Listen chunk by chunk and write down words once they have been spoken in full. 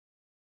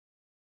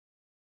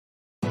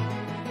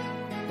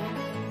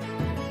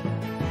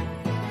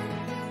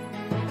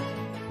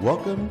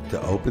Welcome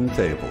to Open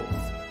Tables.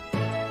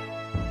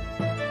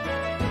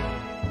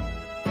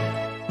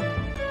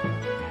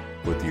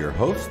 With your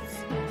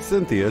hosts,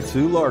 Cynthia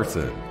Sue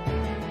Larson.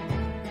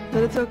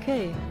 But it's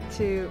okay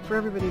for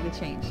everybody to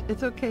change.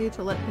 It's okay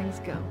to let things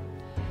go.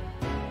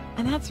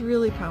 And that's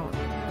really powerful.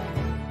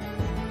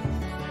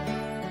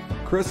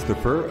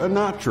 Christopher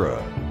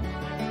Anatra.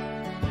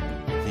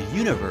 The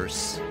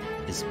universe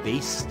is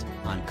based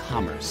on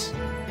commerce.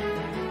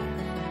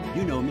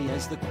 You know me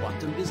as the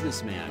quantum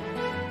businessman.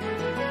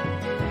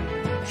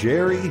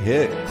 Jerry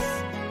Hicks.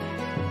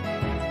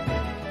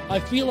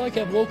 I feel like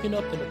I've woken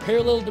up in a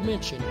parallel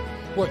dimension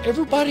where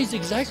everybody's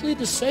exactly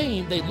the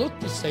same. They look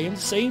the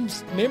same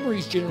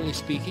memories generally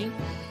speaking,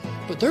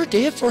 but they're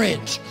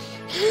different.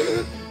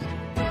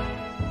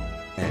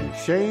 And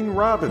Shane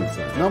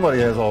Robinson.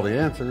 Nobody has all the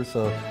answers,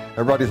 so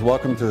everybody's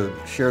welcome to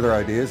share their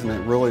ideas, and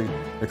it really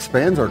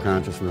expands our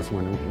consciousness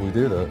when we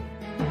do that.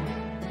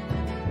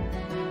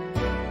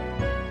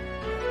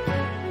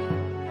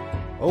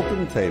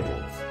 Open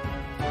Tables.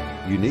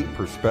 Unique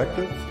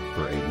perspectives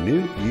for a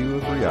new view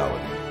of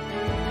reality.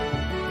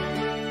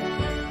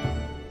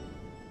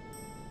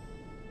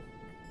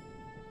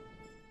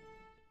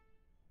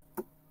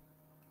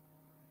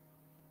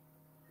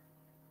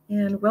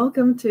 And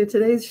welcome to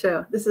today's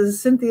show. This is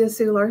Cynthia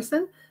Sue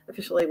Larson,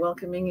 officially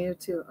welcoming you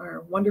to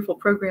our wonderful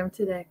program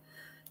today.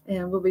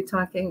 And we'll be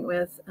talking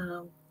with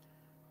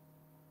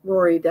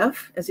Rory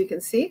Duff, as you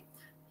can see.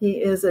 He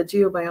is a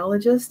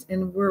geobiologist,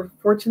 and we're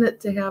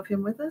fortunate to have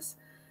him with us.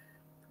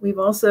 We've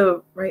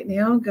also, right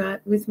now, got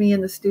with me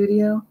in the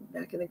studio,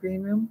 back in the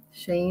green room,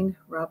 Shane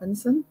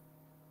Robinson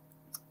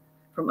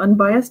from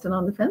Unbiased and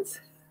On the Fence.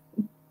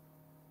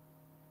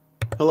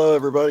 Hello,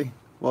 everybody.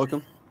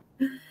 Welcome.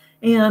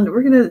 And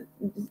we're going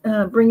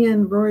to bring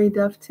in Rory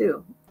Duff,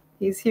 too.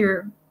 He's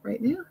here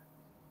right now.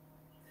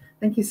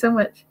 Thank you so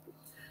much.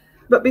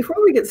 But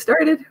before we get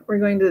started, we're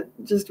going to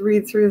just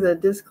read through the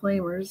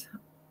disclaimers.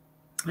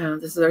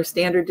 This is our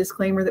standard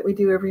disclaimer that we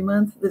do every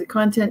month. The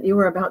content you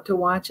are about to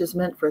watch is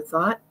meant for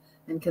thought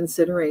and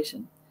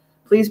consideration.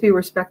 Please be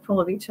respectful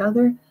of each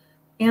other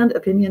and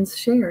opinions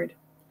shared.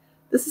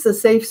 This is a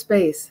safe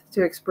space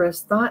to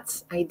express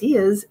thoughts,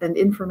 ideas, and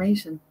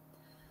information.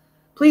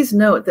 Please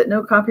note that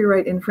no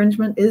copyright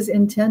infringement is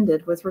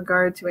intended with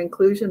regard to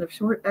inclusion of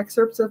short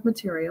excerpts of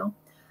material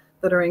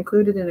that are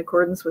included in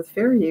accordance with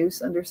fair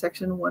use under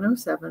Section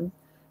 107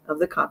 of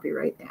the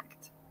Copyright Act.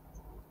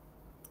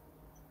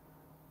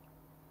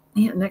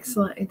 Yeah, next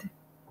slide.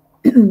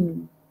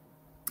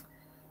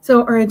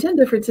 So our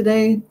agenda for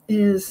today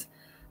is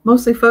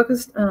mostly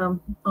focused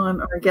on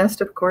our guest,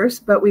 of course,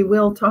 but we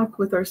will talk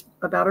with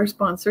about our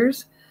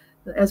sponsors,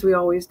 as we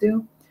always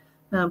do,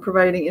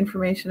 providing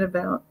information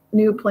about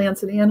new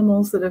plants and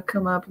animals that have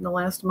come up in the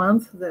last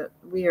month that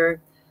we are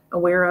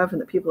aware of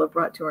and that people have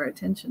brought to our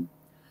attention.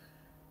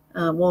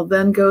 We'll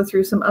then go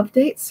through some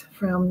updates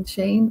from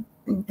Shane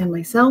and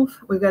myself.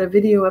 We've got a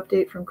video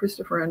update from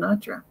Christopher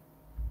Anatra.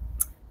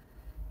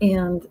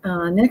 And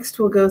next,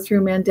 we'll go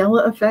through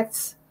Mandela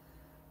effects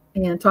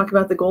and talk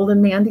about the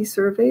Golden Mandy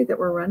survey that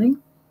we're running.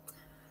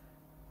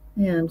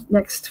 And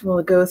next,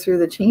 we'll go through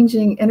the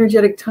changing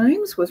energetic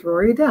times with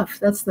Rory Duff.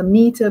 That's the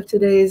meat of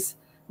today's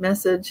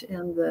message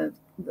and the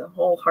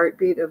whole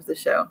heartbeat of the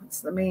show.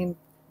 It's the main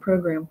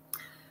program.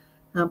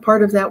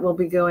 Part of that, we'll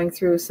be going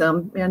through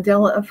some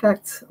Mandela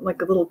effects,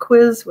 like a little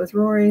quiz with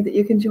Rory that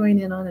you can join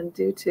in on and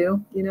do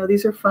too. You know,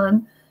 these are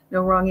fun.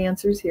 No wrong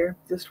answers here,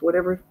 just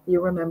whatever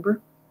you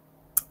remember.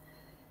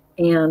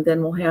 And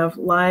then we'll have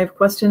live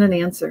question and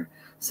answer.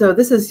 So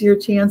this is your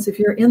chance. If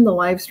you're in the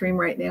live stream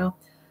right now,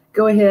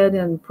 go ahead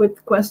and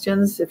put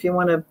questions if you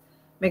want to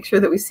make sure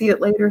that we see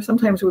it later.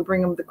 Sometimes we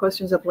bring the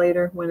questions up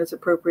later when it's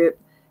appropriate.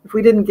 If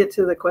we didn't get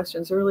to the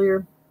questions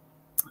earlier,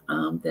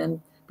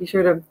 then be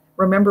sure to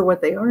remember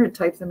what they are and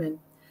type them in.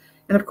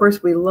 And of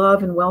course, we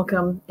love and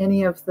welcome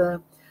any of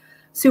the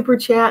super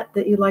chat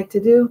that you'd like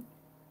to do.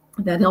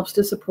 That helps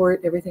to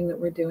support everything that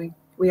we're doing.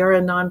 We are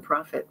a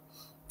nonprofit.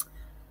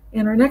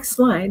 And our next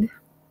slide,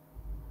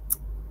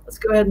 let's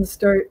go ahead and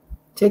start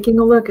taking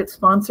a look at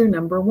sponsor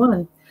number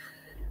one.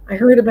 I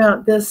heard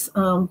about this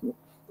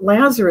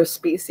Lazarus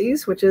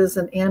species, which is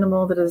an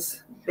animal that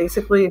has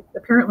basically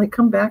apparently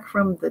come back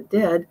from the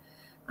dead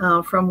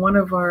from one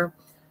of our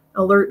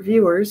alert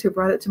viewers who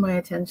brought it to my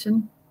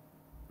attention.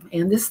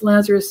 And this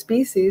Lazarus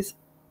species,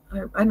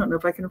 I don't know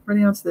if I can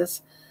pronounce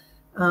this,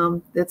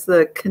 it's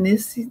the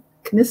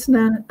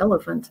Canisna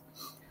elephant.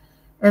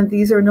 And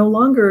these are no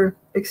longer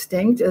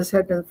extinct, as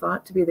had been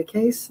thought to be the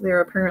case.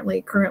 They're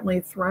apparently currently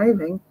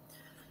thriving.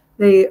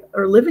 They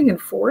are living in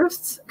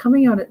forests,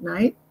 coming out at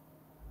night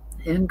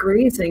and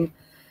grazing.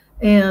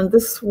 And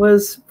this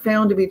was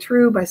found to be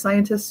true by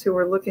scientists who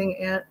were looking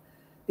at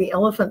the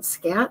elephant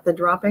scat, the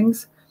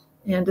droppings,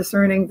 and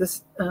discerning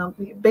this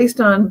based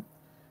on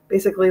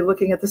basically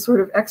looking at the sort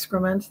of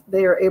excrement.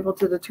 They are able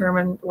to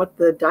determine what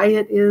the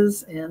diet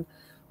is and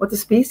what the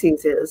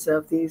species is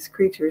of these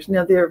creatures.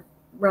 Now, they're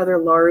rather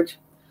large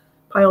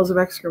piles of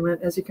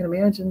excrement, as you can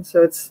imagine.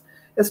 So it's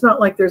not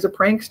like there's a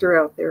prankster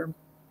out there.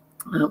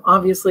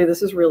 Obviously,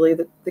 this is really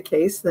the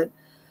case that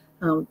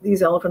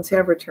These elephants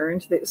have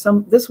returned.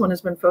 This one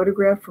has been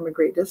photographed from a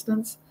great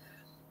distance,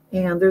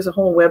 and there's a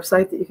whole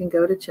website that you can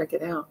go to check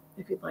it out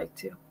if you'd like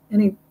to.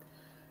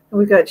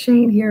 We've got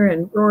Shane here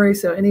and Rory,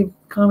 so any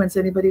comments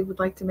anybody would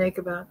like to make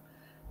about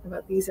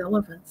these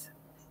elephants?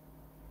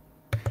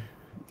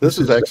 This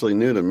is actually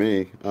new to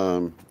me.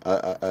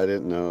 I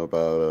didn't know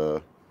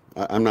about,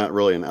 I'm not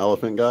really an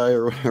elephant guy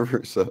or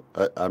whatever, so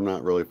I'm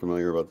not really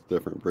familiar about the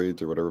different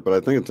breeds or whatever, but I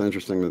think it's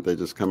interesting that they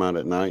just come out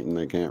at night and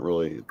they can't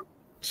really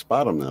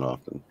spot them that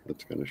often.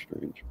 That's kind of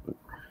strange. But.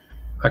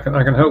 I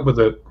can help with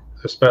the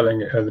spelling,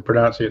 the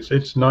pronunciation.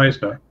 It's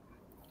Neisner,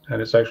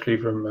 and it's actually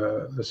from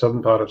the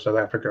southern part of South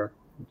Africa,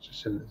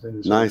 just in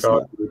the Nice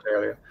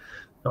area,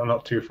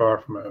 not too far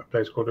from a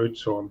place called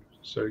Oudtshoorn.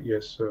 So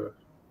yes,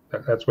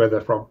 that's where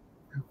they're from.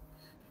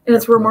 And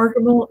it's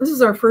remarkable. This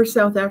is our first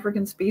South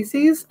African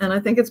species, and I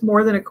think it's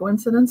more than a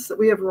coincidence that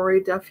we have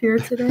Rory Duff here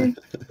today.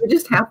 It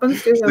just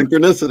happens to have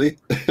synchronicity.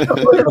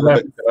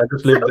 I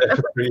just lived there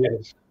for 3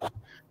 years.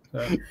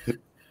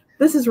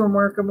 This is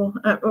remarkable.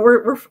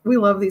 We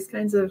love these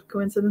kinds of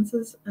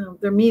coincidences.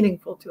 They're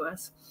meaningful to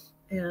us,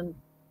 and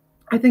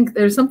I think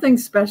there's something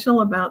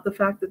special about the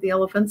fact that the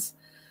elephants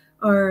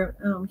are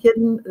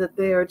hidden, that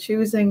they are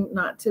choosing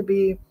not to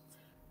be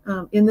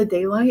in the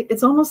daylight.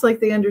 It's almost like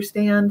they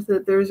understand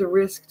that there's a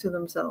risk to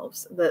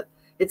themselves, that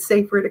it's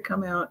safer to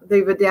come out.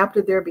 They've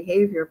adapted their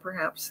behavior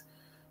perhaps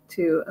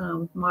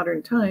to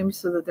modern times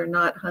so that they're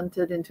not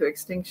hunted into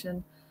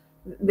extinction.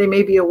 They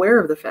may be aware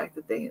of the fact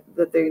that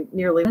they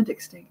nearly went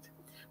extinct.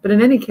 But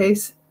in any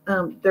case,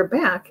 they're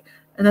back,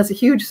 and that's a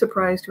huge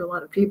surprise to a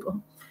lot of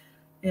people.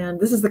 And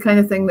this is the kind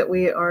of thing that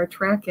we are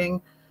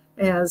tracking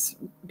as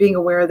being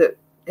aware that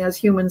as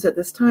humans at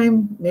this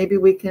time, maybe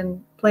we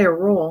can play a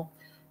role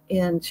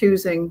in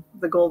choosing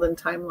the golden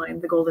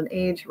timeline, the golden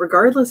age.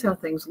 Regardless how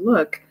things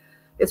look,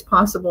 it's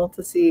possible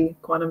to see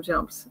quantum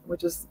jumps,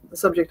 which is the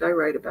subject I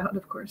write about,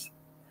 of course.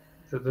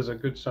 There's a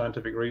good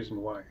scientific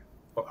reason why.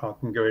 I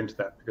can go into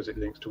that because it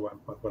links to what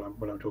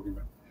I'm talking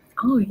about.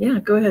 Oh yeah,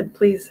 go ahead,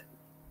 please.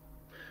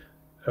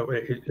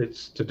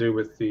 It's to do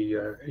with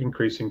the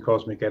increasing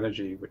cosmic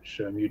energy, which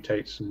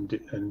mutates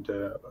and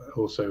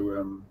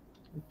also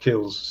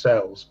kills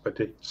cells. But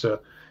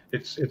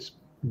it's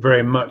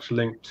very much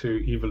linked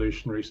to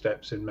evolutionary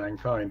steps in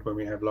mankind when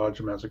we have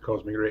large amounts of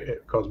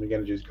cosmic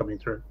energies coming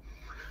through.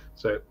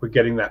 So we're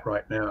getting that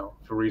right now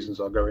for reasons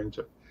I'll go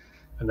into,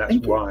 and that's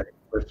why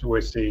we're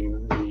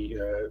seeing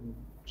the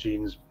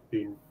genes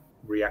being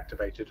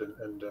reactivated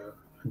and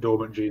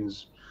dormant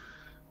genes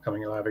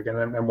coming alive again,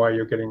 and why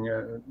you're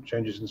getting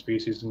changes in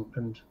species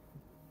and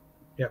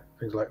yeah,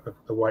 things like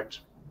the white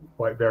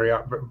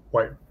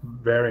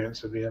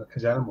variants of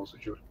these animals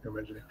that you're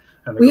mentioning.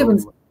 And we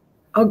haven't.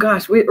 Oh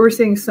gosh, we're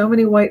seeing so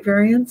many white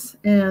variants,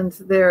 and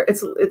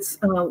it's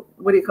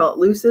what do you call it,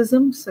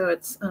 leucism? So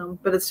it's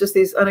but it's just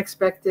these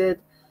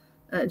unexpected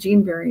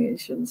gene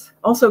variations.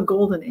 Also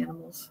golden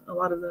animals, a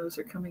lot of those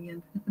are coming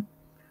in.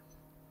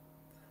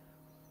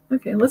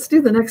 Okay, let's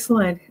do the next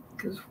slide,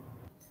 because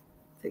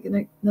take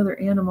another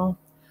animal.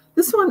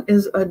 This one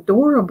is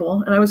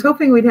adorable, and I was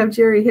hoping we'd have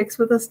Jerry Hicks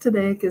with us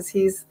today because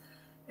he's,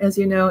 as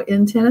you know,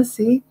 in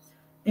Tennessee.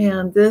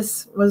 And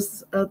this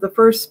was the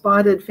first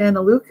spotted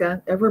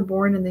Phaneluca ever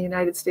born in the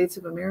United States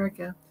of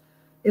America.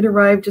 It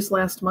arrived just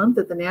last month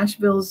at the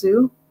Nashville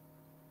Zoo.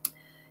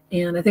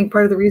 And I think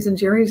part of the reason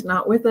Jerry's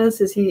not with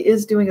us is he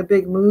is doing a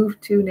big move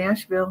to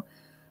Nashville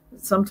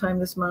sometime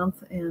this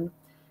month. And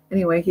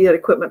anyway, he had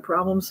equipment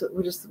problems,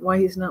 which is why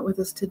he's not with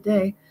us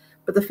today.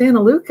 But the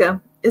Phaneluca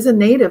is a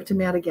native to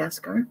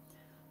Madagascar,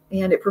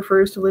 and it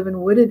prefers to live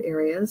in wooded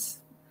areas.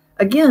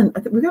 Again, I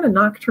think we've got a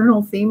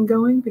nocturnal theme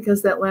going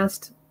because that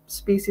last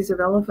species of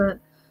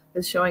elephant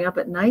is showing up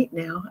at night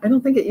now. I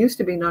don't think it used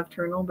to be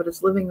nocturnal, but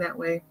it's living that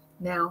way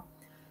now.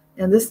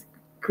 And this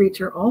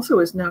creature also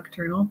is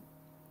nocturnal,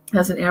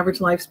 has an average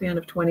lifespan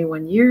of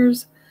 21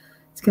 years.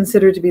 It's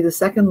considered to be the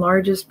second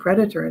largest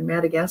predator in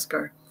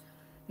Madagascar.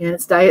 And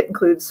its diet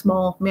includes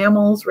small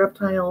mammals,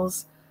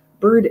 reptiles,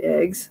 bird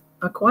eggs,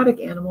 aquatic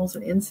animals,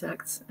 and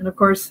insects. And of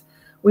course,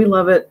 we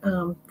love it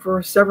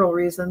for several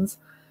reasons.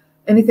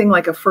 Anything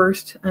like a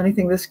first,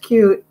 anything this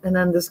cute, and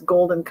then this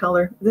golden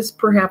color. This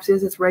perhaps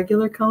is its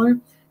regular color.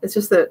 It's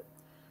just that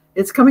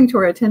it's coming to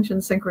our attention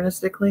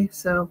synchronistically,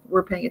 so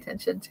we're paying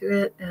attention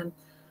to it and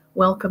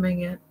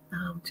welcoming it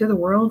to the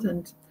world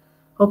and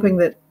hoping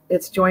that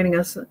it's joining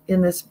us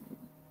in this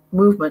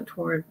movement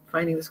toward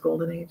finding this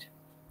golden age.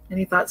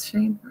 Any thoughts,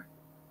 Shane?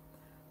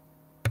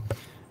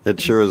 It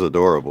sure is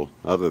adorable.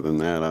 Other than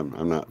that,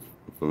 I'm not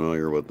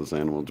familiar with this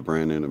animal. It's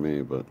brand new to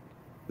me, but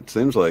it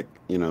seems like,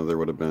 you know, there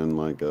would have been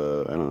like, I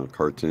don't know,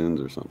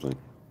 cartoons or something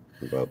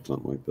about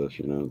something like this,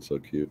 you know, it's so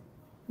cute.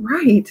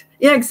 Right.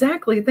 Yeah,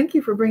 exactly. Thank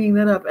you for bringing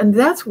that up. And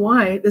that's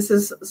why this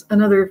is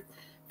another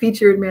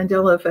featured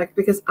Mandela effect,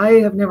 because I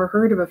have never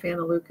heard of a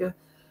Phaneluca.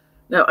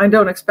 Now, I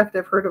don't expect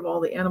I've heard of all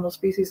the animal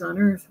species on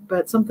Earth,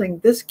 but something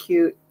this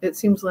cute, it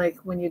seems like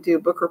when you do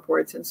book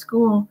reports in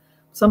school,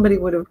 somebody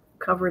would have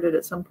covered it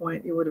at some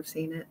point. You would have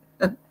seen it.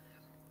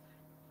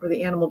 Or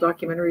the animal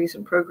documentaries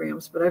and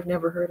programs, but I've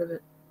never heard of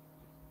it.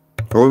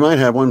 Or we might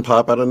have one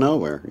pop out of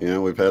nowhere. You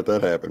know, we've had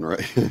that happen,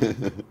 right?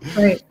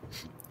 Right.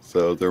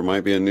 So there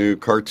might be a new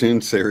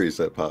cartoon series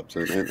that pops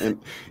in. And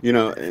you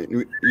know,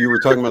 you were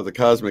talking about the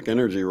cosmic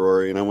energy,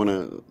 Rory, and I want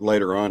to,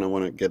 later on, I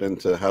want to get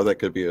into how that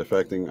could be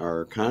affecting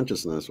our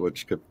consciousness,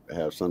 which could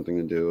have something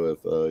to do with,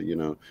 you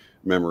know,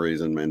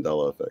 memories and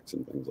Mandela effects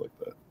and things like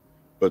that.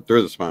 But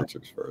they're the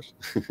sponsors first.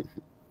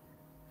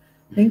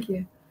 Thank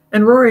you.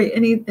 And Rory,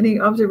 any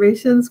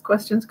observations,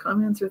 questions,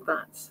 comments, or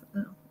thoughts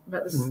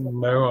about this?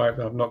 No,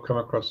 I've not come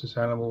across this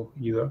animal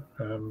either,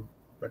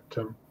 but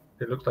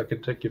it looks like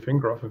it'd take your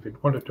finger off if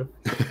it wanted to.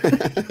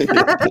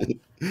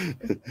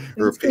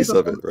 Or a piece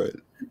of it, right?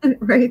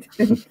 Right.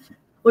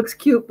 Looks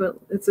cute, but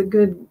it's a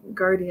good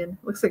guardian.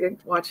 Looks like a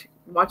watch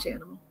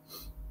animal.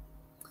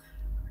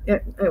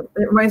 It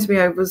reminds me,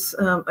 I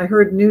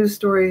heard a news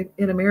story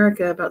in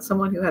America about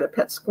someone who had a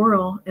pet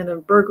squirrel, and a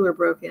burglar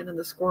broke in, and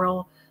the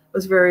squirrel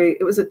was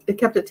it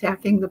kept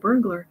attacking the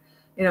burglar,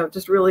 you know,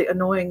 just really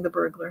annoying the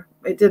burglar.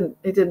 It didn't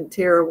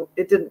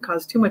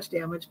cause too much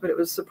damage, but it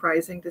was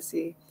surprising to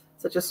see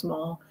such a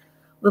small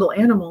little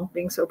animal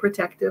being so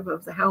protective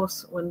of the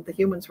house when the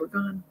humans were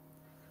gone.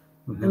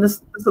 Mm-hmm. And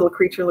this little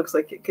creature looks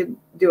like it could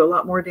do a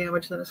lot more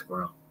damage than a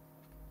squirrel.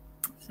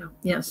 So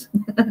yes,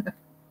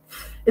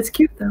 it's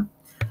cute though.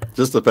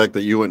 Just the fact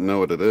that you wouldn't know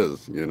what it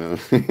is, you know.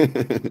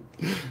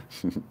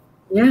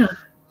 Yeah.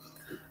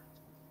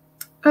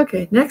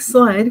 Okay, next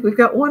slide. We've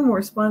got one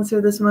more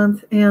sponsor this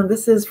month, and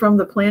this is from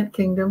the plant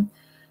kingdom.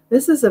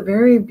 This is a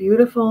very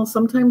beautiful,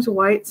 sometimes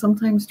white,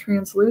 sometimes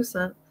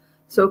translucent,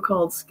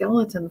 so-called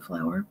skeleton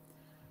flower.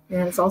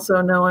 And it's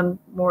also known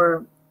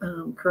more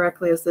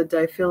correctly as the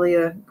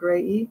Diphylia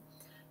grayi.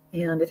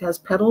 And it has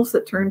petals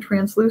that turn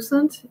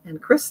translucent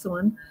and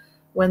crystalline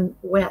when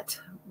wet,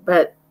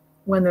 but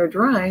when they're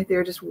dry,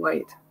 they're just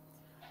white.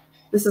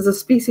 This is a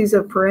species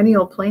of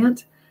perennial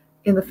plant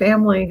in the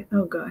family,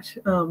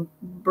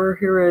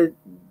 Burhiridaceae,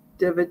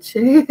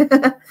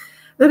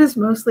 that is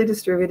mostly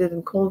distributed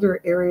in colder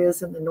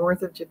areas in the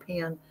north of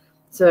Japan.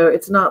 So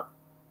it's not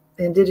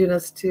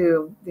indigenous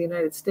to the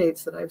United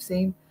States that I've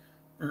seen.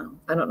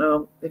 I don't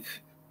know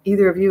if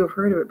either of you have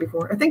heard of it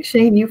before. I think,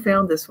 Shane, you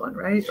found this one,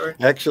 right? Or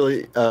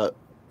actually, I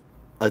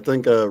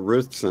think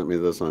Ruth sent me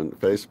this on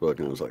Facebook,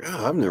 and I was like,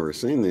 oh, I've never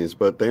seen these,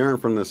 but they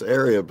aren't from this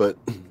area, but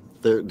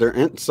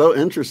they're so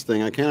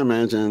interesting. I can't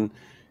imagine,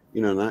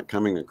 you know, not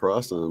coming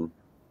across them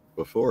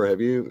before.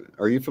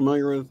 Are you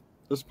familiar with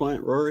this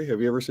plant, Rory?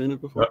 Have you ever seen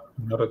it before?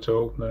 Not at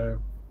all, no.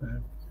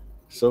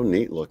 So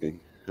neat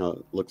looking. How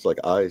it looks like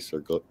ice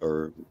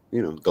or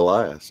you know,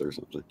 glass or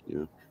something, you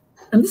know.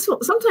 And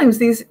sometimes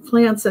these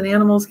plants and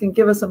animals can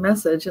give us a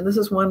message. And this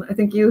is one, I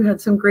think you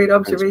had some great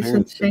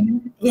observations,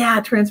 Shane.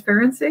 Yeah,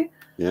 transparency.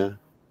 Yeah.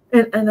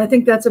 And I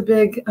think that's a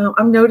big,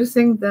 I'm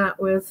noticing that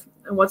with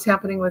what's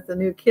happening with the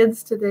new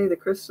kids today, the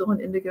crystal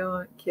and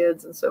indigo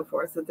kids and so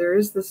forth, that there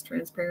is this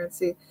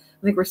transparency.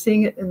 I think we're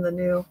seeing it in the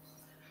new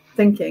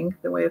thinking,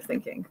 the way of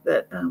thinking,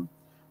 that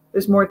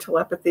there's more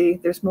telepathy,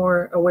 there's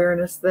more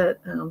awareness that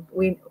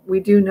we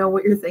do know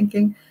what you're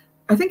thinking.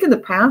 I think in the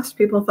past,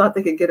 people thought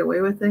they could get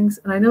away with things.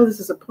 And I know this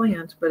is a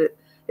plant, but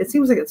it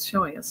seems like it's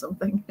showing us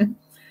something.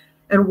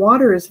 And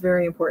water is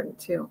very important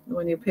too.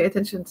 When you pay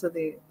attention to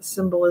the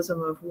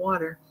symbolism of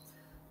water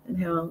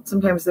and how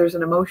sometimes there's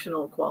an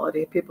emotional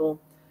quality, people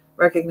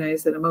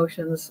recognize that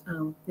emotions,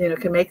 you know,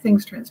 can make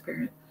things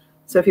transparent.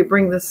 So if you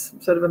bring this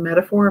sort of a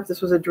metaphor, if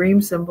this was a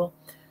dream symbol,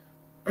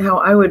 how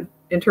I would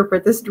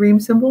interpret this dream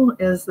symbol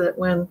is that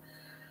when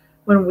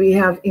we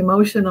have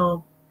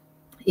emotional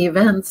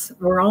events,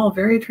 we're all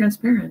very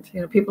transparent.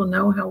 You know, people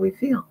know how we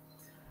feel,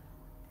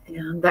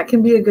 and that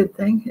can be a good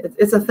thing.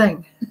 It's a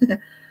thing.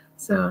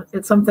 So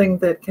it's something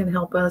that can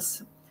help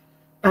us,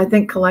 I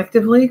think,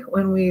 collectively,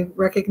 when we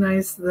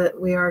recognize that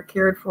we are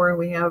cared for and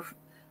we have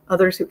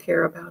others who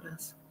care about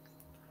us.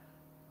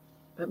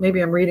 But maybe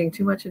I'm reading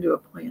too much into a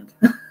plant.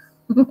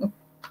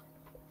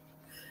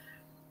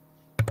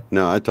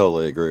 No, I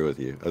totally agree with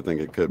you. I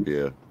think it could be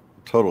a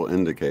total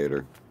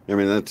indicator. I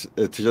mean,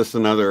 it's just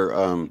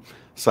another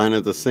sign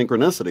of the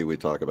synchronicity we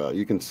talk about.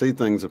 You can see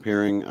things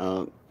appearing,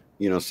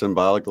 you know,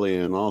 symbolically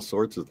in all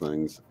sorts of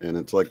things. And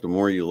it's like the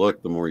more you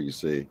look, the more you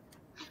see.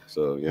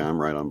 So, yeah,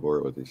 I'm right on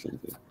board with you,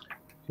 Cynthia.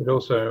 It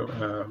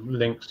also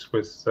links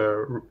with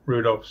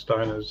Rudolf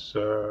Steiner's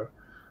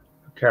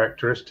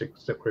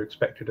characteristics that we're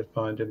expected to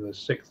find in the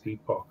sixth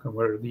epoch, and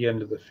we're at the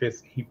end of the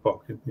fifth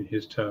epoch in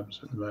his terms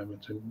at the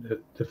moment. And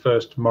the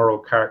first moral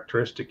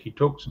characteristic he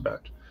talks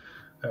about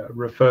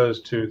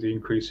refers to the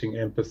increasing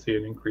empathy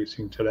and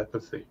increasing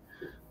telepathy.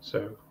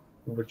 So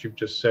what you've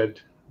just said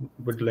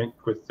would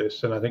link with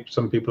this, and I think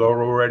some people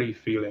are already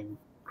feeling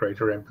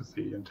greater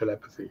empathy and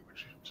telepathy,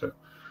 so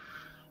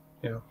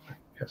you know,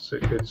 yes,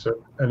 it's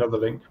another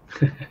link.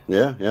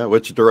 yeah,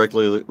 which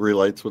directly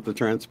relates with the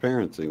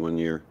transparency when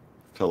you're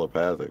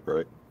telepathic,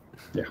 right?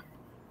 Yeah,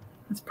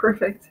 that's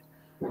perfect.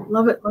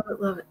 Love it, love it,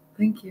 love it.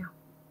 Thank you.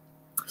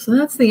 So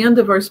that's the end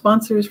of our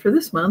sponsors for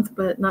this month,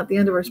 but not the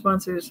end of our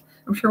sponsors.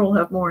 I'm sure we'll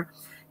have more.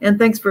 And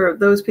thanks for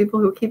those people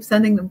who keep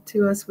sending them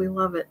to us. We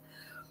love it.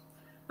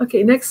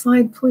 Okay, next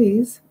slide,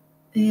 please.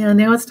 And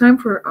now it's time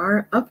for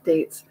our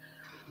updates.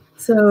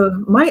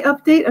 So my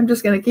update, I'm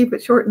just going to keep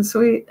it short and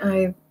sweet.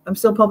 I'm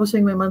still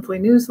publishing my monthly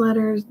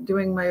newsletters,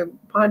 doing my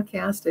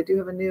podcast. I do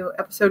have a new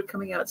episode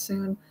coming out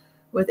soon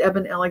with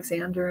Eben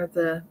Alexander,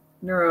 the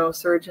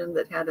neurosurgeon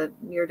that had a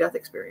near-death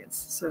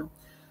experience. So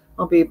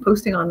I'll be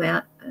posting on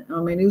that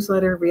on my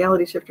newsletter,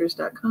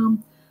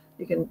 realityshifters.com.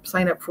 You can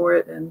sign up for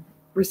it and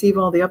receive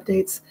all the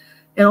updates.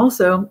 And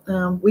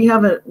also, we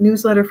have a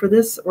newsletter for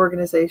this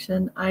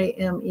organization,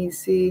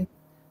 IMEC.world,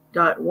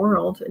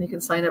 and you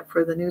can sign up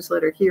for the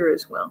newsletter here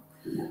as well.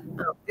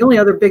 The only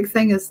other big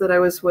thing is that I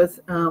was with,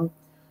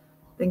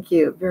 thank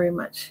you very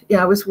much.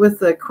 Yeah, I was with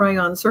the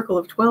Cryon Circle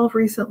of 12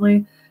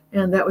 recently,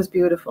 and that was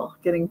beautiful,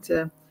 getting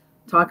to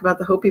talk about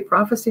the Hopi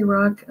Prophecy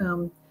Rock.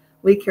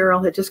 Lee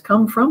Carroll had just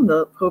come from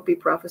the Hopi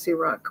Prophecy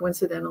Rock,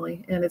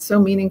 coincidentally, and it's so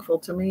meaningful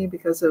to me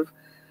because of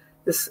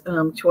this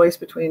choice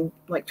between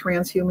like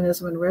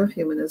transhumanism and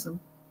revhumanism.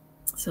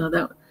 So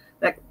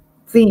that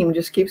theme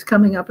just keeps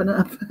coming up and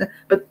up.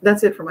 But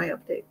that's it for my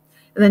update.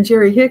 And then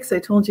Jerry Hicks, I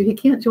told you he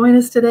can't join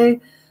us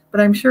today,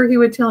 but I'm sure he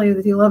would tell you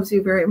that he loves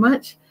you very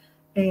much.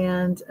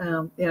 And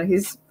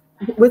he's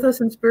with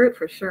us in spirit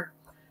for sure.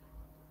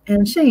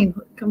 And Shane,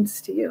 it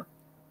comes to you.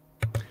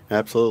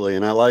 Absolutely,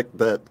 and I like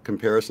that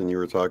comparison you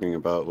were talking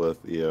about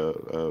with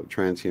the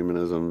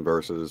transhumanism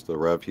versus the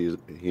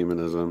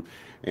revhumanism,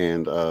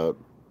 and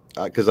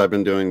because I've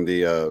been doing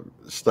the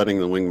studying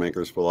the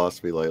Wingmakers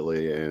philosophy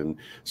lately, and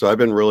so I've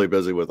been really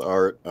busy with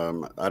art.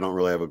 I don't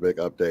really have a big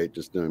update,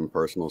 just doing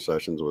personal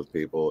sessions with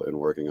people and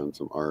working on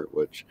some art,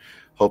 which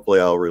hopefully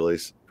I'll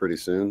release pretty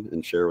soon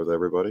and share with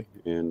everybody.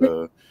 And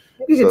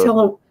maybe you could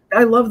tell.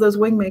 I love those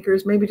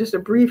Wingmakers. Maybe just a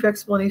brief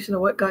explanation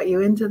of what got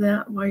you into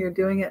that, why you're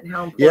doing it, and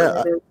how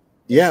important it is.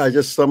 Yeah, I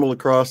just stumbled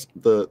across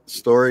the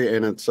story,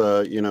 and it's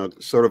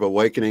sort of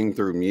awakening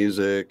through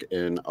music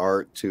and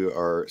art to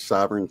our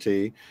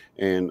sovereignty.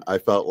 And I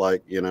felt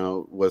like,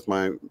 with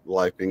my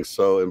life being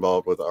so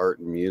involved with art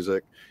and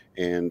music,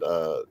 and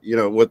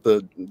with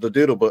the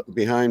doodle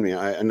behind me,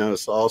 I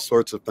noticed all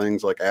sorts of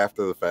things like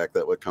after the fact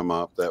that would come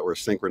up that were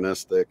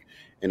synchronistic,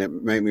 and it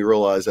made me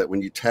realize that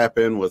when you tap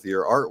in with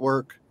your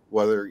artwork,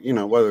 whether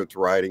it's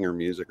writing or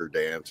music or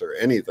dance or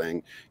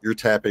anything, you're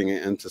tapping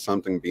into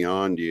something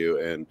beyond you,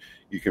 and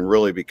you can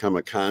really become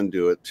a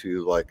conduit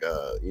to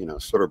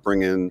sort of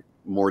bring in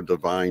more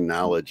divine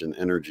knowledge and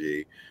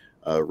energy,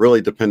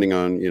 really depending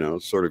on,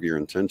 sort of your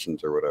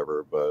intentions or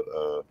whatever. But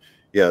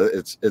yeah,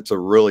 it's a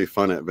really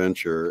fun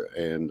adventure,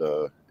 and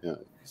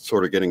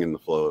sort of getting in the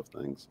flow of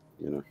things,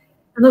 And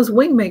those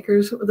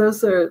Wingmakers,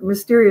 those are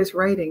mysterious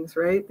writings,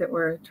 right, that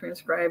were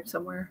transcribed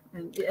somewhere.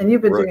 And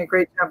you've been doing a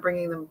great job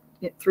bringing them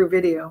through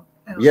video.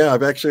 Yeah,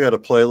 I've actually got a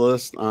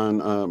playlist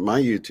on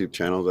my YouTube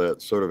channel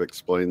that sort of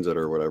explains it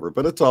or whatever.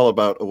 But it's all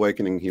about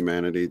awakening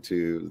humanity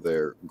to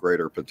their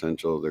greater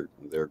potential,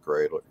 their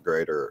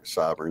greater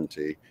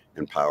sovereignty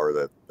and power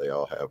that they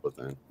all have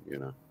within,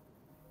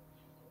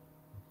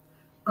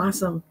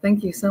 Awesome.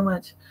 Thank you so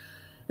much.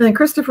 And then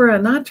Christopher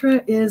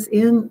Anatra is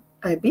in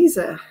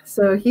Ibiza.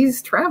 So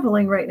he's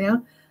traveling right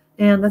now,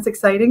 and that's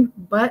exciting,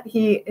 but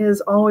he is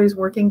always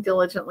working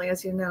diligently.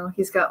 As you know,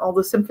 he's got all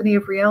the Symphony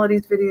of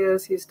Realities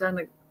videos. He's done,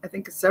 I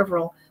think,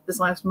 several this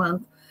last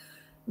month.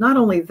 Not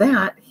only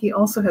that, he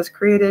also has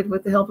created,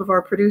 with the help of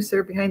our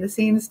producer behind the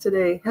scenes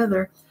today,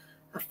 Heather,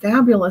 a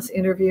fabulous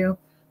interview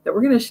that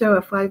we're going to show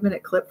a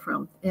 5-minute clip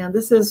from. And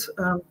this is,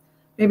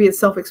 maybe it's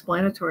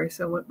self-explanatory.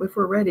 So if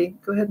we're ready,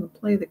 go ahead and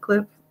play the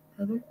clip,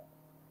 Heather.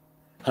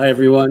 Hi,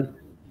 everyone.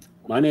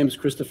 My name is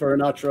Christopher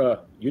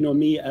Anatra. You know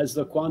me as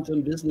the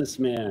Quantum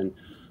Businessman.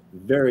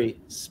 Very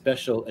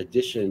special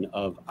edition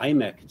of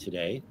IMEC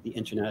today, the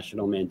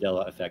International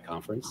Mandela Effect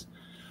Conference.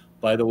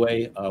 By the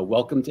way,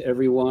 welcome to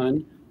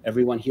everyone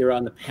here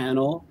on the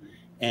panel,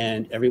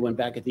 and everyone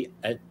back at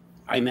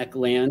IMEC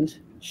land,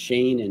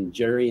 Shane and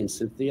Jerry and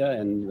Cynthia,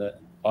 and the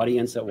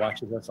audience that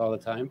watches us all the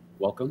time.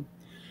 Welcome.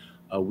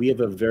 We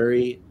have a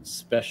very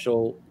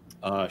special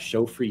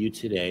show for you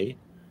today,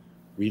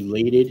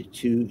 related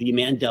to the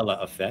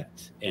Mandela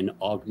effect and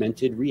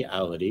augmented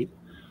reality,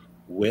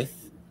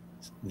 with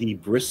the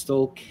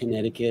Bristol,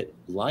 Connecticut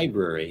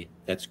library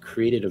that's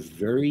created a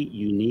very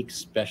unique,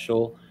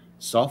 special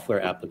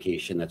software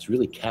application that's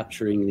really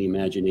capturing the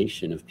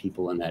imagination of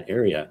people in that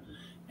area.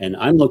 And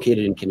I'm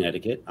located in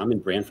Connecticut. I'm in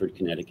Branford,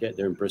 Connecticut.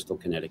 They're in Bristol,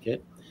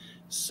 Connecticut.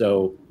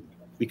 So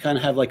we kind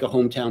of have like a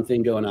hometown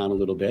thing going on a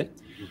little bit.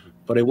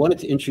 But I wanted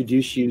to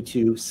introduce you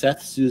to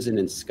Seth, Susan,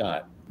 and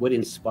Scott. What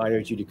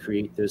inspired you to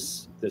create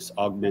this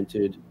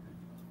augmented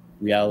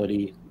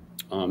reality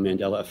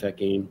Mandela effect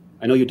game?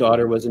 I know your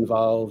daughter was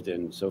involved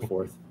and so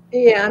forth.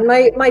 Yeah, and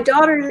my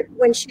daughter,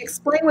 when she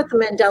explained what the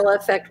Mandela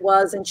effect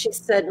was, and she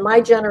said,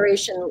 my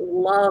generation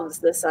loves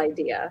this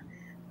idea,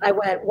 I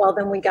went, well,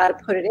 then we got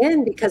to put it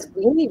in because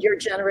we need your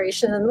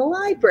generation in the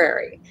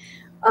library.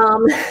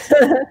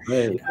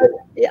 Right.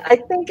 I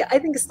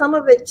think some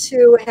of it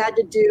too had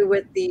to do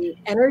with the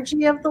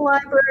energy of the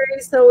library.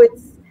 So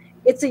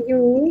it's a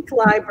unique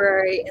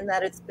library in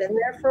that it's been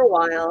there for a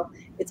while.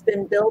 It's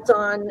been built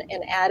on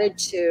and added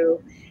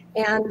to,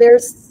 And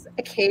there's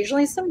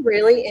occasionally some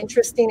really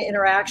interesting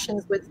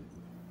interactions with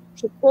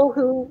people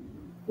who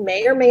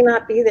may or may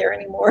not be there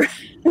anymore.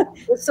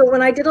 So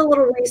when I did a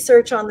little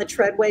research on the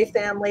Treadway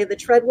family, the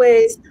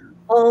Treadways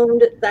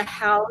owned the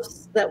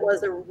house that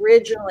was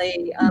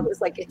originally, it was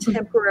like a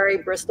temporary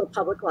Bristol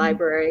Public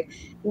Library.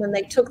 And then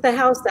they took the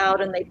house out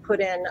and they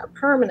put in a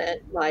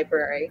permanent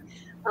library.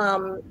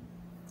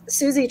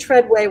 Susie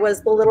Treadway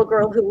was the little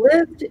girl who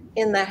lived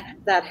in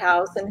that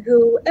house and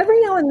who every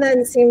now and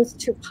then seems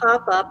to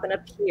pop up and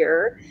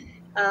appear,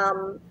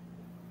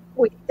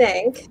 we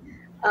think,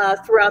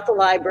 throughout the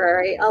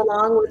library,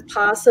 along with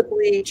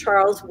possibly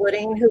Charles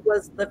Wooding, who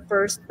was the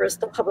first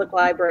Bristol Public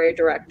Library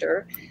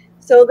director.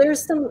 So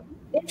there's some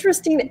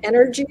interesting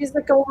energies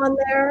that go on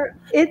there.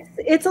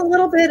 It's a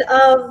little bit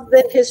of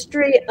the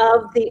history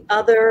of the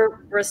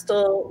other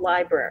Bristol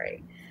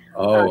library.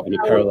 Oh, any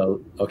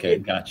parallel? Okay,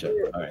 gotcha.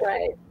 All right.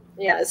 Right.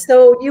 Yeah.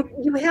 So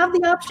you have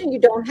the option. You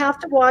don't have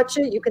to watch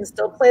it. You can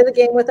still play the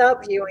game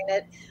without viewing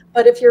it.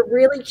 But if you're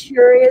really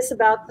curious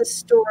about the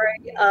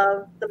story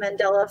of the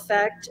Mandela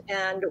effect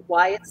and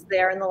why it's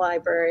there in the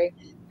library,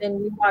 then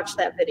you watch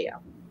that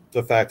video.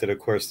 The fact that, of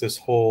course, the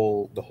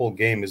whole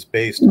game is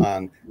based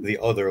on the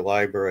other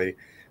library.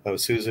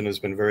 Susan has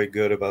been very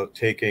good about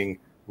taking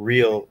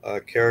real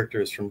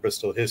characters from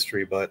Bristol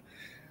history, but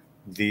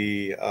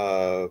the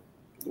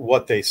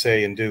what they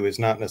say and do is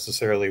not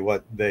necessarily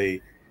what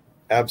they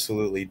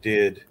absolutely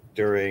did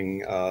during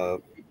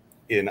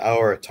in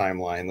our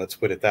timeline, let's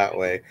put it that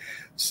way.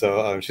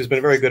 So she's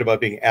been very good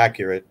about being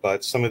accurate,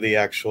 but some of the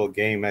actual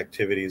game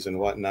activities and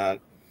whatnot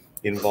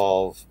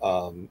involve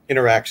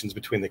interactions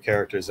between the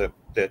characters that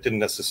didn't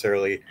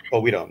necessarily,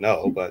 well, we don't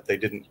know, but they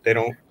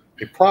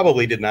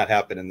probably did not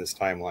happen in this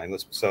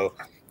timeline. So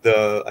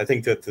I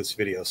think that this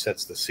video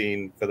sets the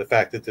scene for the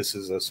fact that this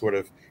is a sort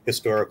of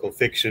historical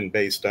fiction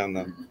based on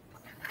the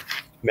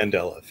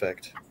Mandela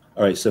effect.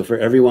 All right, so for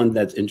everyone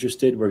that's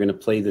interested, we're going to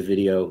play the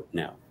video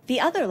now. The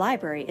other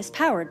library is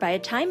powered by a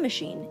time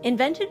machine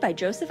invented by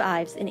Joseph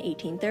Ives in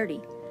 1830.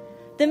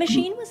 The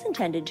machine was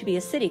intended to be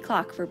a city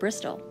clock for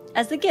Bristol,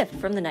 as a gift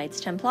from the Knights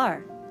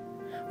Templar.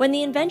 When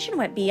the invention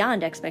went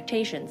beyond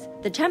expectations,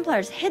 the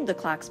Templars hid the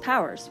clock's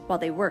powers while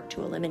they worked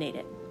to eliminate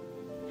it.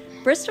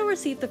 Bristol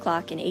received the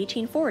clock in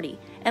 1840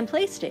 and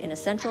placed it in a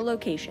central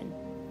location.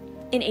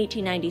 In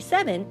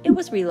 1897, it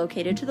was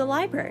relocated to the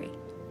library.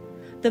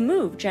 The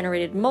move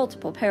generated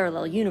multiple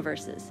parallel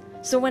universes,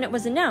 so when it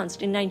was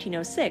announced in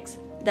 1906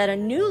 that a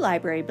new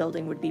library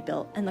building would be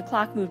built and the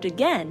clock moved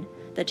again,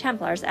 the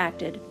Templars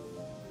acted.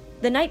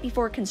 The night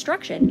before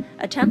construction,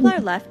 a Templar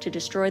left to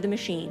destroy the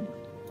machine.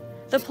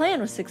 The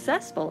plan was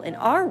successful in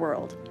our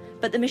world,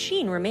 but the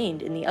machine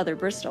remained in the other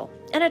Bristol,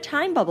 and a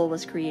time bubble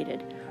was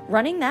created,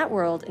 running that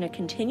world in a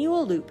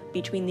continual loop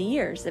between the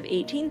years of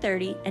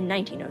 1830 and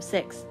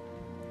 1906.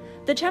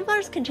 The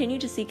Templars continue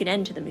to seek an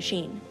end to the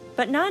machine,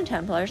 but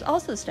non-Templars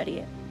also study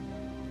it.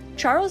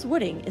 Charles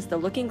Wooding is the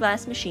Looking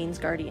Glass Machine's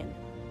guardian.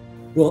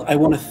 Well, I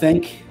want to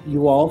thank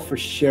you all for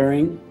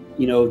sharing,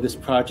 this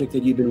project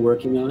that you've been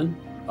working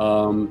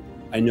on.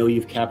 I know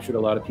you've captured a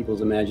lot of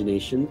people's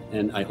imagination,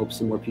 and I hope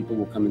some more people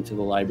will come into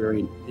the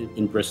library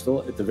in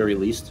Bristol, at the very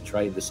least, to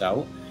try this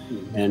out.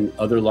 Mm-hmm. And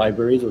other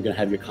libraries, we're going to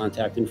have your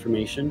contact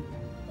information.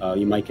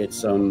 You might get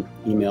some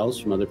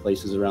emails from other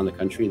places around the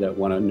country that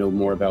want to know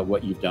more about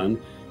what you've done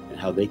and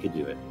how they could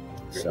do it.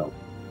 Great. So,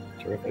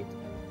 terrific.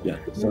 Yeah.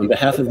 So on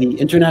behalf of the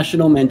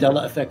International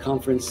Mandela Effect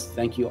Conference,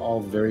 thank you all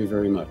very,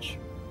 very much.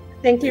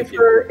 Thank you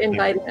for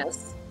inviting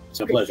us.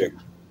 It's a pleasure.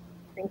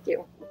 Thank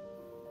you.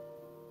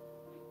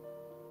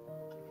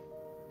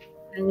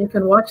 And you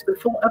can watch the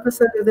full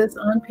episode of this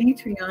on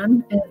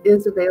Patreon. It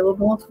is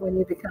available when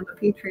you become a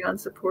Patreon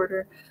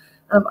supporter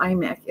of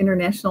IMEC,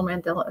 International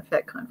Mandela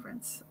Effect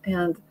Conference.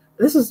 And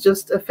this is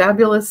just a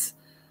fabulous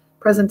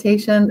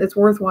presentation. It's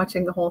worth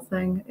watching the whole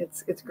thing.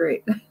 It's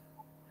great.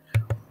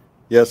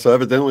 Yeah, so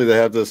evidently they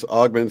have this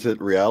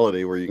augmented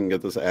reality where you can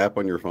get this app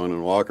on your phone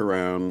and walk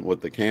around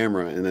with the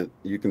camera, and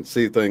you can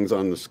see things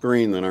on the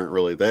screen that aren't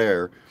really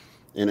there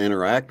and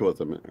interact with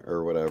them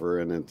or whatever.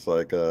 And it's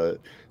like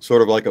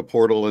sort of like a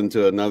portal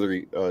into another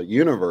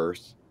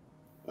universe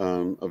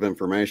of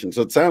information.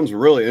 So it sounds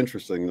really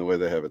interesting the way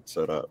they have it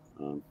set up.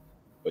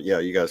 But yeah,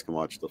 you guys can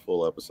watch the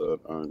full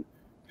episode on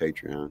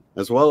Patreon,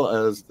 as well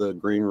as the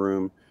Green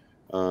Room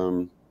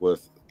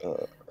with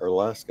our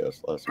last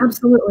guest last week.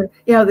 Absolutely.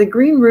 Yeah, the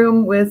Green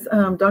Room with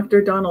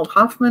Dr. Donald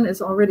Hoffman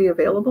is already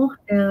available.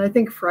 And I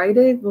think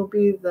Friday will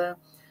be the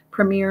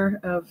premiere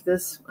of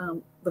this,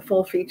 the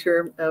full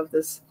feature of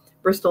this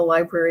Bristol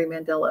Library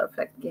Mandela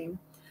Effect game.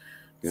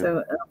 Yeah.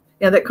 So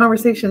yeah, that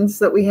conversations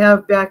that we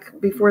have back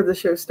before the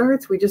show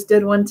starts, we just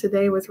did one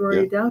today with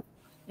Rory Duff,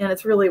 and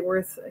it's really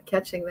worth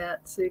catching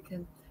that so you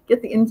can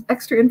get the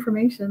extra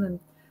information and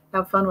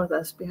have fun with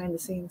us behind the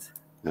scenes.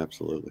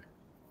 Absolutely.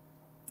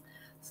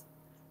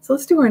 So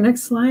let's do our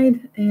next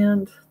slide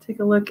and take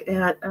a look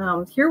at,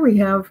 here we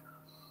have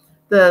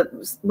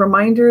the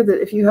reminder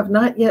that if you have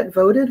not yet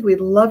voted,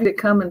 we'd love you to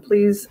come and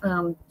please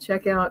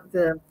check out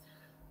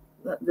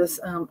this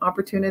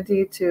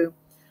opportunity to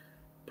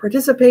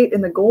participate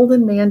in the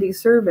Golden Mandy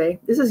survey.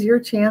 This is your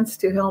chance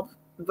to help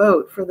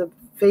vote for the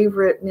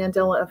favorite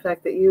Mandela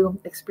effect that you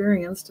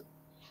experienced.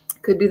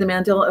 Could be the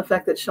Mandela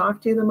effect that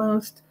shocked you the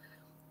most.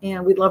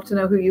 And we'd love to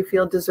know who you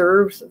feel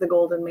deserves the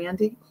Golden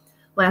Mandy.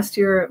 Last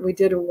year, we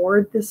did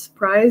award this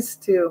prize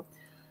to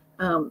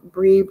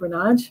Bree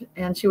Brenage,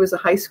 and she was a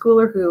high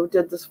schooler who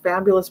did this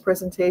fabulous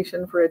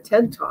presentation for a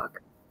TED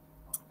Talk.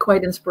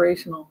 Quite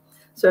inspirational.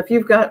 So if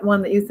you've got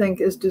one that you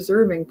think is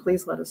deserving,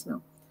 please let us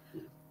know.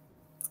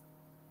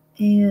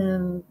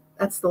 And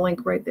that's the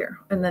link right there.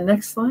 And the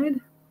next slide.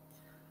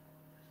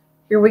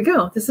 Here we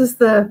go. This is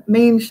the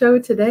main show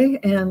today.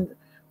 And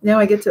now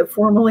I get to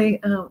formally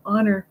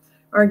honor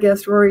our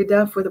guest, Rory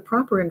Duff, with a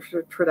proper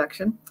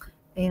introduction.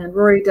 And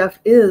Rory Duff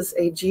is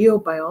a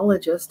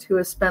geobiologist who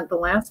has spent the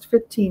last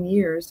 15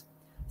 years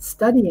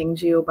studying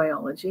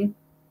geobiology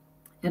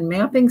and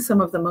mapping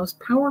some of the most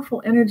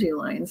powerful energy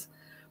lines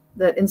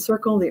that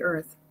encircle the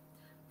Earth,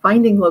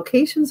 finding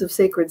locations of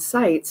sacred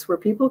sites where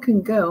people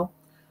can go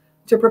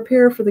to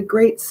prepare for the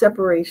Great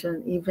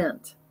Separation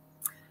event.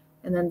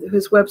 And then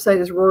his website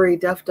is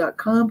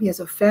roryduff.com. He has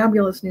a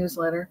fabulous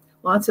newsletter,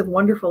 lots of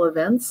wonderful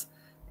events,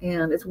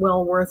 and it's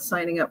well worth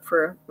signing up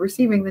for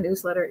receiving the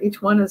newsletter.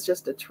 Each one is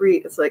just a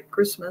treat. It's like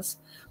Christmas.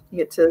 You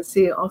get to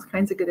see all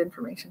kinds of good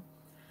information.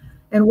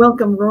 And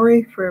welcome,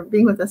 Rory, for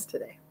being with us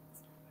today.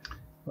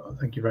 Well,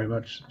 thank you very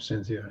much,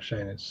 Cynthia,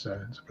 Shane. It's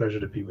a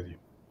pleasure to be with you.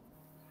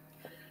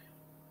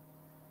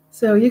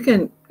 So you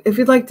can, if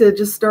you'd like to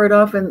just start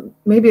off and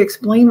maybe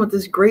explain what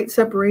this Great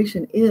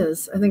Separation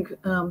is. I think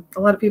a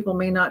lot of people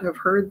may not have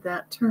heard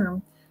that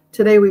term.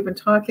 Today we've been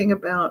talking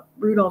about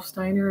Rudolf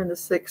Steiner and the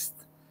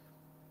sixth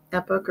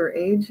epoch or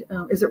age.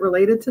 Is it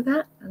related to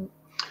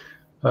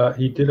that?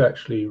 He did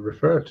actually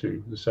refer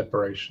to the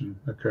separation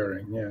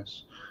occurring,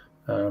 yes.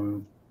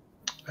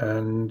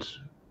 And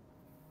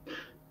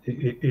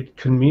it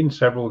can mean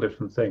several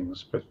different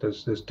things, but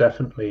there's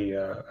definitely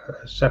a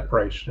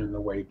separation in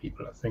the way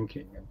people are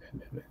thinking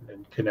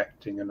and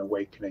connecting and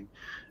awakening,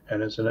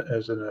 and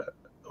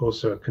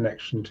also a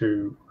connection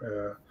to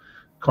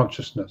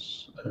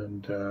consciousness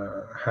and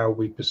how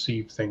we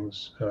perceive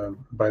things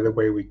by the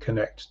way we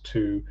connect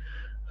to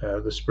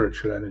the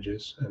spiritual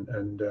energies.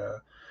 And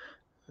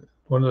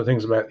one of the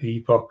things about the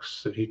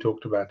epochs that he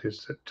talked about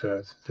is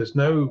that there's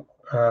no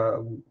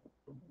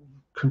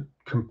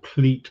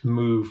complete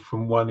move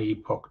from one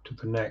epoch to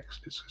the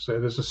next. So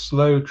there's a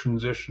slow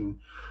transition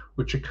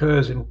which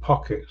occurs in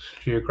pockets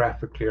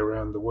geographically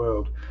around the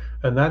world,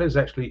 and that is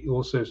actually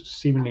also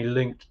seemingly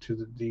linked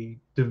to the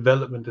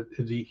development of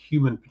the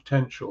human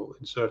potential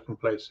in certain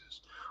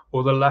places,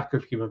 or the lack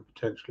of human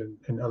potential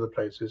in other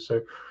places.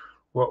 So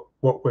what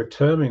we're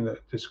terming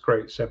this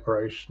great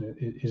separation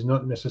is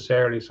not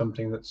necessarily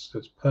something that's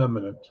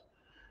permanent.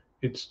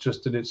 It's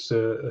just that it's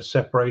a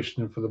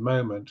separation for the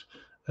moment,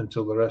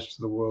 until the rest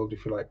of the world,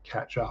 if you like,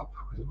 catch up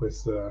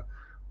with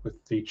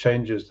the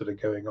changes that are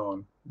going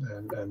on.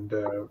 And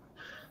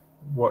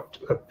what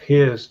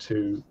appears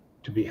to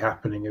be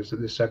happening is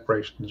that this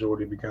separation has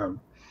already begun.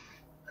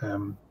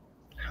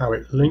 How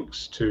it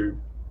links to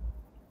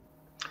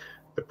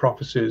the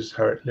prophecies,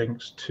 how it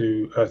links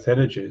to earth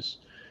energies,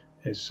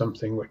 is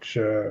something which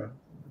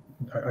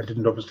I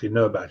didn't obviously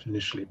know about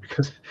initially,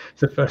 because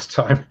the first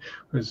time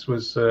was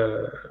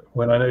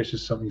when I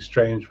noticed something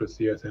strange with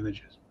the earth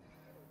energies.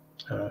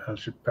 I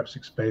should perhaps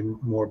explain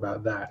more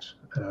about that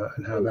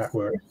and how that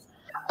works.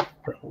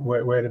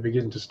 Where to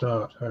begin to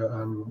start?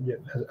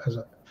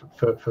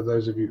 For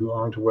those of you who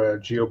aren't aware,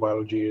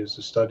 geobiology is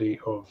the study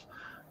of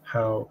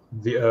how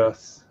the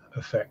Earth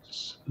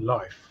affects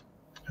life,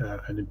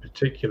 and in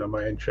particular,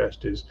 my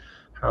interest is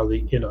how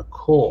the inner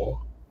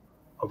core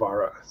of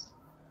our Earth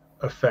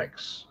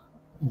affects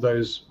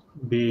those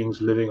beings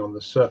living on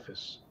the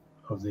surface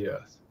of the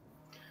Earth.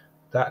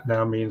 That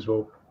now means,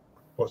 well,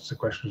 what's the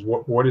question is,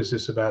 what is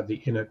this about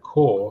the inner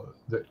core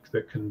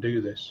that can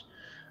do this?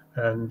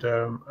 And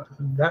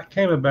that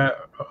came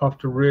about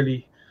after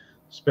really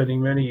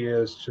spending many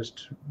years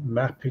just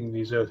mapping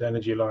these earth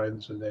energy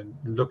lines and then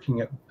looking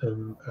at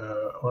them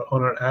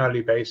on an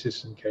hourly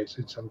basis in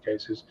some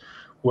cases,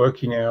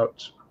 working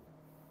out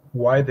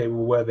why they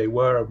were where they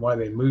were and why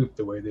they moved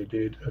the way they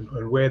did,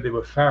 and where they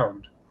were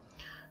found.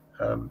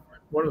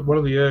 One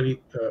of the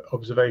early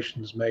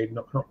observations made,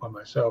 not by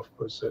myself,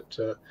 was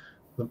that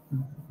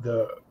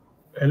the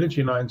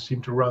energy lines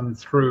seem to run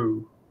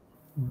through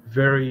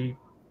very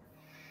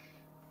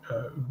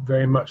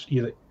much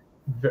either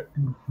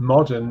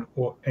modern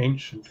or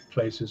ancient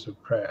places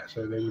of prayer.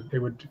 So they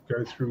would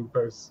go through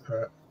both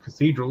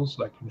cathedrals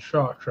like in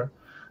Chartres,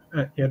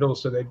 yet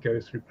also they'd go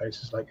through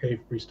places like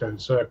Avebury Stone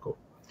Circle.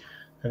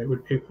 And it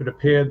would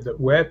appear that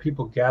where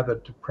people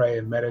gathered to pray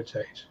and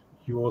meditate,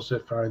 you also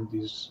find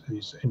these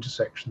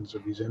intersections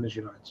of these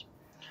energy lines.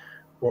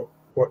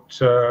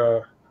 What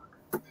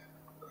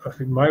I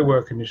think my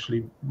work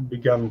initially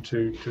began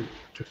to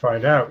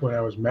find out when I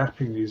was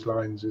mapping these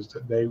lines is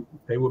that they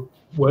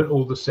weren't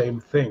all the same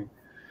thing.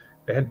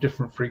 They had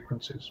different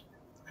frequencies,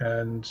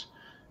 and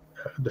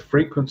the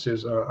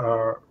frequencies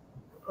are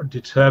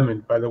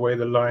determined by the way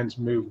the lines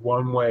move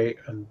one way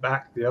and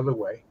back the other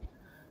way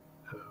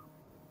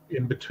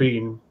in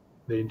between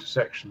the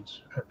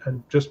intersections.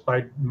 And just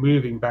by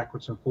moving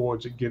backwards and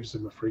forwards, it gives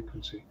them a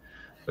frequency.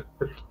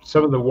 But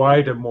some of the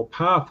wider, more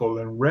powerful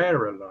and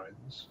rarer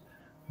lines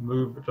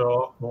move a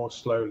lot more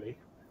slowly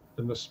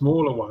than the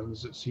smaller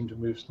ones that seem to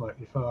move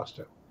slightly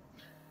faster.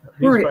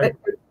 Rory,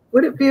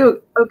 would it be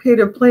okay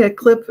to play a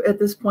clip at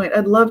this point?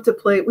 I'd love to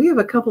play. We have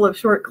a couple of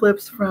short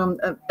clips from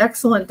an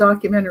excellent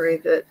documentary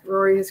that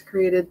Rory has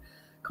created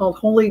called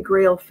Holy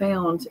Grail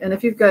Found. And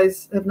if you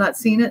guys have not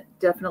seen it,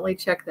 definitely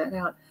check that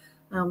out.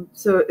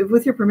 So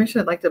with your permission,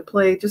 I'd like to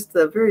play just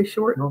a very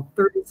short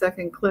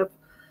 30-second clip.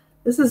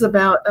 This is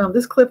about,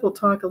 this clip will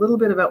talk a little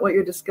bit about what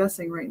you're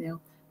discussing right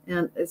now.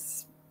 And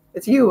it's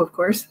you, of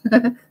course,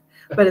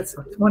 but it's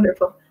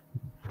wonderful.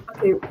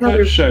 Okay,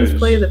 Heather, it shows please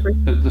play the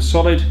first. That the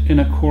solid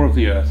inner core of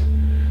the Earth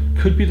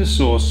could be the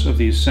source of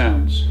these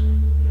sounds.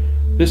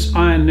 This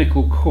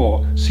iron-nickel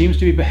core seems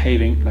to be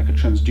behaving like a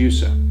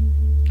transducer.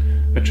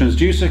 A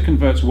transducer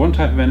converts one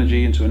type of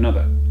energy into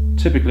another.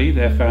 Typically,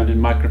 they're found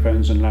in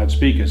microphones and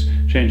loudspeakers,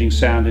 changing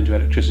sound into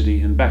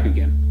electricity and back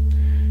again.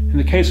 In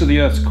the case of the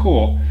Earth's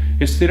core,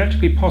 it's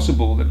theoretically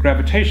possible that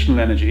gravitational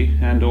energy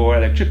and/or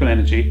electrical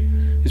energy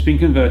is being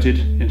converted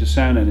into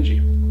sound energy.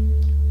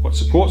 What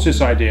supports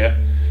this idea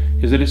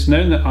is that it's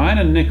known that iron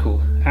and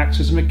nickel acts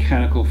as a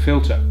mechanical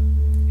filter.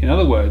 In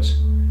other words,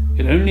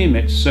 it only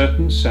emits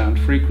certain sound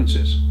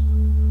frequencies.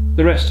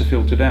 The rest are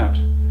filtered out,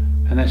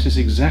 and this is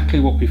exactly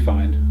what we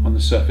find on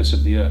the surface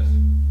of the Earth.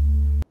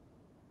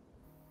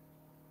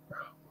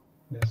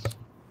 Yes.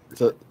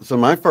 So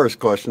my first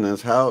question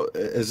is, how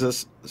is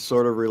this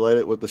sort of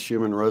related with the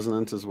Schumann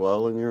resonance as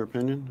well, in your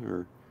opinion,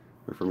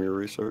 or from your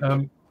research?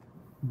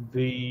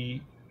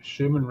 The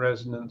Schumann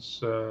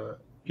resonance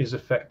is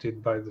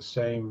affected by the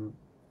same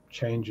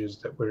changes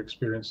that we're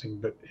experiencing,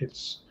 but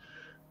it's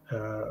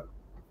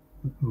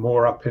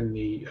more up in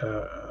the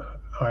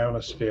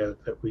ionosphere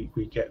that we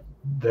get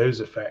those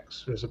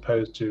effects, as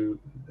opposed to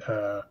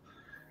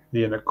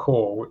the inner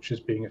core, which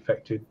is being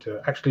affected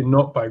actually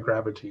not by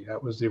gravity.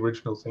 That was the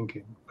original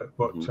thinking, but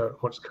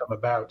what's come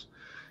about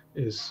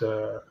is,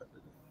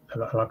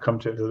 and I'll come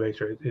to it a little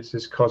later, it's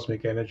this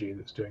cosmic energy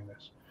that's doing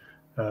this.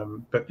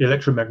 But the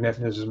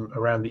electromagnetism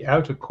around the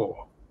outer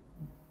core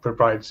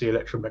provides the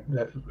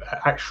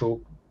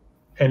actual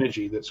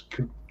energy that's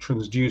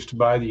transduced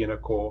by the inner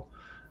core,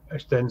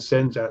 which then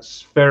sends out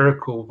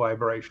spherical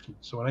vibration.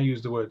 So when I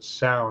use the word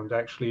sound,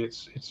 actually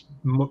it's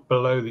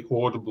below the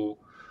audible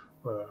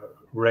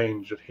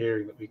range of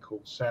hearing that we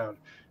call sound.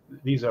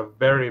 These are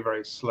very,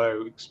 very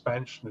slow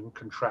expansion and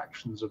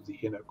contractions of the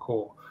inner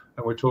core,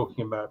 and we're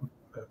talking about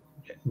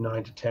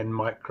 9 to 10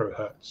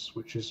 microhertz,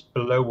 which is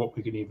below what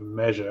we can even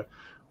measure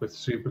with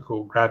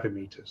supercooled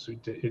gravimeters.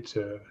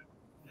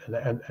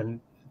 And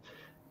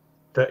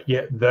that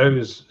yet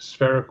those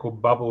spherical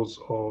bubbles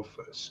of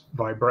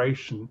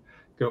vibration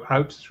go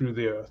out through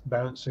the Earth,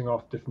 bouncing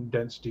off different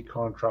density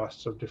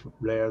contrasts of different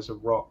layers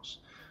of rocks.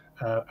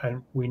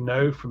 And we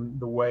know from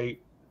the way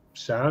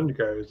sound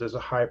goes, there's a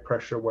high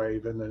pressure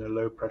wave and then a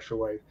low pressure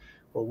wave.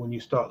 Well, when you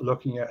start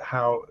looking at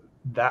how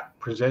that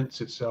presents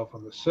itself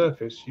on the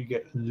surface, you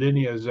get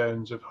linear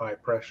zones of high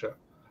pressure.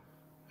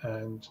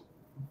 And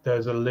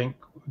there's a link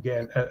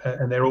again,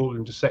 and they're all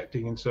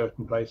intersecting in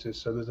certain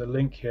places. So there's a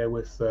link here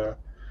with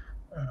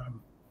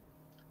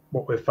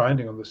what we're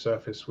finding on the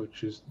surface,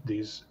 which is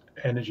these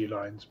energy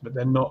lines, but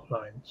they're not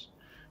lines.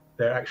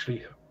 They're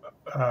actually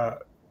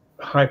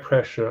high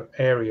pressure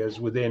areas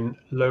within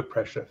low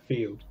pressure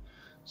field.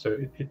 So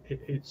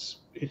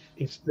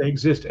they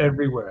exist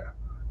everywhere,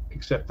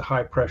 except the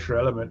high pressure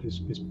element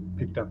is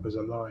picked up as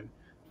a line,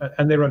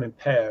 and they run in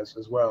pairs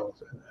as well.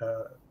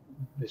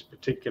 This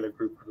particular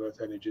group of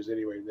Earth energies,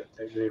 anyway,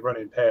 that they run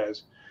in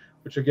pairs,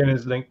 which again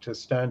is linked to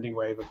standing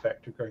wave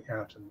effect of going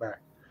out and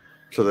back.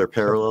 So they're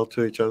parallel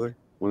to each other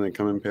when they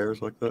come in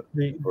pairs like that?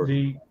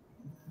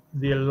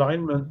 The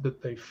alignment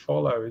that they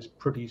follow is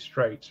pretty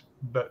straight,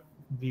 but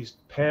these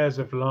pairs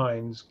of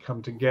lines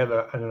come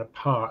together and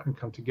apart, and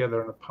come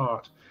together and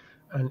apart.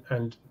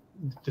 And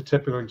the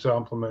typical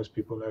example most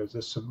people know is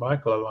the St.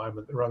 Michael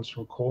alignment that runs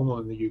from Cornwall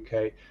in the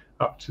UK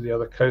up to the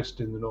other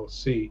coast in the North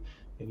Sea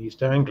in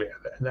East Anglia.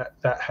 And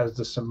that has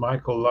the St.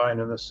 Michael line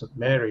and the St.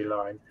 Mary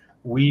line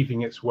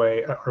weaving its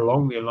way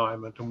along the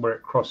alignment, and where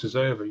it crosses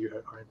over, you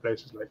have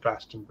places like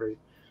Glastonbury,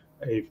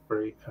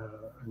 Avebury,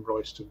 and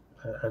Royston,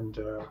 and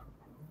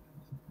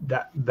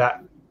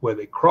that where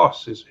they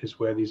cross is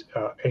where these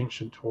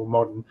ancient or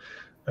modern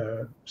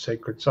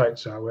sacred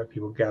sites are, where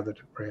people gather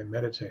to pray and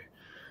meditate.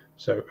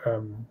 So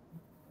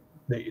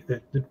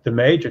the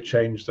major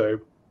change, though,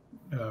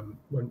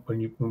 when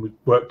we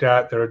worked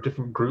out there are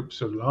different groups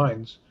of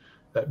lines,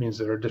 that means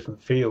there are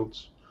different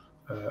fields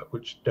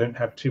which don't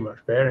have too much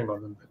bearing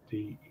on them. But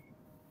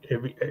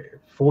every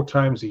 4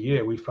 times a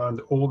year, we found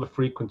that all the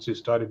frequencies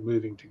started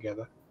moving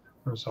together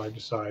from side to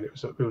side.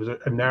 It was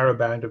a narrow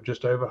band of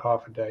just over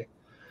half a day,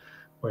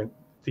 when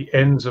the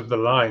ends of the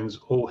lines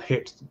all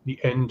hit the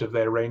end of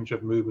their range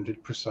of movement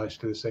at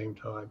precisely the same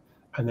time.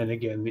 and then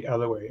again the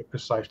other way at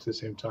precisely the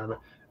same time.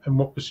 And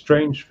what was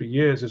strange for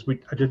years is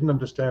I didn't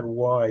understand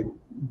why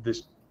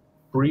this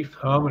brief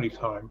harmony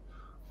time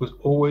was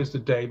always the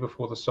day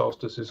before the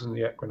solstices and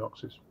the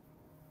equinoxes.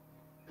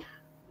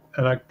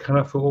 And I kind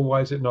of thought, well,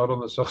 why is it not on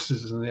the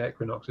solstices and the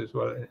equinoxes?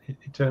 Well,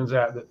 it turns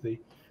out that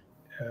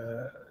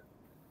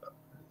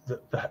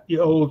the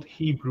old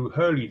Hebrew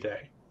holy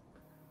day,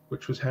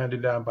 which was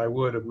handed down by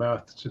word of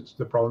mouth since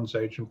the Bronze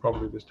Age and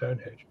probably the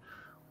Stone Age,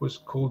 was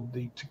called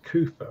the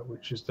Tekufa,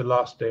 which is the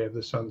last day of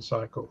the sun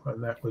cycle,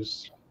 and that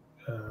was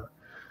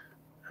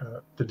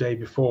the day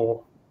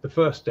before the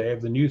first day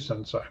of the new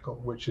sun cycle,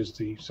 which is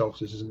the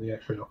solstices and the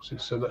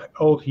equinoxes. So the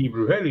old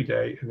Hebrew holy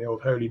day and the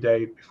old holy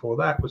day before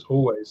that was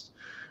always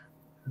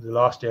the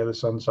last day of the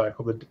sun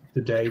cycle,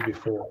 the day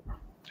before,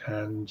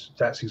 and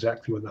that's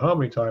exactly when the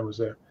harmony time was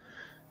there.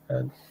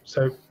 And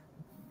so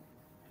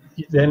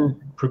it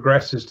then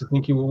progresses to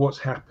thinking, well, what's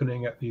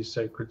happening at these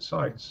sacred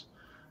sites?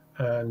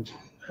 And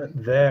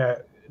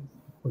there,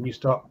 when you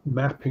start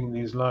mapping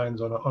these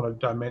lines on a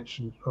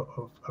dimension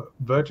of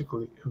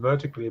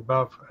vertically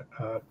above,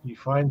 you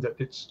find that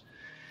its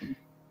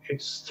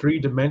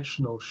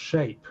three-dimensional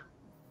shape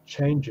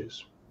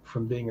changes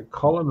from being a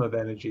column of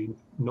energy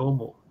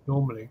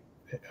normally.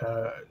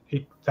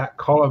 That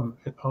column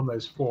on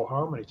those four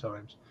harmony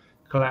times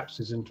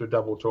collapses into a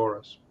double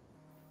torus.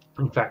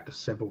 In fact,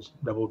 several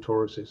double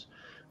toruses.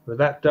 But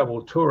that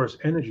double torus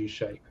energy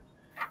shape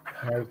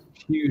has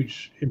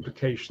huge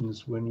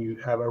implications when you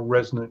have a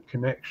resonant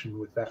connection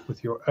with that,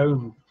 with your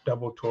own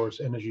double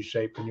torus energy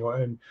shape and your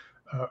own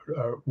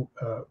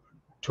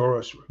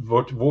torus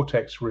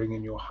vortex ring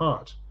in your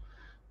heart.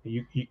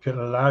 You can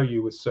allow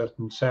you with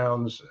certain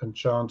sounds and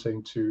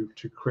chanting to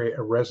create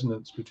a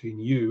resonance between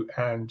you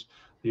and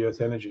the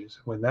earth energies.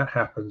 When that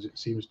happens, it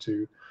seems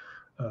to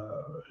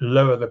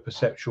lower the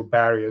perceptual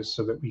barriers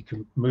so that we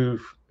can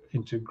move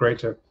into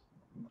greater,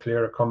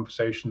 clearer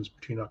conversations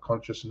between our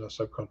conscious and our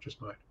subconscious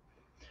mind.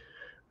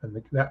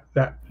 And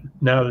that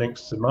now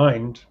links the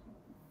mind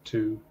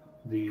to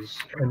these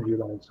energy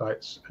line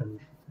sites, and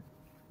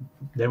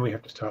then we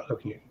have to start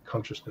looking at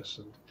consciousness,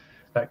 and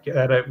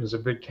that opens a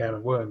big can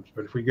of worms.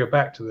 But if we go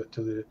back to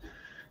the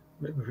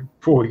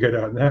before we go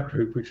down that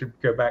route, we should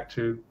go back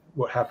to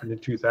what happened in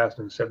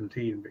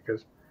 2017,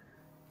 because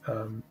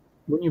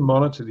when you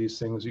monitor these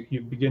things,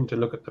 you begin to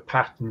look at the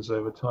patterns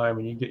over time,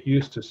 and you get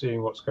used to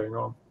seeing what's going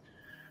on.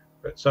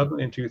 But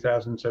suddenly in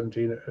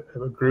 2017,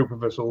 a group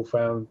of us all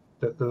found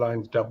that the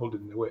lines doubled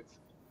in the width,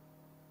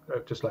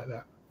 just like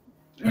that.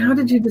 How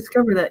did you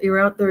discover that? You were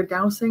out there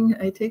dowsing,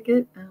 I take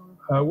it?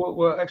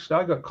 Well,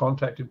 actually, I got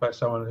contacted by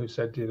someone who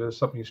said, there's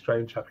something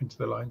strange happening to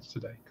the lines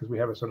today, because we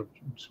have a sort of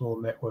small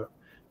network.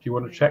 Do you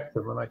want to check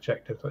them? And I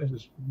checked it.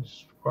 This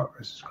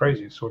is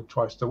crazy. It's sort of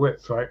twice the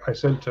width. So I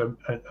sent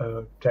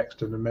a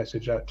text and a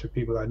message out to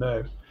people I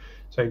know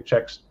saying,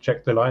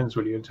 check the lines,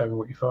 will you, and tell me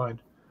what you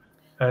find.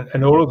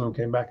 And all of them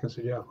came back and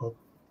said, yeah, well,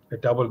 they're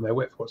doubled in their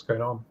width. What's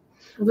going on?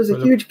 Well, there's a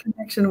huge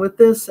connection with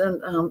this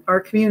and our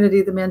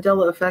community, the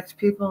Mandela effect.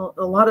 People,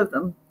 a lot of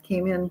them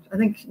came in. I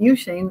think you,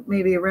 Shane,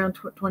 maybe around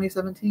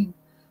 2017.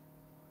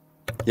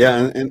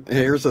 Yeah, and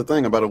here's the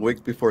thing, about a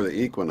week before the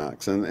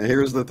equinox, and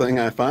here's the thing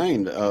I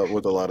find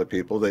with a lot of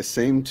people, they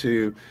seem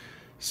to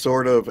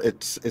sort of,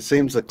 it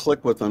seems to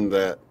click with them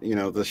that,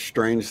 this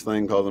strange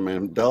thing called the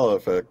Mandela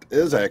effect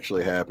is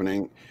actually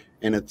happening,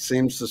 and it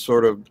seems to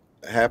sort of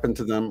happen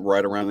to them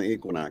right around the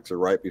equinox or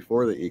right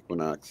before the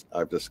equinox,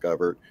 I've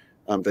discovered.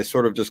 They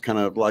sort of just kind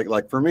of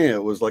like for me,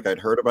 it was like I'd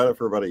heard about it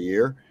for about a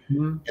year.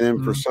 Mm-hmm. And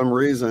then for some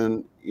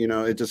reason,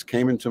 it just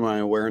came into my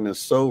awareness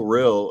so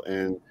real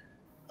and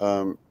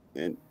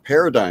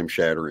paradigm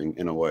shattering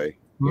in a way,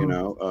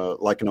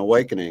 like an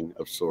awakening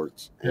of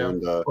sorts. Yeah.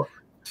 And,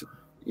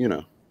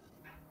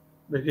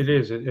 It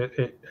is, and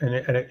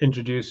it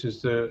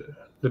introduces the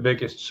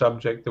biggest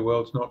subject the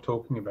world's not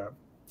talking about.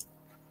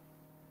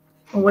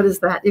 Well, what is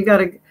that?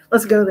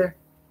 Let's go there.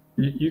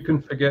 You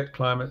can forget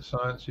climate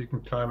science, you can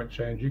climate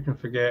change, you can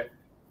forget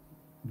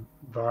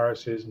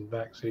viruses and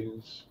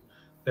vaccines.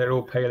 They're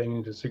all paling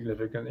into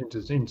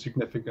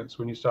insignificance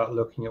when you start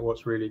looking at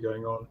what's really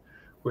going on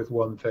with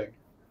one thing,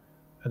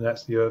 and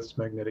that's the Earth's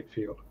magnetic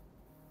field.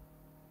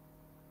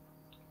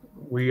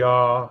 We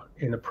are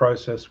in a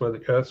process where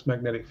the Earth's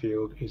magnetic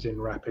field is in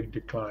rapid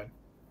decline.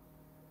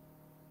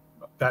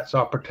 That's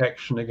our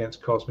protection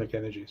against cosmic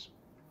energies.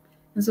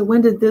 And so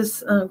when did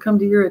this come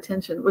to your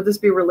attention? Would this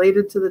be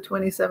related to the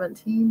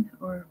 2017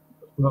 or?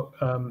 Well,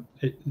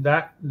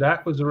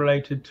 that was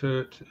related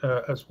to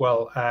as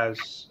well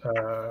as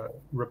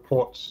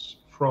reports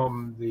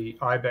from the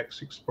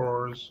IMEC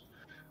explorers,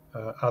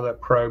 other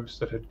probes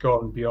that had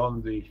gone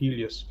beyond the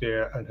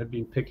heliosphere and had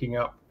been picking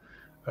up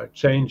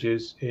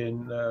changes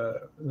in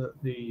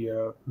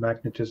the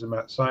magnetism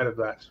outside of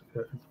that.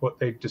 What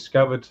they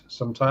discovered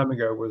some time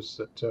ago was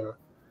that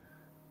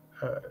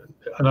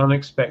an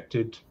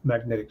unexpected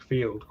magnetic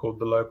field called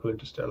the local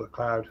interstellar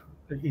cloud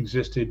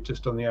existed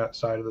just on the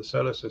outside of the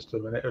solar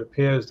system, and it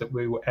appears that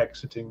we were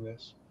exiting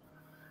this.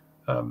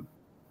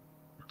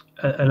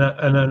 And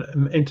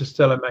an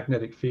interstellar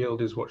magnetic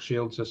field is what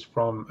shields us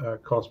from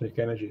cosmic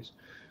energies.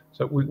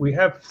 So we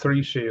have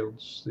three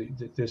shields,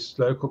 this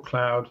local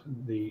cloud,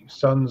 the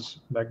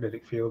sun's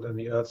magnetic field, and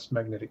the Earth's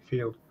magnetic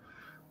field.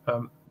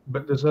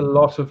 But there's a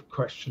lot of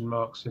question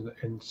marks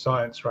in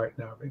science right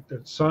now.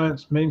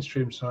 Science,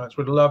 mainstream science,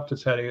 would love to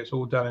tell you it's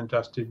all done and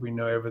dusted, we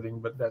know everything,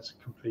 but that's a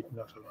complete and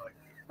utter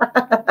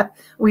lie.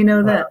 We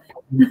know that.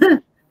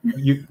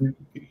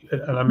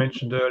 And I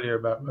mentioned earlier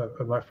about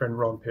my friend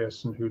Ron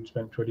Pearson, who'd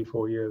spent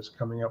 24 years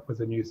coming up with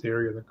a new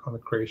theory on the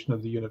creation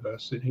of the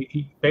universe.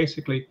 He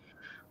basically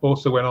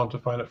also went on to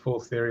find a full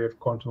theory of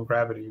quantum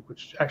gravity,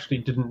 which actually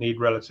didn't need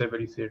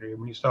relativity theory. And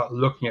when you start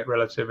looking at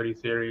relativity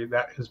theory,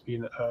 that has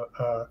been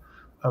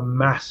a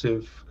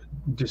massive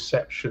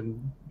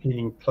deception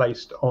being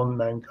placed on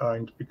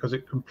mankind, because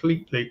it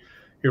completely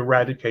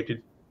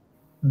eradicated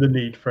the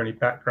need for any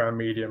background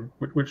medium,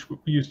 which we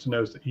used to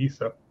know as the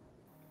ether.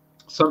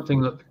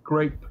 Something that the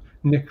great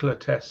Nikola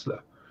Tesla,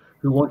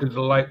 who wanted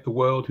to light the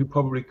world, who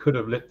probably could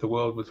have lit the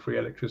world with free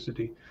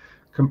electricity,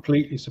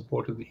 completely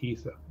supported the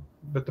ether.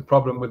 But the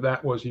problem with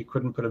that was you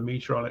couldn't put a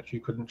meter on it, you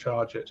couldn't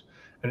charge it,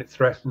 and it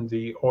threatened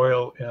the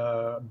oil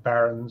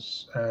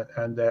barons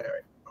and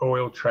their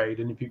oil trade.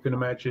 And if you can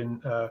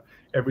imagine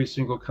every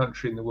single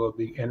country in the world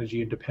being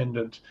energy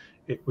independent,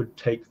 it would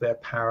take their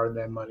power and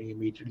their money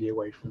immediately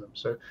away from them.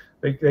 So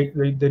they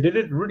did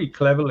it really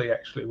cleverly,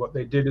 actually. What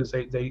they did is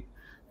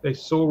they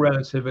saw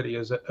relativity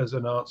as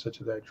an answer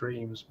to their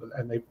dreams,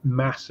 and they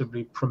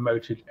massively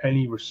promoted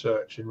any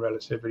research in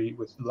relativity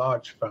with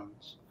large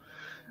funds,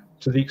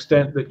 to the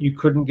extent that you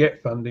couldn't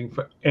get funding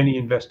for any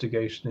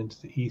investigation into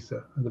the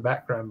ether and the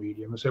background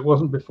medium. So it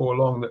wasn't before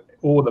long that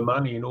all the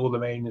money and all the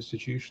main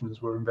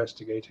institutions were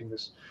investigating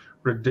this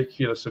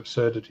ridiculous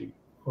absurdity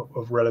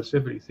of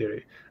relativity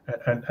theory.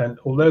 And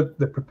although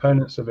the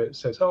proponents of it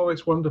says, oh,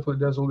 it's wonderful, it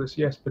does all this,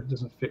 yes, but it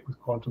doesn't fit with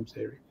quantum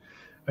theory.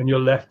 And you're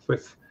left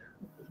with,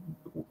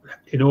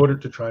 in order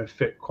to try and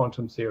fit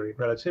quantum theory and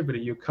relativity,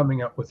 you're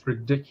coming up with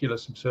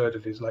ridiculous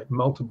absurdities like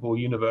multiple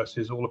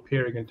universes all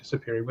appearing and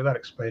disappearing without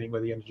explaining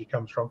where the energy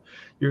comes from.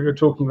 You're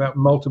talking about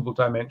multiple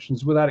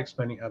dimensions without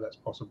explaining how that's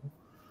possible.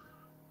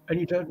 And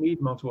you don't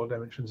need multiple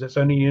dimensions. It's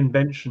only an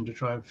invention to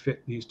try and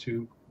fit these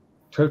two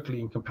totally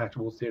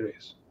incompatible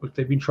theories, which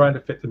they've been trying to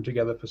fit them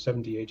together for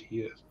 70, 80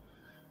 years.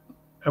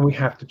 And we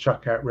have to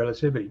chuck out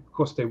relativity. Of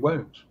course they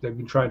won't. They've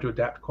been trying to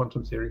adapt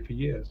quantum theory for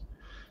years.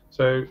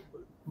 So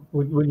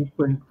when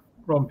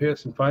Ron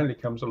Pearson finally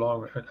comes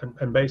along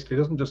and basically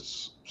doesn't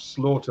just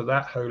slaughter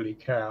that holy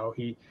cow,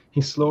 he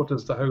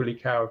slaughters the holy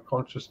cow of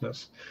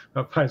consciousness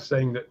by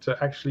saying that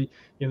actually,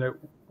 you know,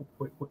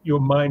 your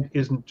mind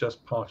isn't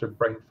just part of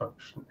brain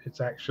function.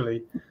 It's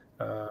actually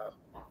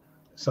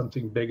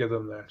something bigger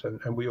than that,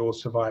 and we all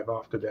survive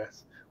after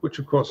death, which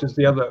of course is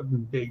the other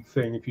big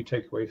thing. If you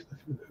take away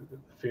the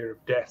fear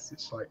of death,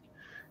 it's like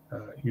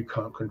you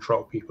can't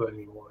control people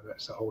anymore.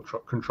 That's the whole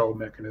control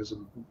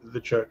mechanism the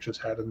church has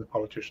had and the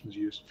politicians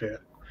used,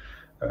 fear.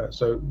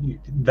 So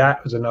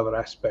that was another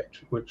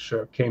aspect which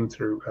came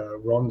through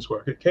Ron's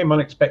work. It came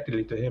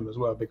unexpectedly to him as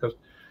well, because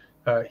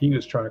he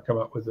was trying to come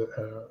up with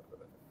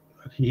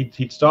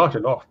he'd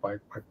started off by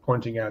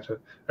pointing out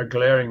a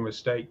glaring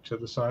mistake to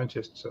the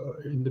scientists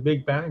in the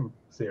Big Bang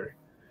theory,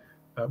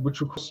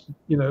 which of course,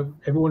 you know,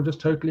 everyone just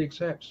totally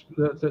accepts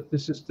that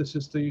this is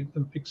the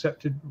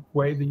accepted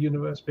way the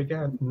universe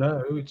began.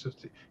 No,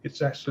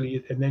 it's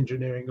actually an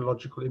engineering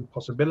logical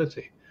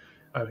impossibility.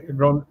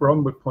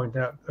 Ron would point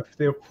out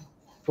there are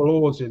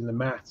flaws in the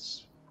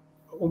maths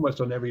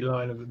almost on every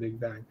line of the Big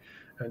Bang,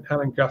 and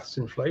Alan Guth's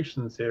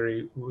inflation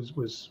theory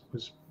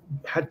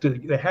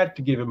they had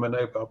to give him a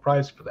Nobel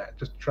Prize for that,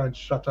 just to try and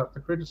shut up the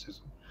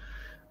criticism.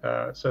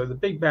 So the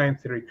Big Bang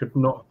theory could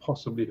not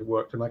possibly have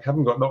worked, and I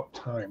haven't got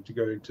time to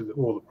go into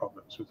all the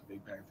problems with the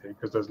Big Bang theory,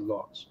 because there's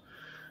lots.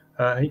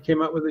 He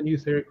came up with a new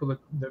theory called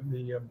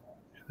the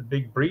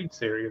Big Breed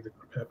theory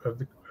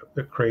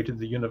that created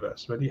the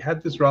universe. But he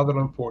had this rather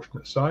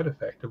unfortunate side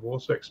effect of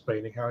also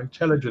explaining how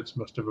intelligence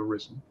must have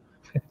arisen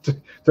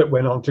that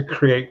went on to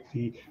create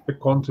the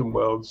quantum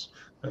worlds.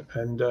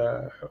 And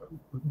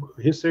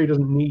his theory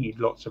doesn't need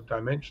lots of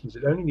dimensions.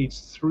 It only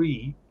needs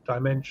 3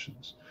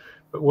 dimensions.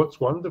 But what's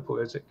wonderful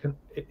is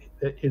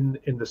in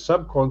the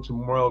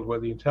subquantum world where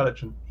the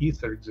intelligent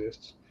ether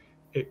exists,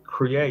 it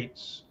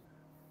creates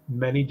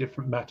many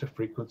different matter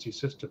frequency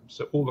systems.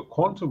 So all the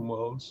quantum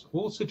worlds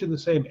all sit in the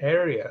same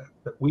area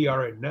that we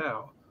are in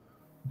now,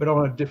 but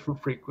on a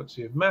different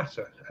frequency of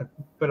matter.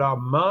 But our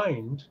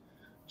mind,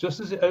 just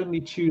as it only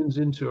tunes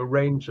into a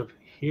range of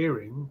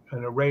hearing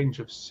and a range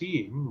of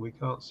seeing, we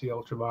can't see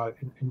ultraviolet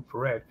and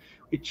infrared,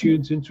 it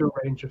tunes into a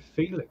range of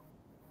feeling.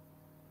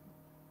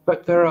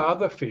 But there are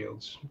other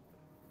fields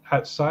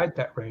outside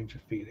that range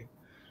of feeling,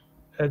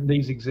 and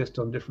these exist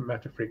on different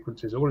matter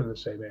frequencies, all in the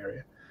same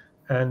area.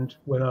 And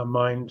when our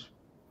mind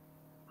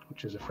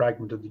which is a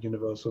fragment of the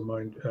universal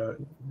mind,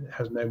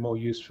 has no more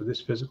use for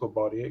this physical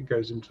body. It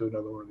goes into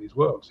another one of these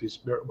worlds, these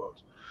spirit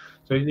worlds.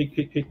 So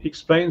it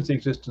explains the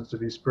existence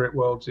of these spirit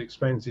worlds. It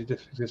explains the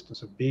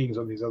existence of beings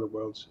on these other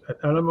worlds.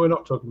 And we're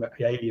not talking about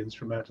the aliens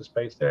from outer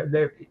space.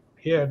 They're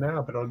here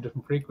now, but on a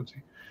different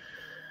frequency.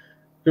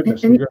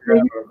 Goodness, we're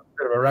going down a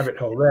bit of a rabbit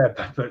hole there.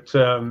 But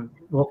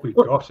what we've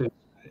got is...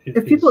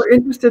 If people are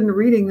interested in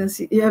reading this,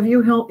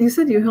 you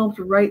said you helped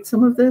write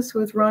some of this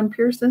with Ron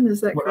Pearson.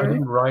 Is that correct? I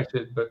didn't write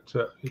it, but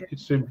it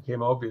soon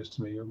became obvious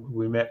to me.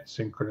 We met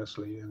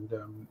synchronously, and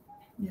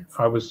yes.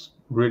 I was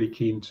really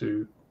keen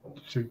to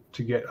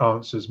get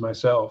answers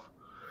myself.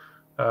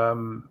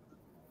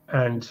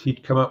 And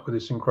he'd come up with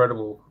this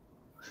incredible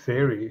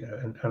theory,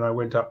 and I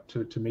went up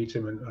to meet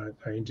him, and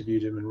I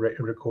interviewed him and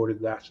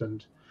recorded that,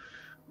 and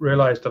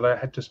realized that I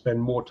had to spend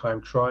more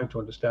time trying to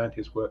understand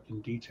his work in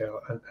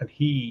detail. And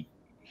he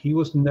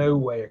was no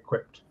way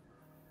equipped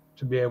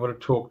to be able to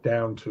talk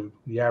down to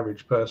the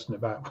average person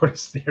about what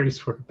his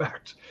theories were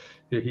about.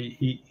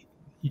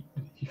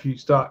 If you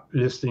start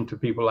listening to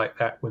people like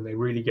that, when they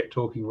really get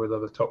talking with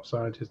other top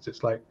scientists,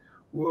 it's like,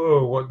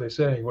 whoa, what are they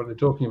saying? What are they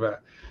talking about?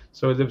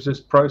 So there was this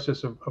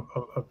process of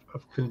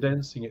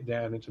condensing it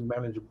down into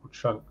manageable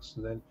chunks,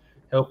 and then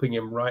helping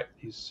him write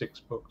these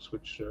 6 books,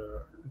 which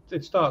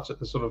it starts at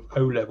the sort of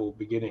O-level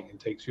beginning and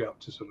takes you up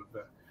to sort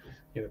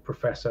of,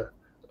 professor,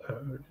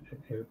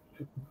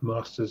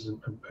 masters and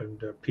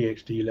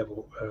PhD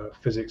level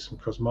physics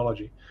and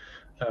cosmology.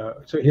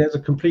 So he has a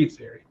complete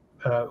theory.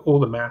 All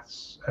the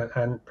maths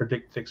and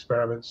predicted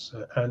experiments,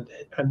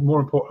 and more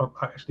important,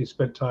 I actually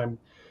spent time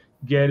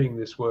getting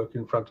this work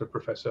in front of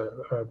Professor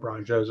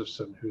Brian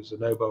Josephson, who's a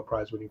Nobel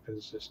Prize winning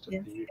physicist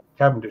at the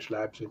Cavendish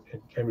Labs in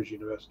Cambridge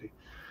University,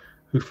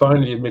 who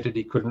finally admitted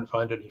he couldn't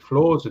find any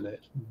flaws in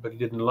it, but he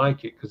didn't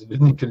like it because it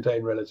didn't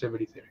contain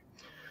relativity theory.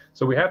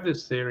 So we have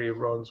this theory of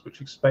Ron's,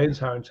 which explains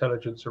how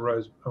intelligence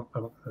arose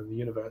in the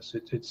universe.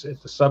 It's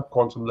a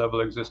sub-quantum level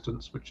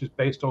existence, which is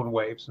based on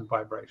waves and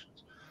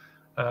vibrations.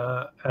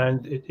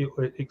 And it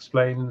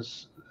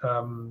explains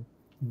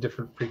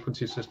different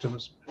frequency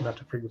systems,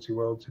 matter frequency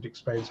worlds. It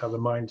explains how the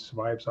mind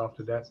survives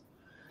after death,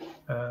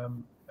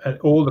 and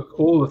all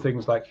the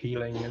things like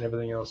healing and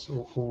everything else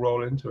all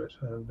roll into it.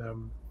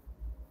 And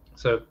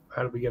so,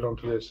 how did we get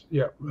onto this?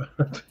 Yeah.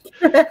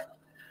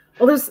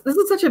 Well, this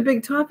is such a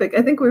big topic.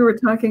 I think we were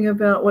talking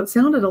about what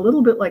sounded a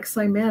little bit like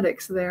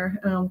cymatics there.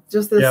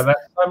 Just this. Yeah,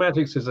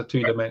 cymatics is a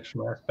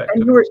 2-dimensional aspect.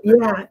 And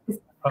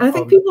I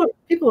think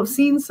people have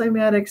seen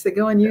cymatics. They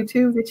go on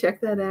YouTube, they check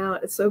that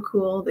out. It's so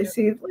cool. They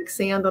see like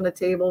sand on a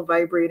table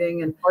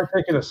vibrating, and I'm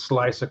taking a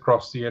slice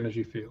across the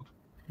energy field.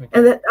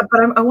 And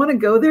but I want to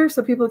go there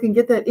so people can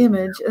get that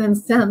image and then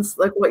sense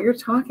like what you're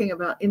talking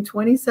about. In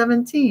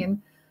 2017,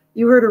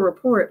 you heard a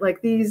report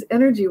like these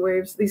energy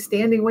waves, these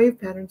standing wave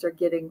patterns are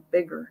getting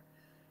bigger,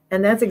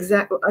 and that's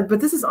exactly. But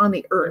this is on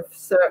the Earth,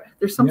 so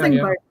there's something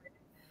vibrating.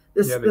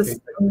 This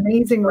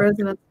amazing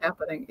resonance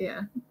happening.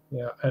 Yeah.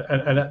 Yeah,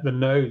 and at the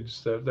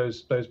nodes,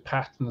 those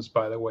patterns,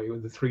 by the way,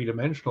 with the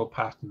 3-dimensional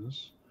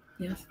patterns.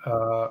 Yes.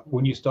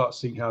 When you start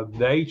seeing how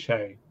they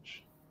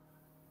change,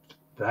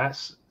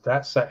 that's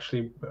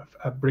actually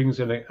brings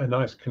in a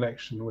nice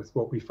connection with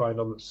what we find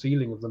on the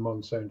ceiling of the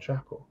Monsoon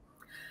Chapel.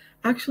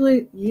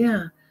 Actually,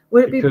 yeah.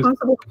 Would it be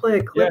possible to play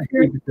a clip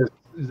here?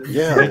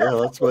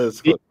 That's what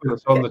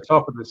it's on the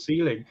top of the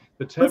ceiling.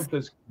 The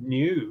Templars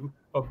knew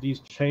of these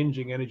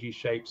changing energy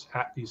shapes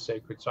at these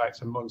sacred sites,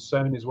 and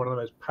Monsoon is one of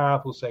the most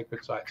powerful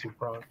sacred sites in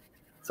France.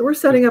 So we're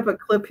setting up a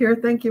clip here.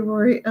 Thank you,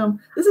 Rory.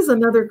 This is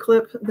another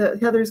clip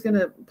that Heather's going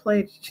to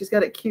play. She's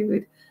got it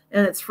cued,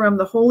 and it's from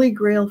The Holy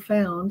Grail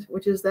Found,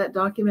 which is that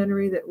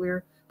documentary that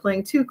we're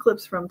playing 2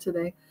 clips from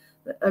today,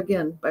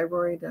 again, by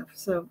Rory Duff.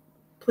 So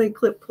play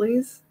clip,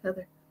 please,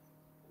 Heather.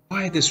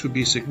 Why this would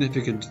be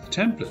significant to the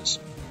Templars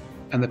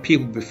and the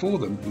people before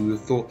them who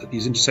thought that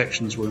these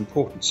intersections were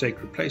important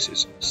sacred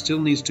places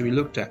still needs to be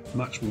looked at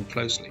much more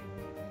closely.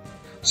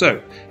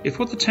 So, if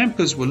what the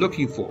Templars were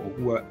looking for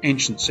were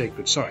ancient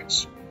sacred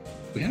sites,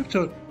 we have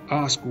to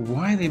ask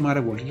why they might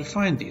have wanted to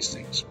find these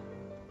things.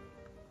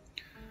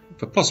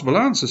 For possible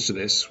answers to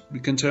this,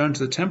 we can turn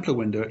to the Templar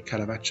window at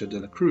Caravaggio de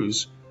la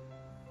Cruz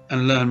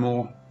and learn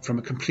more from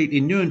a completely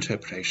new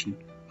interpretation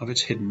of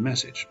its hidden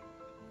message.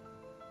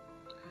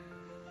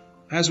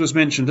 As was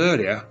mentioned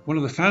earlier, one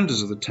of the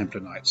founders of the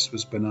Templar Knights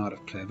was Bernard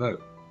of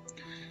Clairvaux.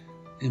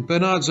 In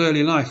Bernard's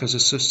early life as a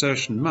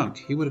Cistercian monk,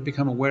 he would have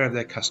become aware of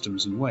their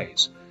customs and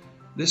ways.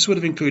 This would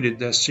have included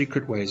their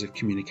secret ways of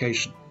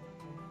communication.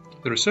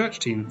 The research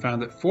team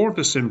found that 4 of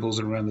the symbols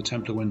around the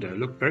Templar window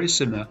looked very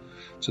similar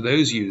to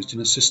those used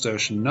in a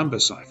Cistercian number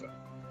cipher.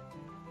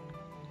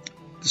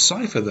 The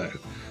cipher, though,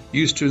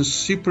 used to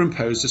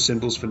superimpose the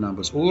symbols for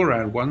numbers all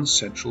around one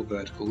central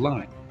vertical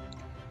line.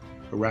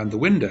 Around the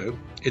window,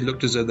 it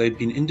looked as though they'd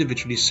been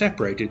individually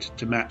separated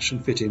to match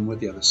and fit in with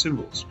the other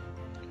symbols.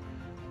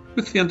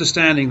 With the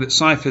understanding that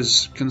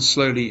ciphers can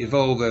slowly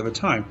evolve over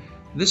time,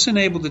 this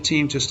enabled the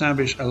team to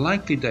establish a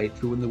likely date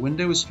for when the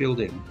window was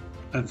filled in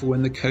and for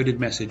when the coded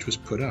message was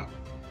put up.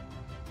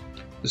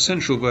 The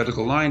central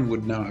vertical line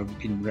would now have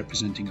been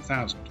representing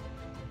 1,000.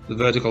 The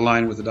vertical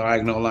line with the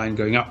diagonal line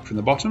going up from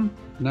the bottom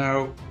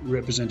now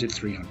represented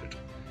 300.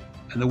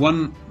 And the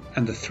 1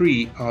 and the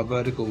 3 are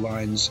vertical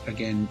lines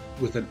again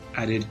with an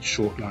added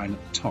short line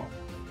at the top.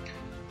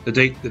 The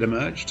date that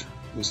emerged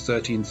was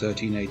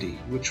 1313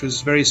 AD, which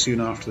was very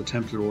soon after the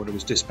Templar Order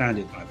was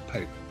disbanded by the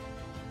Pope.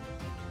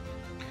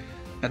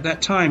 At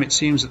that time, it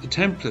seems that the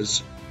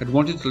Templars had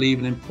wanted to leave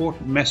an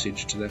important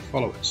message to their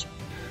followers.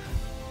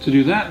 To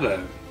do that,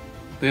 though,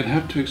 they'd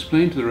have to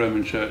explain to the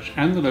Roman Church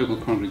and the local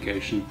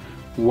congregation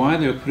why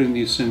they were putting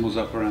these symbols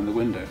up around the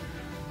window,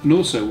 and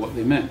also what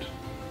they meant.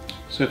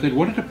 So if they'd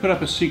wanted to put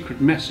up a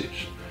secret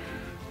message,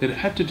 they'd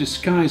had to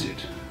disguise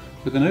it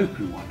with an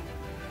open one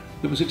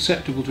that was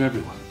acceptable to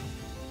everyone.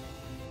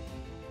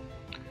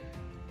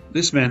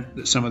 This meant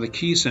that some of the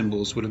key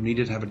symbols would have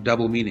needed to have a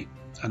double meaning,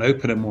 an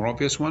open and more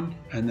obvious one,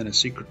 and then a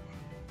secret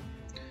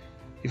one.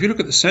 If you look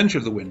at the center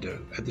of the window,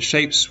 at the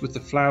shapes with the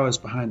flowers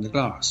behind the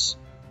glass,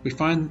 we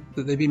find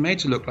that they've been made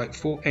to look like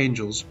 4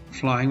 angels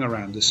flying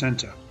around the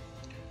center.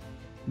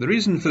 The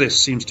reason for this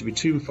seems to be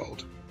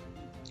twofold.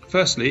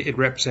 Firstly, it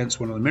represents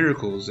one of the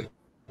miracles that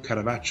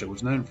Caravaggio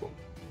was known for.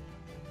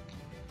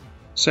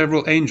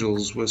 Several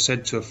angels were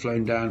said to have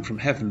flown down from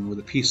heaven with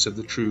a piece of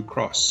the true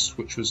cross,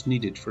 which was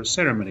needed for a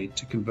ceremony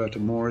to convert a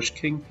Moorish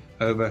king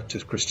over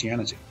to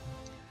Christianity.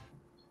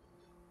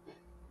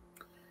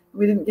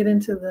 We didn't get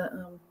into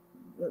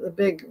the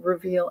big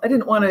reveal. I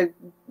didn't want to.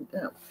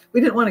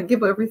 We didn't want to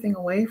give everything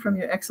away from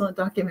your excellent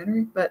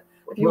documentary, but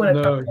if you want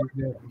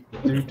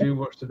to, do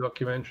watch the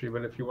documentary.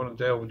 But if you want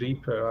to delve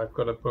deeper, I've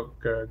got a book,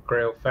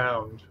 Grail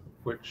Found,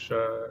 which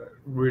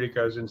really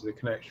goes into the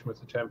connection with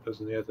the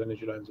Templars and the Earth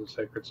Energy Lines and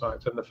sacred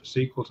sites. And the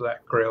sequel to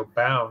that, Grail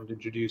Bound,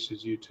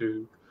 introduces you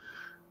to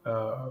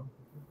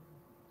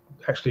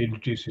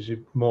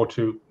more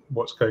to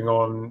what's going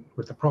on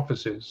with the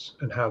prophecies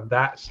and how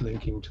that's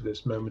linking to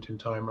this moment in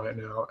time right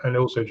now, and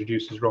also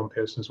introduces Ron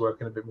Pearson's work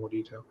in a bit more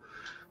detail.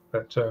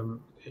 But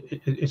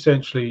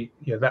essentially,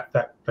 yeah,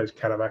 that place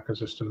Caravaca is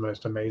just the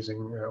most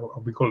amazing.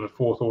 We call it a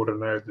fourth order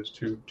node. There's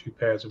two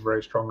pairs of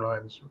very strong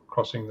lines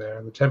crossing there,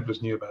 and the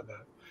Templars knew about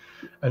that.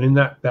 And in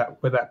that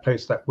where that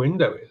place, that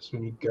window is,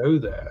 when you go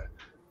there,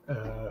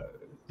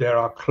 there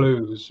are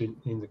clues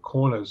in the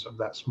corners of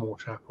that small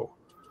chapel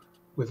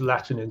with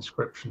Latin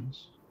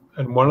inscriptions.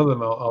 And one of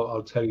them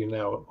I'll tell you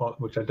now,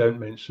 which I don't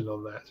mention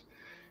on that,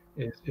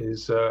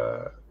 is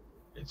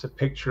it's a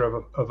picture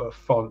of a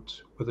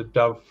font with a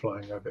dove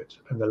flying over it,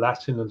 and the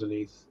Latin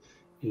underneath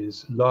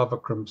is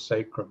Lavacrum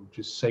Sacrum, which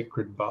is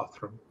sacred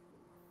bathroom.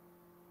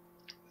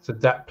 So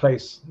that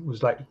place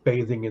was like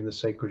bathing in the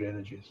sacred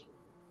energies.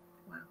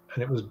 Wow.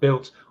 And it was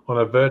built on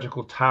a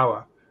vertical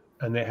tower,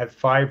 and they had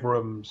 5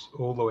 rooms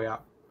all the way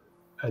up,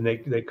 and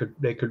they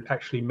could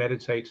actually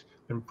meditate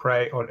and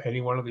pray on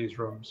any one of these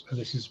rooms. And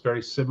this is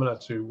very similar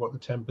to what the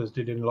Templars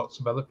did in lots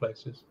of other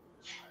places.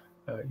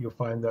 You'll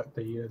find that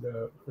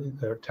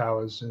there are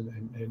towers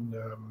in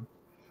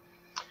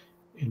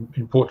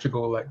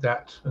Portugal like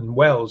that, and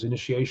wells,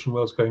 initiation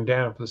wells going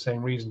down for the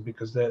same reason,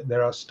 because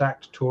there are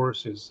stacked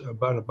toruses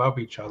above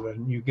each other,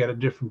 and you get a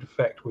different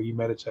effect where you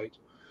meditate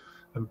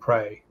and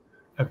pray.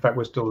 In fact,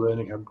 we're still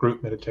learning how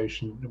group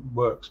meditation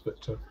works,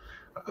 but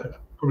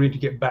we need to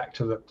get back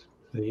to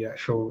the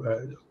actual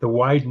the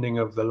widening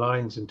of the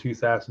lines in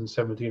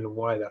 2017 and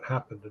why that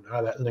happened and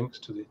how that links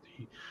to the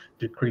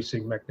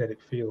decreasing magnetic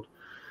field.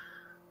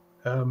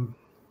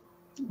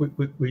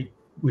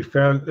 We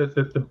found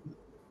that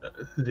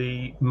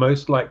the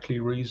most likely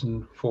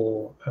reason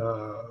for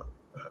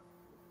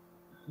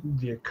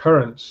the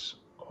occurrence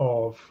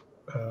of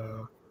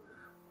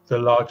the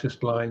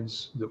largest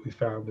lines that we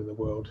found in the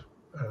world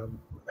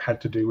had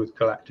to do with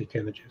galactic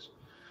energies.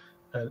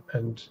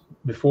 And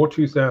before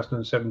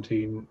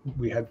 2017,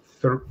 we had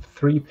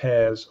 3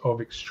 pairs of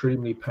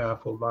extremely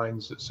powerful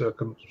lines that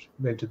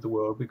circumvented the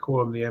world. We call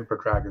them the Emperor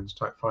Dragons,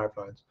 type 5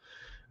 lines.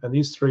 And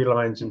these 3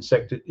 lines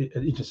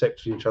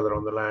intersected each other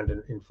on the land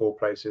in 4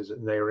 places,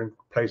 and they are in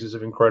places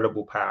of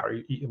incredible power.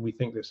 We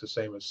think this is the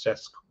same as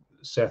Seth's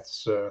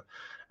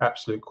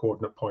absolute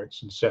coordinate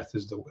points, and Seth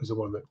is the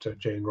one that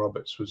Jane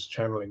Roberts was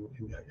channeling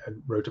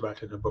and wrote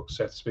about in her book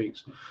Seth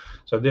Speaks.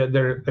 So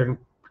they're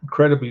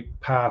incredibly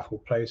powerful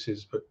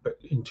places. But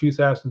in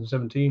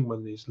 2017,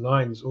 when these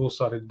lines all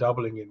started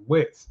doubling in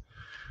width,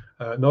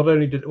 not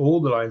only did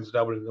all the lines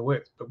double in the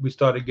width, but we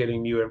started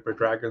getting new Emperor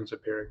Dragons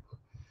appearing.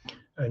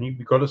 And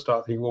you've got to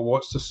start thinking, well,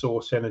 what's the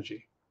source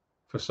energy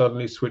for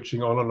suddenly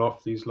switching on and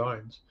off these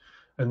lines?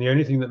 And the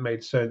only thing that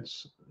made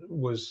sense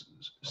was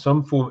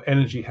some form of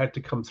energy had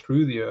to come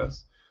through the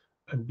Earth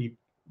and be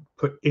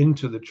put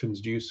into the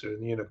transducer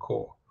in the inner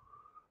core,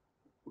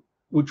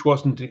 which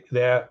wasn't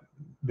there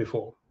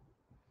before.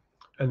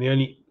 And the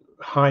only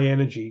high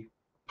energy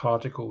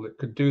particle that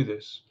could do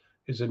this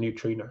is a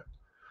neutrino.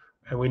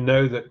 And we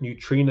know that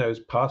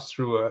neutrinos pass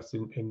through Earth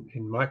in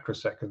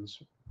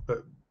microseconds,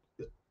 but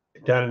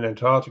down in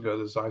Antarctica,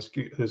 there's ice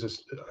cube. There's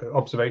this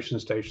observation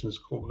stations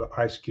called the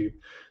Ice Cube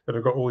that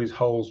have got all these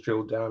holes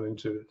drilled down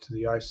into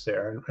the ice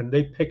there, and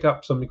they pick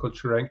up something called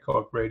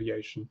Cherenkov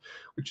radiation,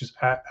 which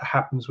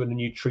happens when a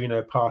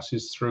neutrino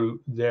passes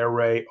through their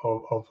array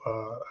of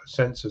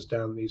sensors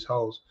down these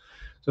holes.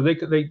 So they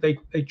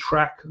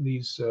track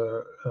these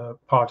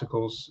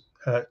particles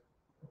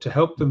to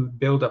help them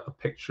build up a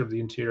picture of the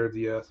interior of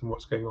the Earth and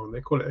what's going on.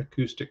 They call it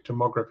acoustic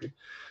tomography.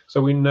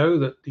 So we know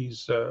that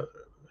these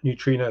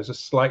neutrinos are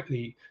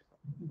slightly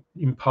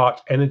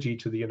impart energy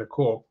to the inner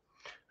core,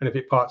 and if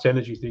it imparts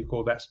energy to the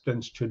core, that's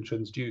then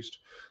transduced.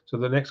 So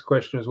the next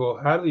question is, well,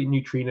 how do the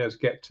neutrinos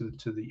get to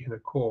the inner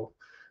core?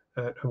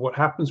 And what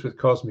happens with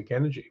cosmic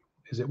energy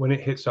is that when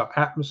it hits our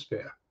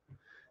atmosphere,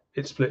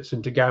 it splits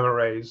into gamma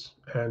rays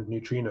and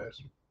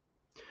neutrinos.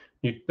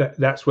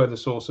 That's where the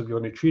source of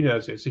your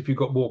neutrinos is. If you've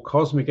got more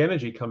cosmic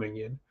energy coming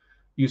in,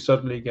 you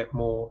suddenly get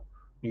more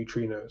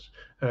neutrinos.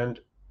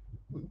 And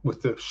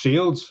with the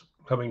shields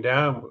coming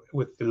down,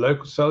 with the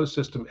local solar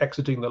system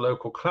exiting the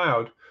local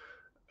cloud,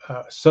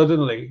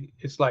 suddenly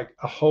it's like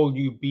a whole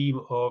new beam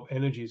of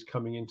energy is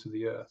coming into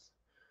the Earth.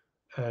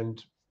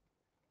 And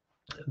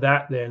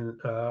that then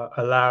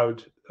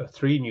allowed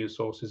 3 new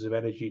sources of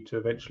energy to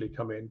eventually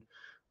come in.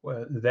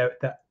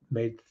 That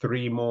made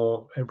 3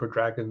 more Emperor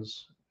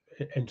Dragons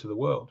enter the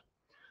world.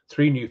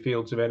 3 new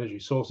fields of energy,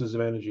 sources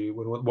of energy.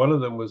 One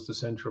of them was the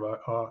center of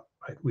our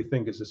we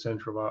think is the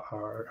center of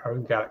our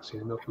own galaxy,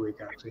 the Milky Way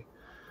galaxy.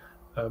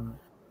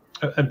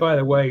 And by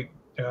the way,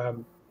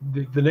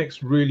 the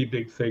next really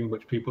big thing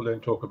which people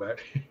don't talk about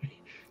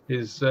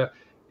is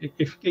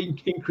if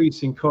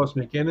increasing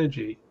cosmic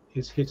energy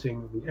is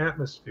hitting the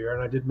atmosphere,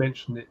 and I did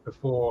mention it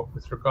before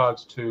with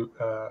regards to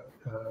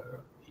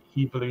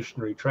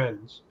evolutionary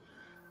trends,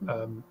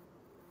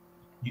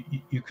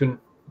 you can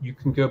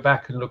go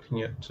back and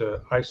looking at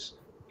ice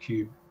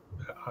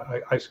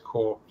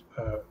core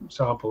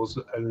samples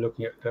and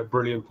looking at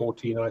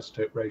beryllium-14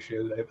 isotope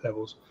ratio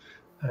levels,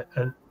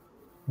 and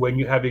when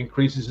you have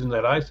increases in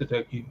that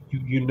isotope,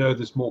 you know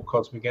there's more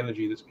cosmic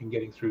energy that's been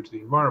getting through to the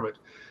environment,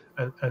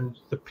 and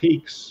the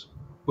peaks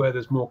where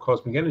there's more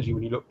cosmic energy,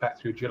 when you look back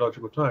through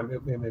geological time,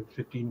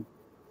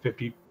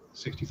 50,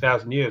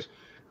 60,000 years,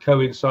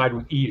 coincide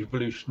with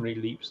evolutionary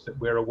leaps that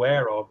we're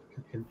aware of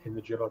in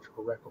the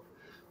geological record.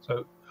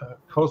 So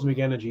cosmic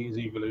energy is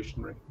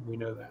evolutionary. We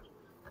know that.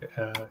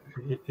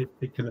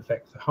 It can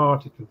affect the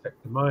heart, it can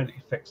affect the mind, it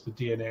affects the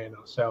DNA in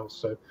our cells.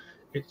 So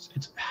it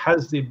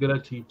has the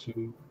ability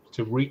to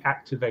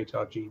reactivate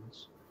our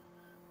genes,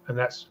 and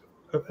that's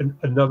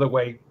another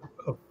way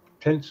of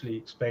potentially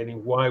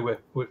explaining why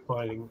we're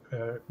finding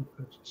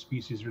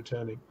species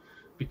returning,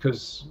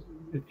 because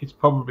it's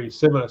probably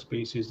similar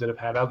species that have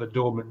had other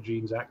dormant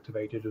genes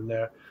activated, and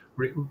they're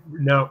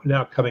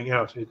now coming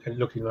out and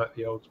looking like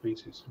the old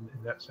species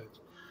in that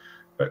sense.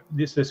 But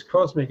this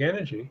cosmic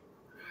energy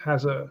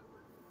has a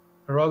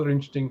rather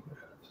interesting.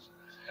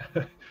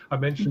 I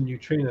mentioned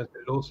neutrinos,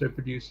 but it also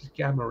produces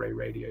gamma ray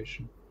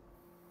radiation.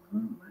 Oh,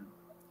 wow.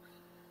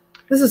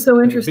 This is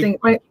so interesting.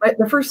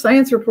 The first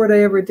science report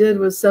I ever did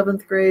was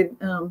 7th grade,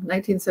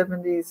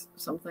 1970s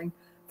something,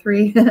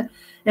 3. And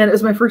it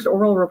was my first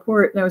oral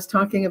report. And I was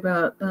talking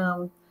about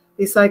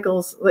these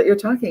cycles that you're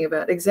talking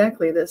about.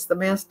 Exactly this, the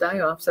mass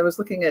die-offs. I was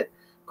looking at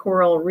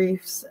coral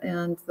reefs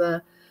and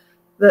the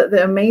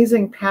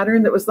amazing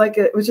pattern that was like,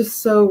 it was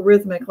just so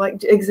rhythmic,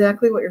 like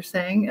exactly what you're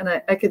saying. And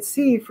I could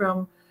see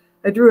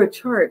I drew a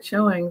chart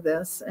showing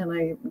this, and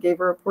I gave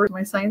a report to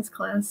my science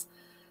class.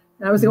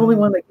 And I was the only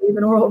one that gave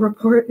an oral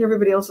report.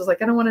 Everybody else was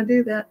like, I don't want to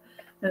do that.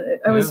 And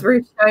I was a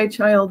very shy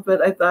child,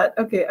 but I thought,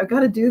 okay, I've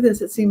got to do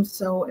this. It seems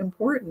so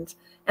important.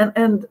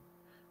 And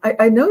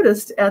I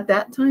noticed at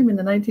that time in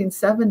the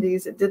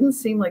 1970s, it didn't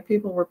seem like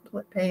people were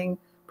paying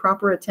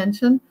proper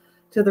attention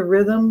to the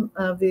rhythm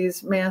of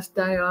these mass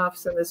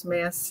die-offs and this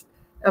mass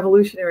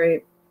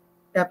evolutionary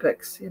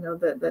epochs,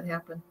 that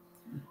happen.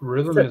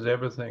 Rhythm is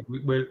everything.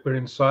 We're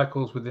in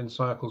cycles within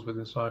cycles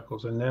within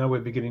cycles, and now we're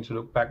beginning to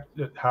look back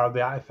at how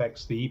that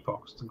affects the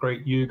epochs, the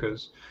great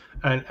yugas,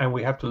 and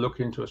we have to look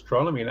into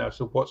astronomy now.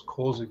 So what's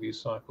causing these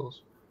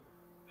cycles?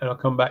 And I'll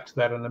come back to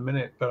that in a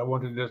minute. But I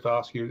wanted to just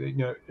ask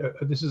you,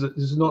 this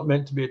is not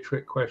meant to be a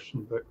trick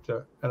question, but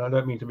and I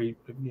don't mean to be,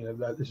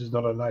 that this is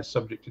not a nice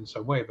subject in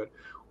some way, but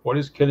what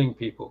is killing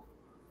people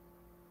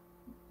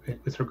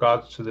with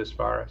regards to this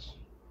virus?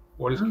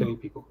 What is killing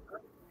people?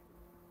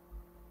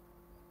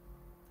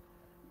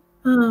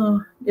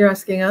 Oh, you're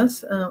asking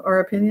us our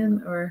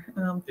opinion, or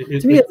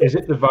is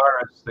it the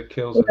virus that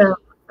kills us?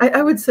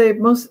 I would say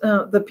most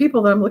the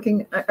people that I'm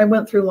looking. I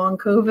went through long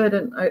COVID,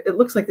 and it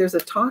looks like there's a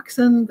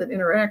toxin that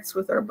interacts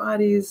with our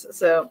bodies.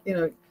 So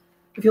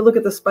if you look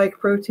at the spike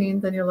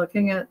protein, then you're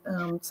looking at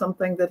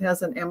something that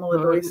has an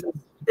amyloidosis.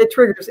 It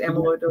triggers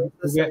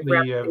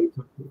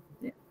amyloidosis.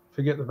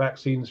 Forget the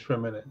vaccines for a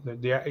minute.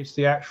 It's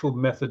the actual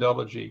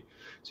methodology.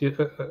 See,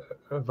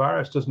 a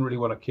virus doesn't really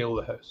want to kill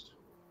the host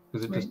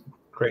because it just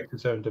creates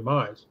its own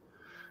demise.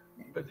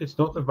 But it's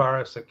not the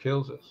virus that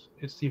kills us.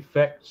 It's the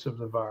effects of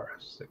the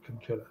virus that can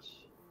kill us.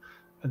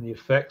 And the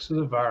effects of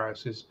the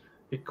virus is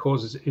it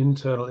causes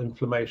internal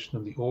inflammation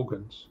of the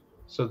organs,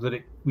 so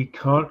that we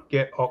can't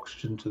get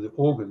oxygen to the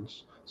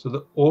organs, so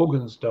the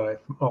organs die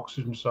from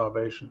oxygen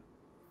starvation.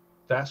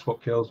 That's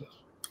what kills us.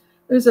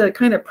 There's a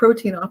kind of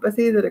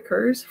proteinopathy that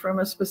occurs from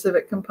a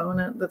specific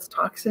component that's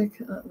toxic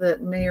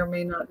that may or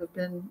may not have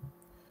been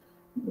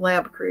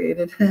lab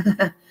created.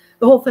 The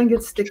whole thing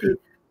gets sticky.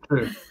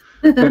 True.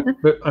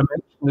 But I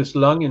mentioned this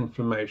lung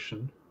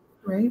inflammation,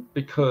 right?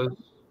 Because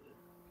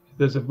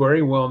there's a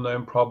very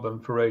well-known problem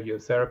for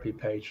radiotherapy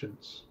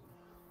patients,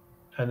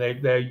 and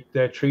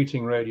they're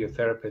treating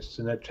radiotherapists,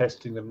 and they're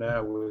testing them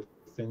now with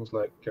things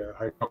like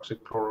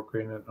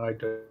hydroxychloroquine and high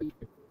dose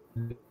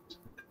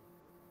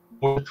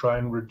to try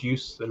and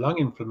reduce the lung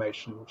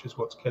inflammation, which is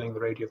what's killing the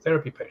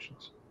radiotherapy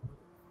patients.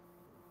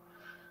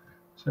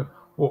 So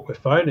what we're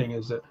finding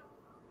is that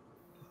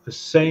the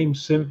same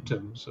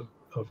symptoms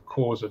of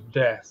cause of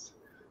death,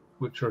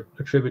 which are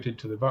attributed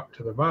to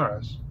the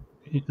virus,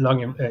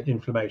 lung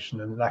inflammation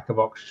and lack of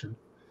oxygen,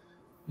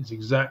 is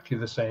exactly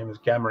the same as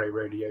gamma ray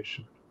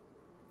radiation.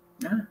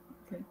 Ah,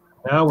 okay.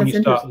 Now, when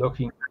you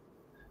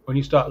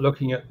start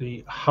looking at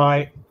the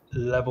high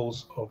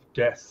levels of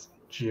death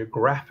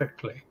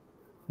geographically,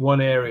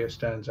 one area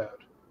stands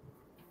out,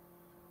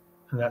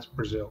 and that's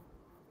Brazil.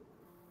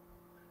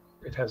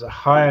 It has a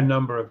higher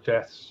number of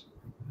deaths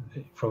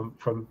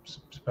from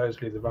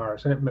supposedly the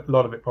virus, and a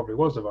lot of it probably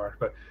was the virus.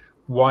 But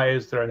why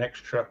is there an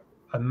extra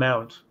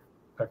amount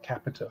per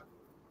capita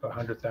per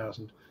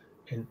 100,000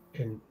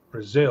 in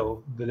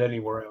Brazil than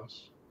anywhere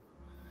else?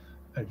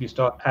 And if you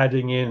start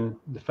adding in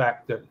the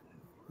fact that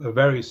a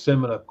very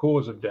similar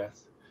cause of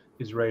death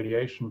is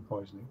radiation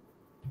poisoning,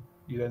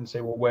 you then say,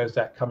 well, where's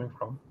that coming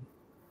from?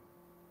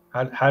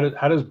 How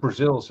does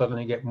Brazil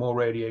suddenly get more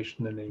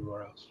radiation than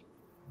anywhere else?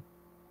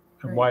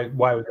 And why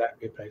would that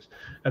be a place?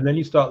 And then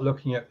you start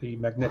looking at the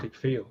magnetic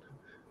field.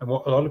 And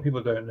what a lot of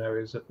people don't know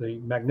is that the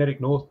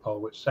magnetic North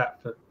Pole, which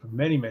sat for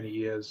many, many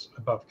years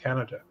above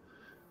Canada,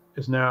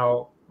 is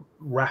now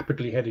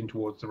rapidly heading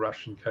towards the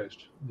Russian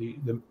coast. The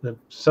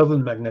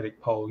southern magnetic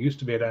pole used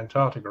to be at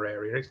Antarctica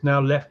area. It's now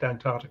left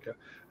Antarctica,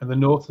 and the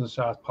North and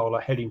South Pole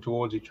are heading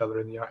towards each other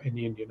in the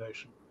Indian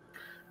Ocean.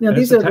 Now, and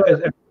these are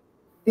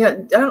yeah. I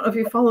don't know if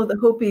you follow the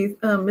Hopi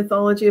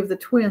mythology of the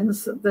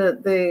twins,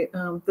 that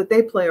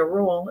they play a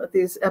role at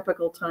these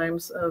epical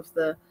times of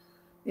the,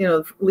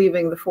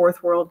 leaving the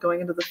fourth world, going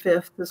into the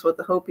fifth, is what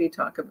the Hopi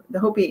talk about. The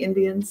Hopi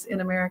Indians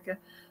in America.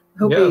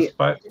 Hopi,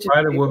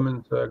 Spider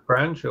Woman's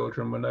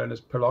grandchildren were known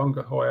as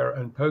Palonga Hoya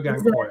and Pogang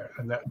Hoya,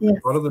 and that's the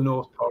god of the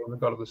North Pole and the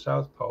god of the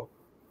South Pole.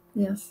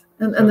 Yes,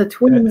 and the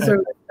twins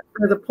are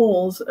the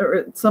poles,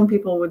 or some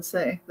people would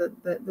say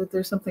that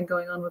there's something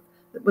going on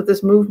with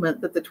this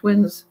movement, that the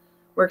twins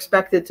were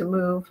expected to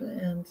move,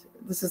 and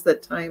this is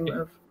that time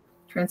of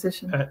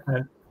transition.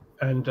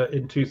 And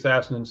in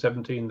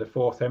 2017, the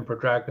fourth emperor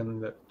dragon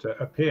that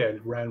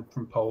appeared ran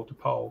from pole to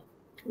pole.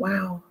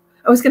 Wow.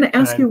 I was going to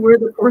ask you where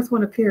the fourth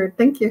one appeared.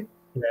 Thank you.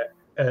 Yeah,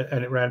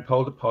 and it ran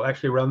pole to pole.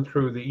 Actually, run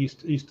through the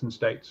eastern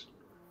states.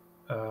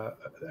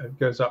 It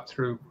goes up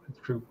through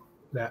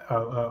that.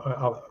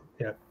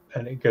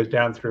 And it goes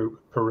down through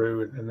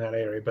Peru and that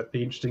area. But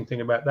the interesting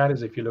thing about that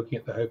is, if you're looking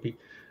at the Hopi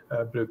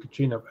Blue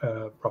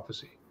Kachina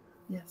prophecy,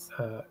 yes,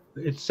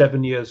 it's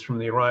 7 years from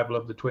the arrival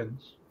of the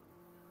twins,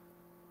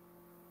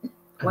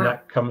 and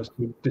that comes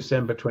to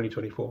December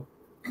 2024,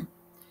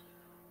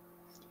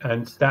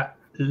 and that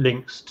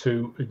links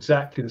to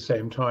exactly the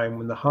same time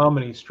when the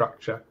harmony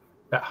structure,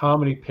 that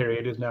harmony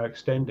period, is now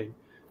extending.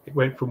 It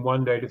went from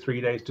 1 day to 3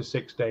 days to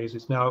 6 days.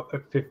 It's now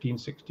at 15,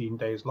 16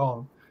 days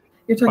long.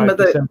 You're talking about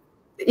the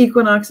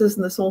equinoxes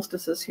and the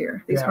solstices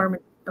here. These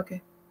harmony.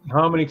 Okay.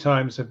 Harmony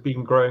times have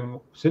been growing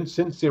since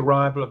the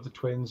arrival of the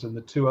twins and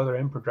the two other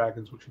emperor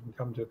dragons, which we can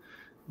come to.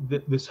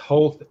 This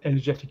whole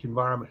energetic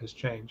environment has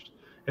changed,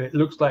 and it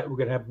looks like we're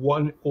going to have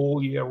one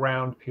all year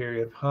round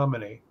period of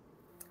harmony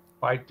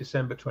by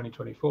December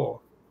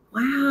 2024.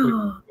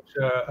 Wow. Which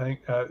I think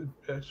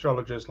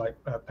astrologers like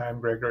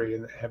Pam Gregory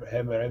and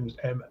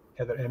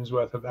Heather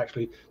Emsworth have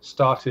actually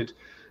started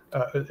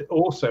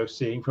also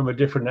seeing from a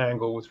different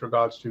angle with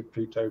regards to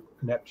Pluto,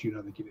 Neptune.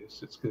 I think it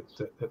is. It's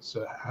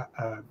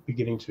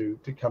beginning to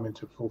come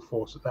into full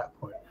force at that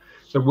point.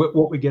 So what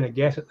we're going to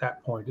get at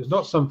that point is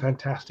not some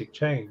fantastic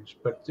change,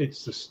 but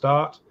it's the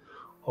start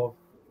of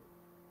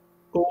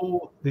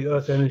all the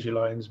Earth energy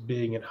lines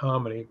being in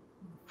harmony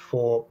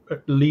for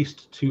at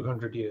least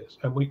 200 years,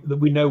 and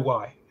we know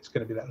why it's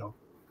going to be that long.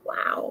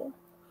 Wow!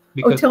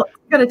 Because you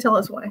got to tell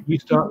us why. You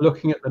start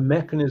looking at the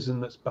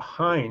mechanism that's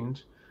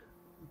behind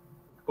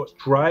what's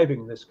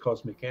driving this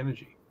cosmic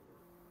energy,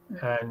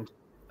 and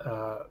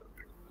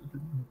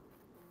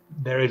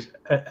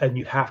and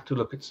you have to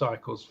look at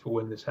cycles for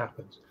when this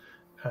happens,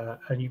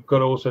 and you've got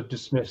to also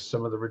dismiss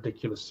some of the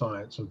ridiculous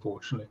science,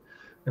 unfortunately,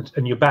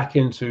 and you're back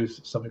into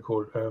something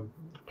called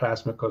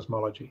plasma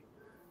cosmology,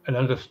 an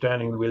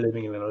understanding that we're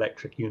living in an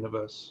electric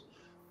universe,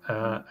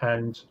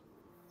 and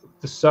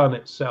the sun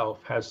itself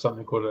has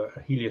something called a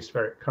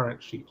heliospheric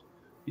current sheet.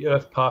 The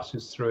Earth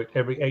passes through it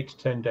every 8 to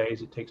 10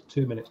 days. It takes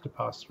 2 minutes to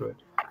pass through it.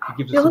 It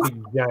gives us a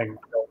big yang.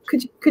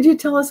 Could you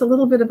tell us a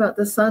little bit about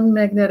the sun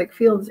magnetic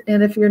fields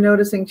and if you're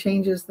noticing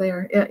changes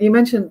there? You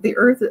mentioned the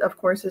Earth, of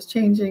course, is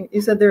changing.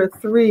 You said there are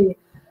 3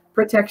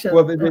 protections.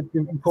 Well, the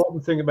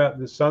important thing about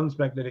the sun's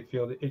magnetic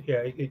field,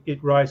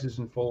 it rises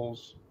and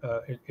falls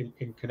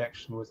in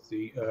connection with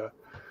the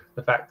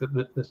fact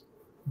that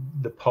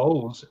the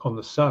poles on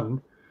the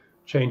sun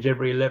change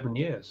every 11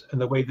 years,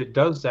 and the way that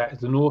does that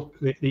is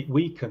it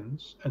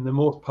weakens, and the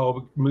North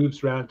Pole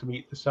moves around to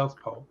meet the South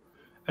Pole,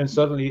 and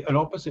suddenly an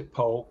opposite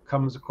pole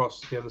comes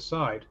across the other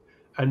side,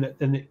 and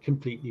then it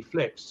completely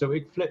flips. So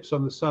it flips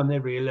on the sun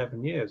every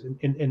 11 years.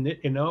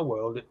 In our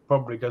world, it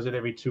probably does it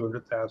every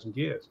 200,000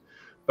 years.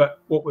 But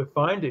what we're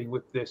finding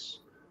with this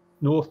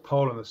North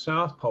Pole and the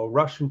South Pole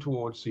rushing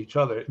towards each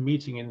other,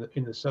 meeting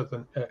in the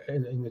southern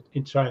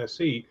in China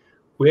Sea,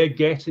 we're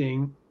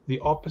getting the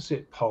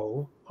opposite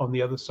pole on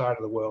the other side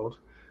of the world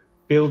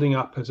building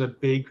up as a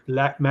big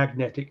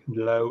magnetic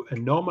low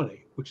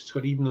anomaly, which has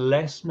got even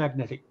less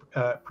magnetic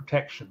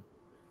protection.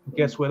 And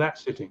guess where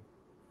that's sitting?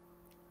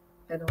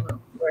 I don't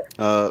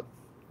know.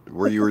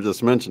 Where you were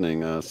just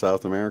mentioning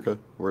South America.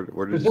 Where did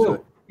Brazil. you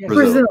say? Yeah.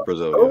 Brazil.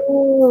 Yeah.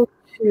 Oh,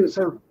 shoot.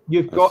 So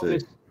you've got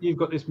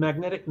this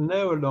magnetic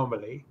no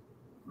anomaly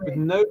with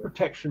no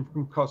protection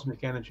from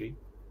cosmic energy,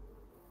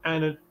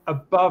 and an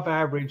above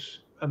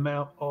average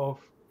amount of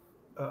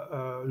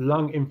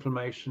lung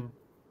inflammation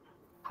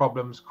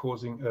problems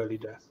causing early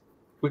death,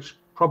 which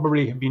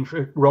probably have been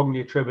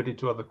wrongly attributed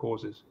to other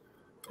causes,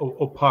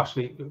 or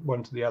partially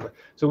one to the other.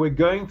 So we're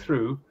going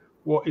through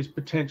what is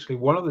potentially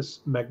one of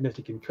this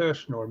magnetic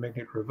incursion or a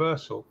magnetic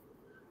reversal,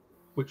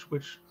 which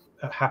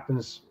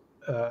happens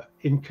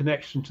in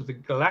connection to the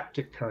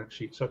galactic current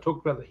sheet. So I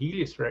talked about the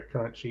heliospheric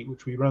current sheet,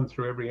 which we run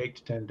through every 8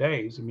 to 10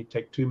 days, and we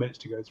take 2 minutes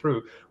to go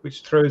through,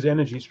 which throws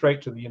energy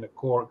straight to the inner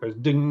core. It goes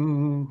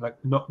ding, like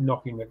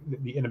knocking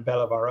the inner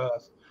bell of our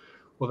Earth.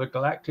 Well, the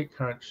galactic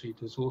current sheet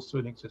is also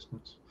in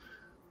existence,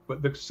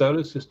 but the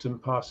solar system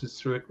passes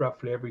through it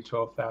roughly every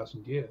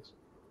 12,000 years.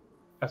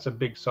 That's a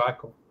big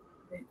cycle.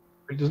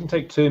 It doesn't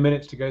take 2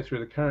 minutes to go through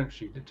the current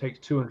sheet. It takes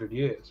 200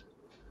 years.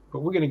 But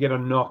we're going to get a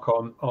knock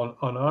on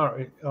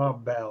our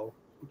bell,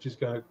 which is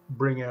going to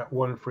bring out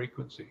one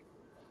frequency.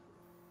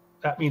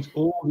 That means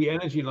all the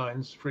energy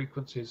lines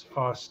frequencies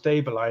are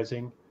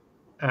stabilizing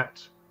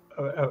at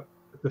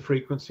the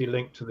frequency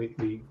linked to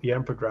the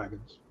Emperor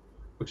Dragons,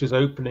 which is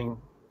opening,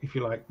 if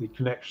you like, the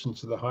connection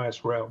to the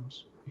highest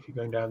realms, if you're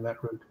going down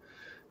that route.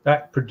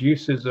 That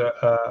produces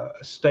a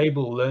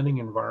stable learning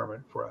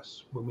environment for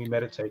us when we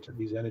meditate at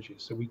these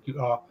energies. So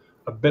our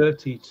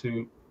ability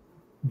to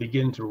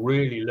begin to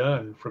really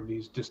learn from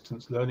these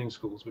distance learning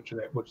schools, which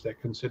they're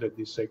considered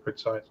these sacred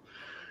sites,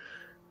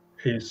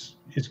 is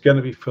going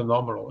to be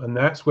phenomenal. And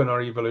that's when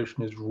our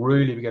evolution is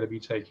really going to be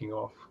taking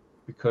off,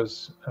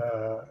 because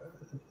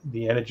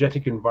the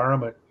energetic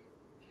environment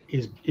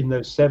is, in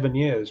those 7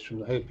 years from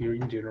the Hopi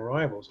Indian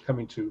arrivals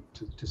coming to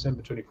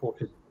December 24,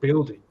 is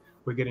building.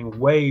 We're getting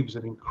waves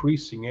of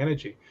increasing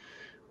energy.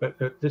 But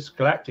this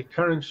galactic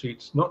current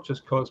sheet's not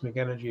just cosmic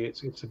energy,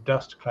 it's a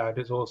dust cloud,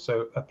 it's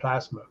also a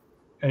plasma.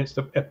 And it's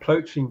the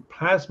approaching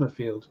plasma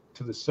field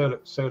to the solar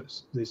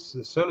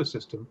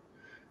system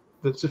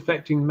that's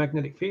affecting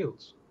magnetic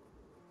fields.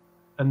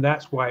 And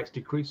that's why it's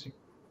decreasing.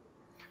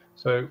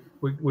 So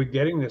we're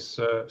getting this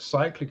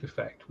cyclic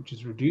effect, which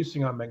is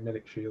reducing our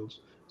magnetic fields.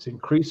 It's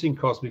increasing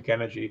cosmic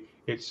energy.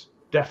 It's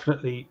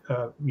definitely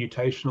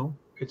mutational.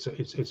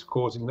 It's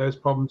causing those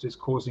problems. It's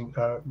causing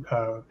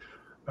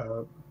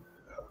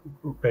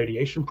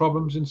radiation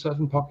problems in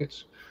certain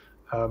pockets.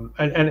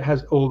 And it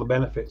has all the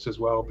benefits as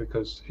well,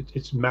 because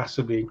it's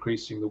massively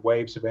increasing the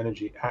waves of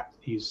energy at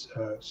these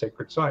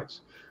sacred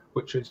sites,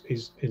 which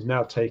is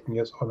now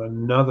taking us on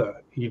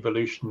another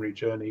evolutionary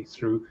journey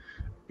through,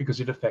 because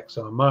it affects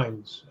our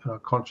minds and our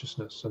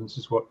consciousness. And this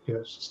is what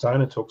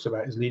Steiner talks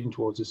about, is leading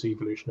towards this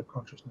evolution of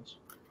consciousness.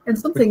 And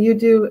something you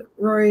do,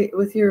 Rory,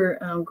 with your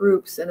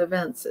groups and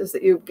events is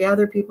that you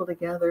gather people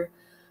together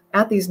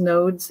at these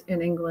nodes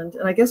in England.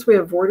 And I guess we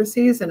have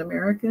vortices in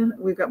America.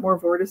 We've got more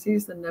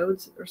vortices than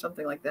nodes or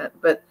something like that.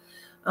 But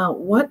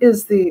what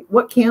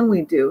can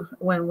we do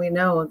when we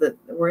know that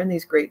we're in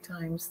these great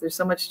times? There's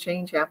so much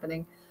change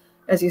happening.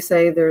 As you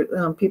say,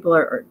 people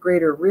are at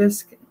greater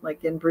risk,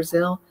 like in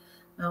Brazil.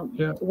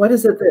 What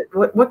is it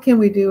what can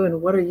we do,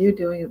 and what are you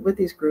doing with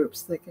these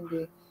groups that can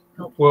be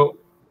helpful?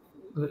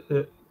 Well,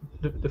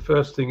 the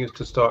first thing is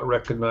to start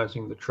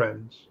recognizing the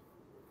trends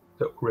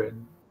that we're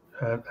in.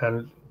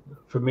 And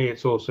for me,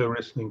 it's also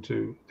listening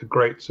to the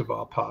greats of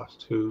our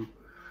past who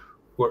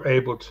were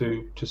able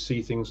to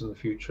see things in the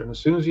future. And as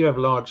soon as you have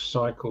large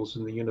cycles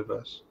in the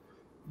universe,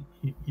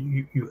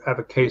 you have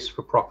a case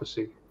for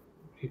prophecy.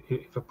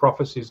 If a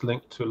prophecy is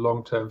linked to a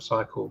long-term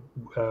cycle,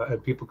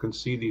 and people can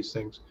see these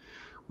things,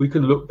 we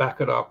can look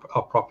back at our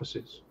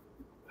prophecies.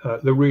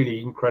 The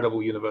really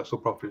incredible universal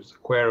prophecies, the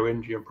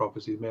Quero-Indian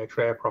prophecy, the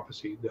Maitreya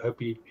prophecy, the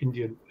Hopi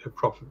Indian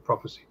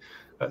prophecy.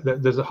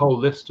 There's a whole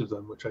list of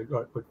them, which I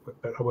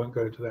won't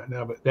go into that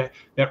now, but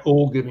they're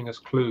all giving us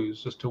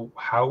clues as to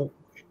how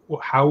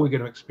we're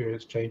going to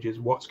experience changes,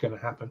 what's going to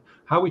happen,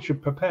 how we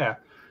should prepare.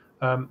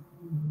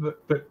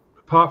 But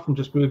apart from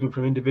just moving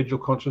from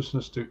individual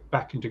consciousness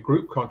back into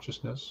group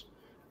consciousness,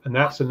 and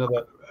that's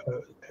another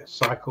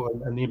cycle,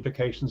 and the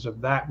implications of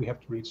that, we have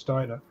to read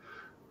Steiner.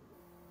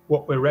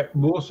 What we're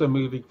also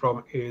moving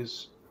from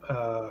is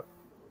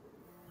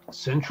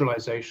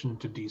centralization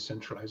to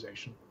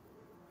decentralization.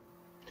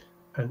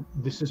 And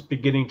this is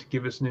beginning to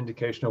give us an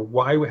indication of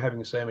why we're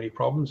having so many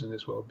problems in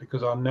this world,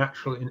 because our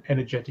natural and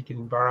energetic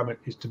environment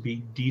is to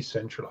be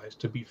decentralized,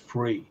 to be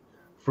free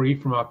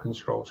from our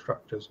control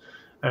structures.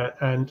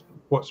 And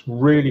what's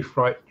really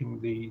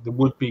frightening the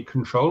would-be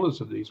controllers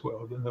of these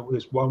worlds, and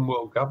this one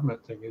world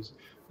government thing, is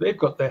they've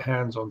got their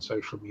hands on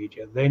social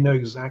media. They know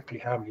exactly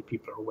how many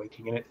people are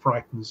waking, and it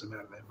frightens them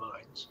out of their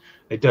minds.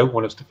 They don't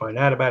want us to find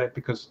out about it,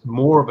 because the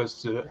more of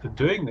us are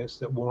doing this,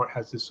 the more it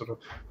has this sort of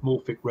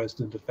morphic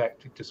resonant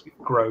effect. It just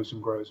grows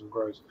and grows and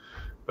grows.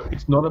 But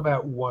it's not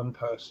about one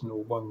person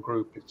or one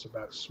group. It's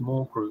about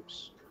small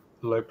groups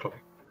locally.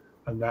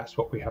 And that's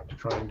what we have to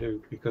try and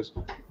do, because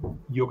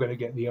you're going to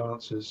get the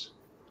answers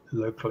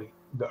locally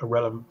that are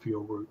relevant for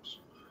your groups.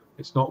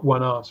 It's not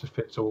one answer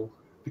fits all,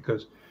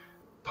 because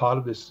part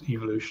of this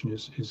evolution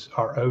is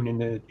our own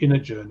inner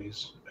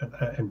journeys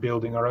and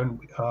building our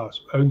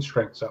own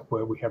strengths up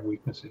where we have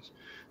weaknesses.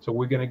 So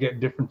we're going to get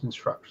different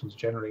instructions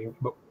generally.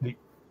 But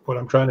what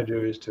I'm trying to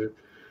do is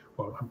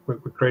we're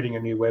creating a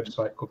new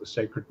website called the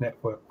Sacred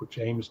Network, which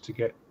aims to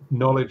get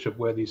knowledge of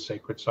where these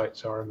sacred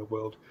sites are in the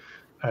world,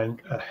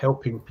 and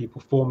helping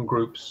people form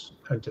groups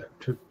and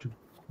to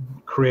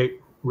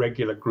create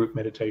regular group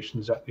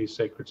meditations at these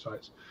sacred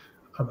sites.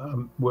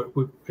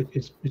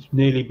 It's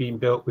nearly been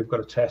built. We've got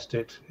to test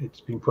it. It's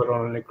been put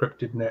on an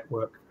encrypted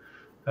network,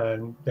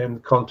 and then the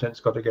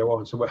content's got to go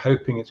on. So we're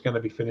hoping it's going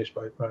to be finished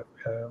for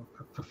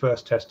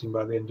first testing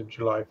by the end of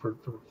July for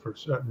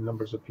certain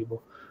numbers of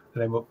people,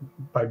 and then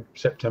by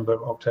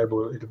September,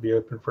 October, it'll be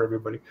open for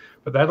everybody.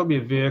 But that'll be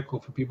a vehicle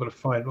for people to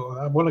find, oh,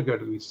 I want to go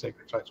to these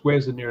sacred sites.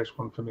 Where's the nearest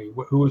one for me?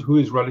 Who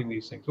is running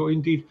these things? Or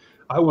indeed,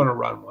 I want to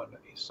run one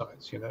at these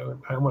sites, and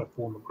I want to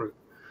form a group.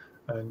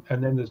 And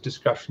then there's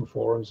discussion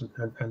forums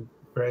and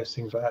various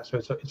things like that. So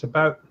it's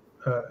about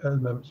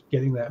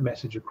getting that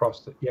message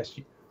across that, yes,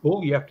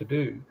 all you have to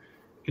do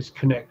is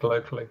connect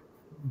locally.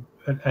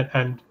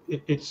 And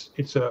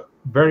it's a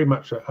very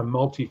much a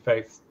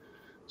multi-faith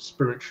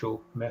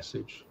spiritual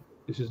message.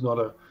 This is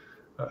not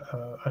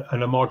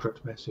an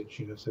immoderate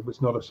message, so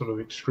it's not a sort of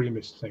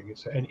extremist thing.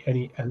 It's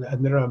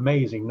and there are an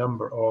amazing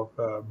number of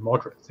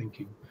moderate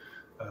thinking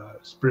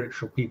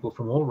spiritual people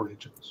from all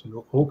religions and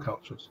all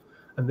cultures,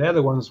 and they're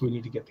the ones we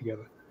need to get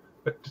together.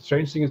 But the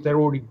strange thing is they're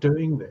already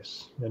doing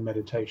this in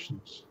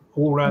meditations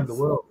all around the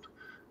world.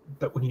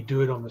 But when you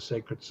do it on the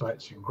sacred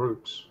sites in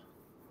groups,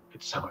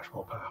 it's so much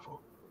more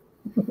powerful.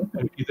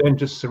 And if you then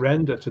just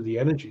surrender to the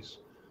energies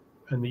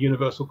and the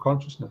universal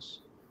consciousness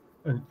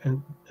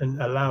and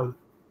allow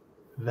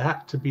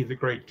that to be the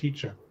great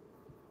teacher,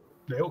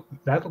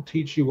 that'll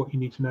teach you what you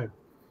need to know.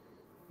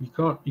 We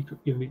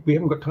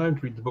haven't got time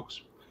to read the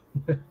books,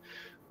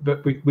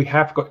 but we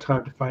have got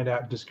time to find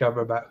out and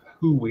discover about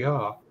who we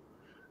are.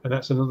 And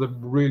that's another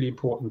really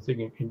important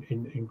thing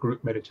in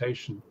group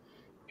meditation,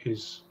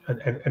 is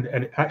and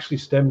it actually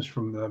stems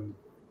from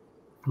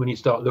when you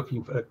start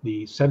looking at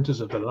the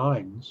centers of the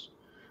lines,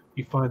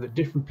 you find that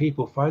different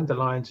people find the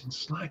lines in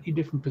slightly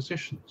different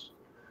positions.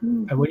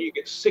 And when you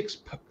get 6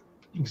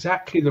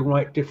 exactly the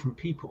right different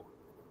people,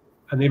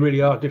 and they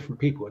really are different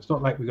people, it's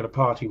not like we've got a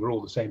party where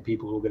all the same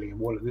people all getting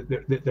involved.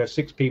 There are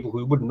 6 people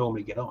who wouldn't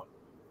normally get on,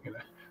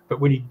 but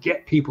when you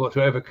get people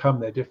to overcome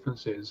their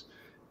differences,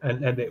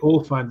 and they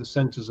all find the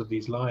centers of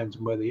these lines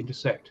and where they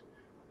intersect,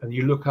 and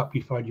you look up,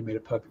 you find you made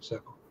a perfect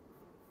circle.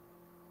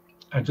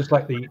 And just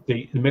like the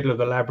middle of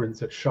the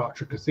labyrinth at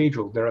Chartres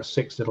Cathedral, there are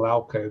 6 little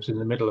alcoves in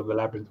the middle of the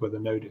labyrinth where the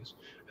node is.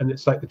 And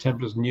it's like the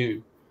Templars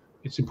knew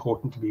it's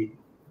important to be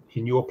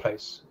in your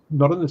place,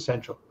 not in the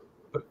center,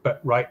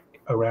 but right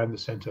around the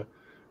center.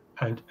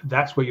 And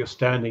that's where you're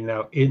standing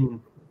now,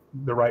 in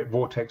the right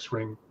vortex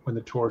ring when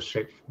the torus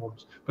shape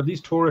forms. But these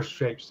torus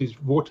shapes, these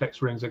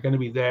vortex rings, are going to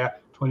be there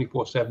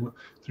 24/7,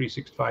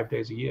 365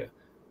 days a year.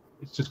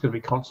 It's just going to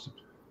be constant,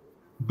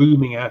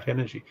 booming out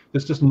energy.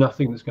 There's just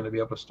nothing that's going to be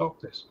able to stop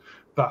this.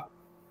 But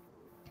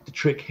the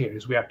trick here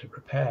is we have to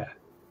prepare,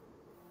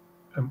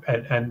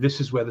 and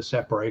this is where the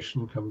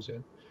separation comes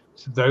in.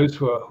 So those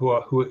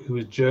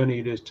whose journey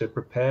it is to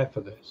prepare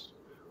for this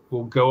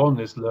will go on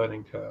this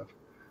learning curve,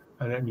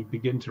 and then you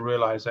begin to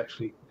realize,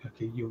 actually,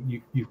 okay,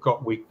 you've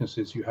got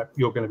weaknesses.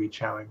 You're going to be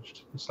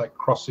challenged. It's like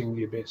crossing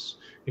the abyss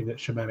in that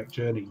shamanic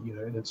journey.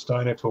 And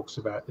Steiner talks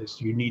about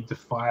this. You need the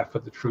fire for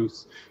the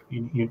truth.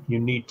 You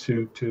need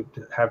to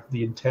have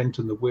the intent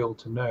and the will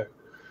to know.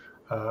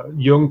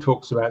 Jung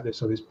talks about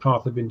this on his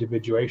path of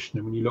individuation,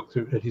 and when you look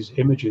at his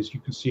images, you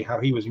can see how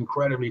he was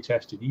incredibly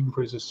tested, even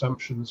for his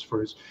assumptions,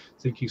 for his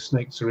thinking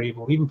snakes are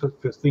evil, even for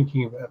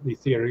thinking about the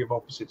theory of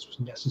opposites was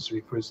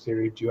necessary for his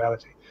theory of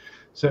duality.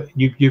 So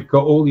you've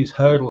got all these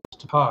hurdles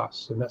to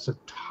pass, and that's a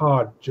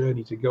hard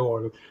journey to go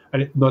on,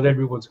 and not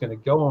everyone's going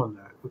to go on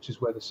that, which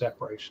is where the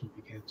separation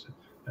begins.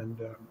 And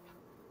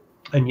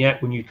And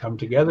yet when you come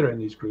together in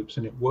these groups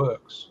and it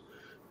works,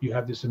 you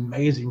have this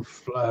amazing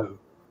flow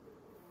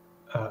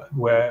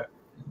where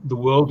the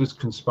world is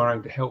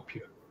conspiring to help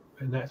you.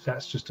 And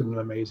that's just an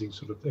amazing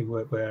sort of thing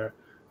where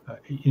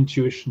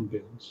intuition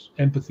builds,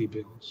 empathy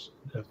builds,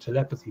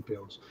 telepathy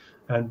builds.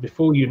 And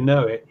before you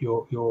know it,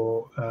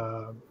 you're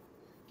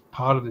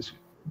part of this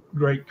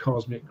great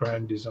cosmic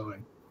grand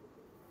design.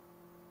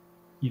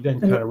 You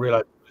then kind of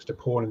realize you're just a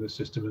pawn in the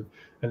system,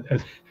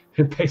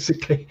 and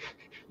basically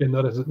you're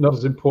not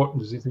as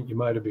important as you think you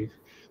might have been.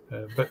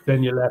 But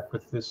then you're left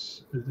with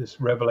this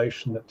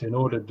revelation that in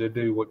order to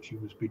do what you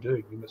must be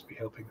doing, you must be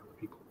helping other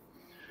people.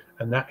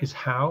 And that is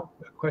how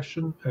a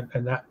question,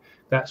 and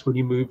that's when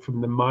you move from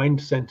the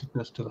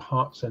mind-centeredness to the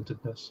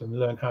heart-centeredness and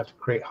learn how to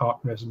create heart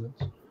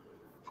resonance.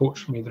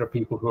 Fortunately, there are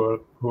people who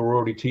are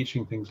already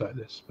teaching things like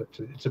this, but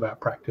it's about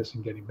practice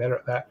and getting better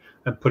at that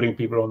and putting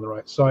people on the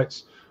right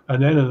sites.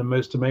 And then the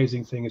most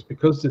amazing thing is,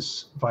 because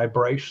this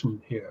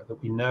vibration here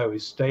that we know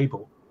is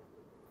stable,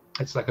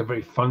 it's like a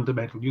very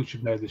fundamental, you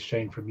should know this,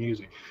 Shane, from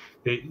music.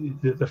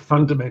 The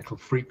fundamental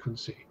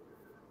frequency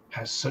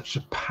has such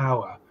a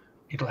power.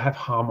 It'll have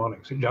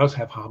harmonics. It does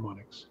have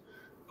harmonics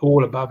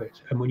all above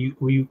it. And when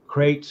you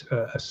create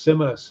a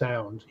similar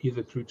sound,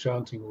 either through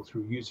chanting or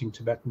through using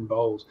Tibetan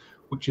bowls,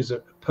 which is a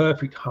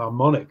perfect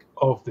harmonic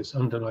of this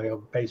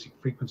underlying basic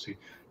frequency,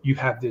 you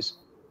have this,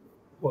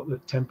 what the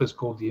Tempers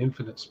called the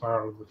infinite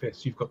spiral of the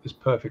fifths. You've got this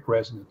perfect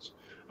resonance.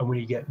 And when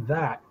you get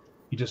that,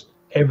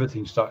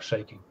 everything starts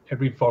shaking.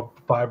 Every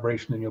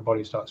vibration in your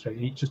body starts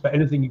shaking. Just about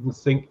anything you can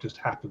think just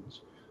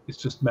happens. It's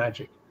just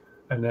magic.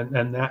 And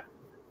that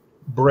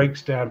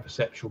breaks down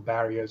perceptual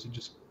barriers. It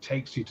just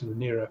takes you to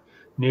the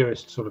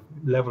nearest sort of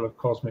level of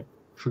cosmic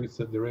truth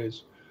that there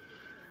is.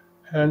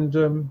 And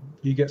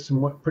you get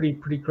some pretty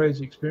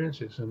crazy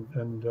experiences.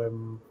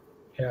 And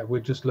yeah, we're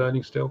just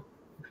learning still.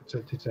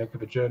 It's a heck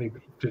of a journey,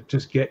 but to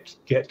just get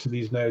to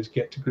these nodes,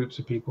 get to groups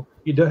of people.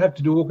 You don't have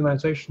to do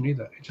organization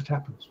either. It just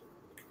happens.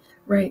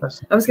 Right.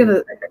 I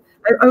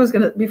was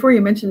gonna before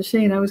you mentioned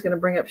Shane, I was gonna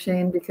bring up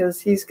Shane because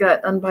he's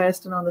got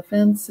Unbiased and On the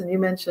Fence, and you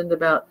mentioned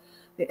about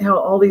how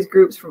all these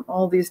groups from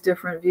all these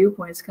different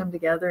viewpoints come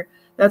together.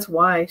 That's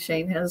why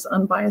Shane has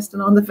Unbiased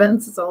and On the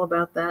Fence. It's all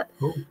about that.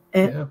 Cool.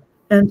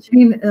 And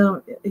Shane,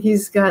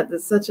 he's got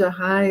such a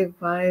high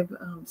vibe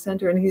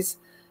center, and he's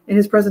in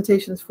his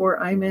presentations for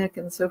IMEC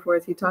and so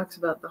forth. He talks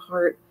about the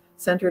heart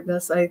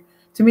centeredness.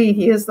 To me,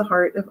 he is the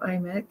heart of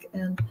IMEC,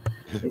 and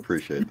I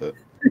appreciate that.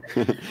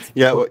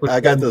 Yeah, well, I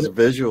got this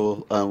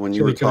visual when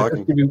you were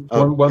talking.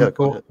 One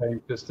thought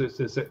thing.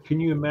 Can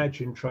you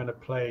imagine trying to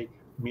play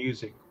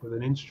music with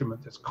an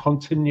instrument that's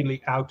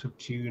continually out of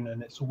tune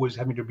and it's always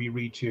having to be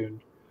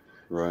retuned?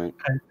 Right.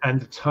 And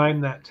the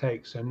time that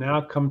takes. And now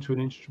come to an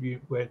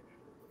instrument where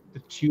the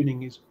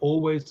tuning is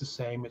always the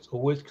same, it's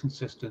always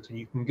consistent, and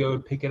you can go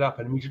and pick it up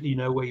and immediately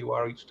know where you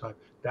are each time.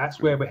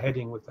 That's where we're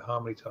heading with the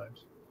harmony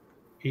times.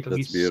 It'll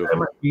be so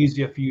much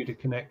easier for you to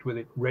connect with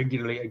it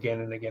regularly again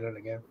and again and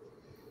again.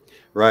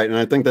 Right. And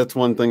I think that's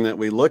one thing that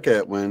we look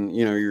at when,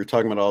 you're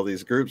talking about all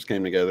these groups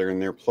came together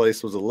and their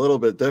place was a little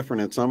bit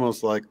different. It's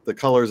almost like the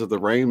colors of the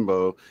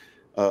rainbow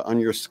on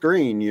your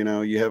screen.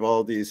 You have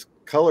all these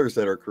colors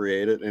that are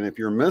created. And if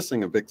you're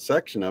missing a big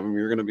section of them,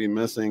 you're going to be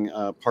missing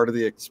part of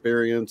the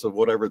experience of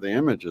whatever the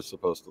image is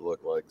supposed to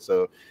look like.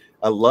 So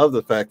I love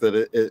the fact that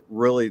it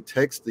really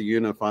takes the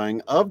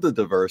unifying of the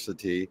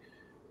diversity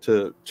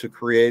to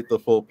create the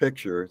full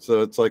picture.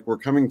 So it's like we're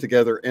coming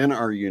together in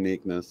our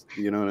uniqueness,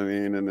 you know what I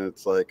mean? And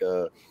it's like,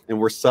 and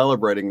we're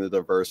celebrating the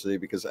diversity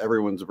because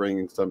everyone's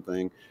bringing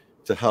something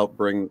to help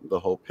bring the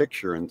whole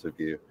picture into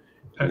view.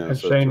 And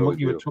so Shane,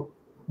 really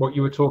what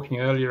you were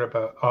talking earlier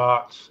about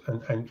art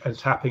and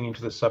tapping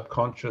into the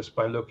subconscious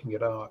by looking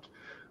at art.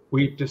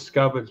 We've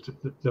discovered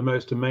the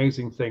most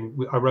amazing thing.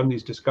 I run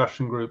these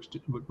discussion groups,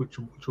 which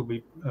will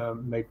be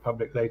made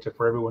public later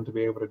for everyone to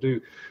be able to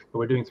do. But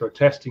we're doing through a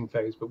testing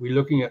phase. But we're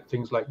looking at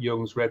things like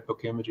Jung's Red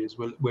Book images.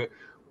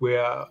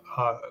 We're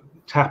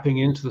tapping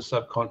into the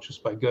subconscious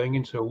by going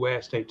into a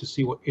aware state to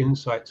see what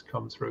insights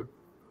come through.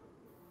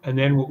 And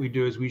then what we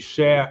do is we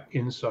share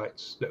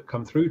insights that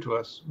come through to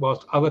us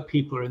whilst other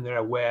people are in their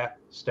aware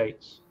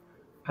states.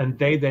 And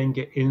they then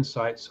get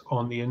insights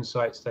on the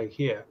insights they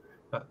hear.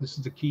 This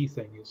is the key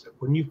thing, is that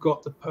when you've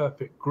got the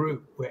perfect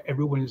group where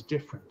everyone is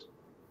different,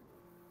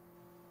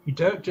 you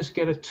don't just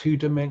get a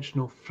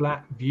two-dimensional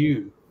flat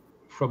view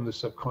from the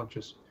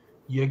subconscious.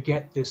 You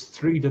get this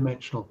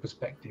three-dimensional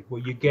perspective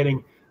where you're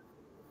getting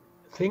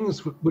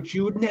things which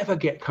you would never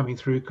get coming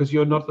through because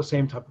you're not the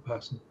same type of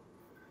person.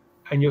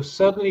 And you're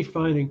suddenly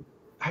finding,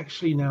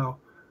 actually now,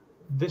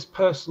 this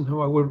person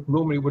who I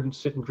normally wouldn't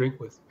sit and drink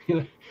with,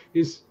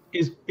 is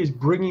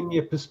bringing me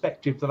a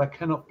perspective that I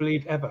cannot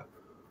believe ever.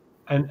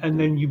 And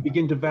then you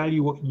begin to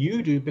value what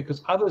you do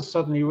because others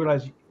suddenly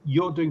realize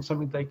you're doing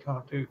something they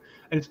can't do.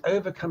 And it's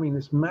overcoming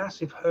this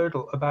massive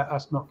hurdle about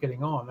us not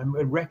getting on, and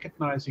we're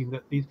recognizing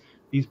that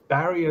these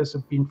barriers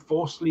have been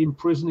forcibly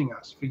imprisoning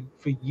us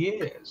for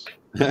years.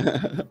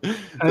 That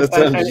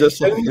sounds and just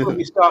it's like only when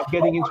we start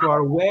getting into our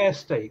aware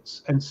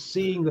states and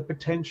seeing the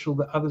potential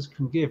that others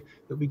can give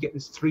that we get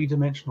this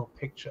three-dimensional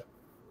picture.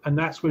 And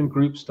that's when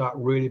groups start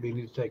really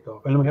beginning to take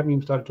off. And we haven't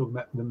even started talking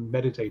about them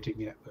meditating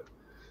yet. But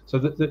so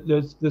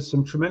there's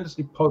some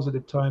tremendously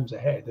positive times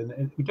ahead,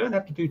 and we don't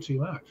have to do too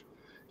much.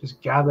 Just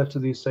gather to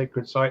these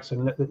sacred sites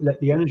and let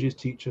the energies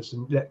teach us,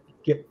 and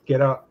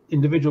get our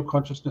individual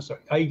consciousness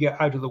get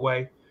out of the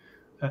way,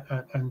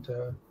 and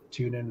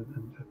tune in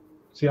and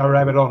see. I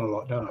rabbit on a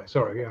lot, don't I?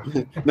 Sorry,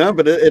 yeah. No,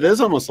 but it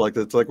is almost like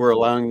it's like we're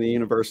allowing the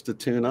universe to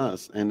tune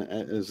us, and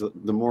as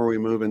the more we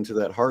move into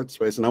that heart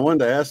space. And I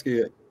wanted to ask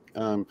you,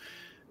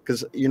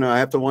 because I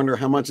have to wonder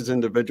how much is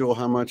individual,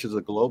 how much is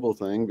a global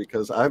thing,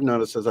 because I've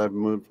noticed as I've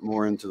moved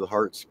more into the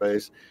heart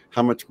space,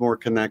 how much more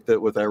connected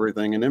with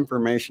everything and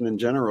information in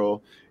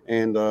general,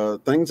 and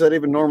things that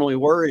even normally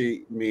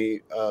worry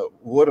me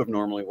would have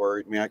normally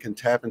worried me. I can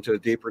tap into a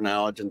deeper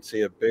knowledge and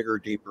see a bigger,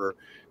 deeper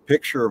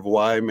picture of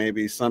why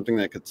maybe something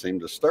that could seem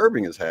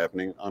disturbing is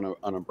happening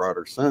on a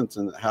broader sense,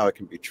 and how it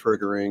can be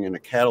triggering and a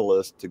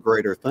catalyst to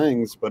greater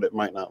things, but it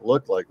might not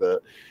look like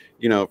that,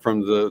 from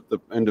the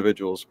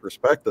individual's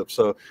perspective.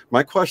 So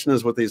my question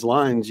is, with these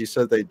lines, you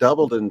said they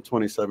doubled in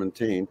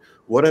 2017.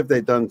 What have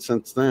they done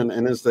since then?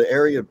 And is the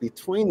area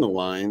between the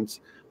lines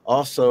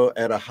also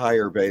at a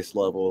higher base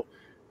level?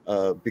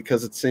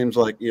 Because it seems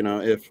like,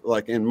 if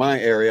like in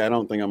my area, I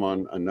don't think I'm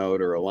on a node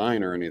or a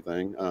line or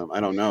anything. I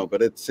don't know,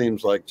 but it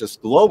seems like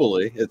just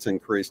globally it's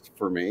increased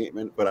for me.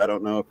 But I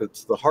don't know if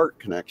it's the heart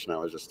connection I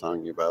was just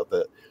telling you about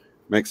that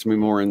makes me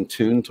more in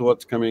tune to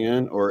what's coming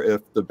in, or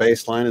if the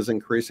baseline is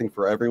increasing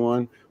for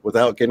everyone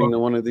without getting to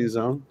one of these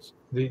zones.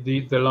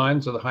 The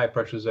lines are the high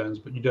pressure zones,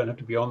 but you don't have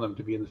to be on them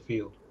to be in the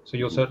field. So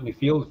you'll certainly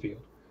feel the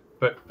field.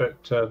 But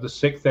the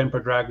sixth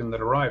Emperor Dragon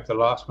that arrived, the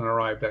last one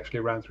arrived,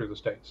 actually ran through the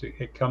states.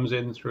 It comes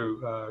in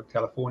through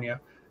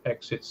California,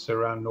 exits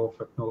around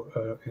Norfolk,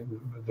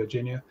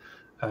 Virginia.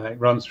 It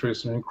runs through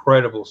some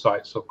incredible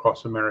sites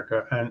across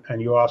America.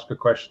 And you ask a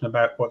question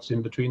about what's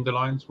in between the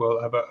lines. Well,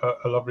 I have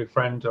a lovely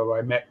friend who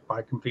I met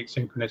by complete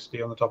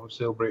synchronicity on the top of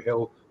Silbury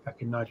Hill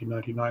back in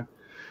 1999,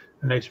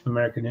 a Native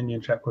American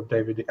Indian chap called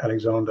David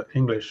Alexander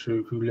English,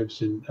 who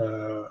lives in,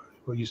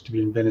 used to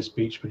be in Venice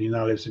Beach, but he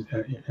now lives in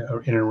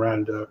and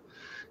around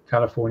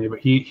California. But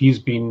he's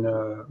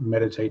been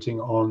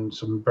meditating on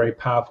some very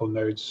powerful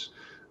nodes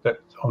that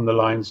on the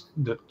lines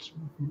that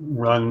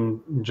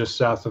run just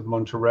south of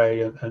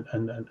Monterey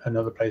and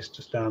another place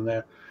just down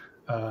there.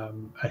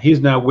 And he's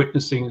now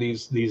witnessing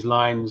these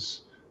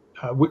lines,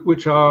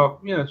 which are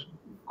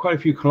quite a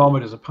few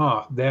kilometers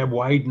apart. They're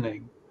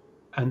widening,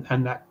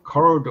 and that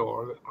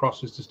corridor that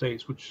crosses the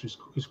states, which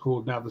is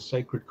called now the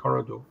Sacred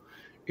Corridor,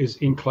 is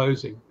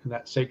enclosing, and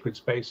that sacred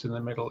space in the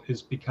middle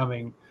is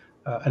becoming.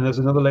 And there's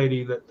another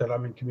lady that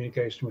I'm in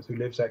communication with who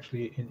lives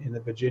actually in the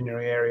Virginia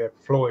area,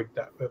 Floyd,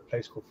 that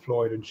place called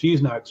Floyd, and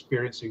she's now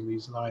experiencing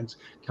these lines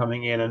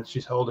coming in, and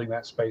she's holding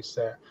that space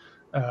there.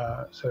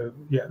 So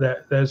yeah,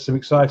 there's some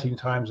exciting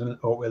times in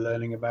what we're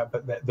learning about,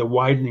 but the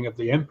widening of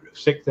the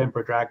sixth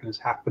Emperor Dragon is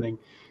happening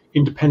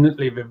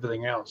independently of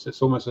everything else.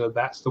 It's almost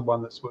that's the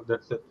one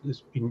that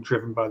is being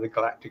driven by the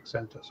galactic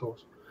center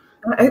source.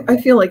 I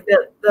feel like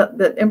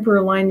that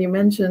Emperor line you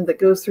mentioned that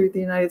goes through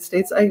the United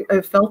States,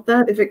 I've felt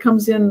that. If it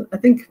comes in, I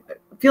think it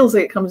feels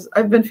like it comes,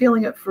 I've been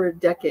feeling it for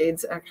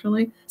decades,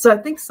 actually. So I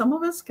think some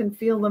of us can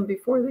feel them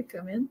before they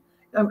come in.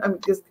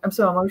 I'm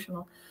so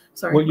emotional.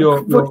 Sorry.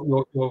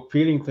 Well, you're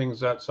feeling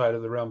things outside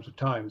of the realms of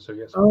time. So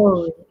yes.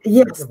 Oh,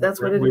 yes,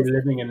 that's what it is. We're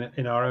living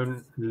in our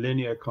own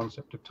linear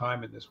concept of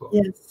time in this world.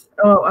 Yes.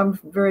 Oh, I'm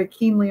very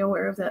keenly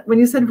aware of that. When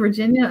you said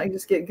Virginia, I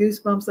just get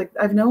goosebumps. Like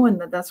I've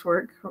known that's where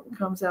it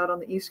comes out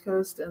on the East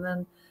Coast, and then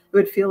it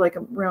would feel like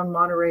around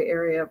Monterey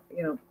area,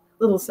 a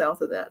little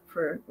south of that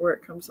for where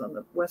it comes on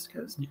the West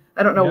Coast.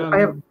 I don't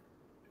know.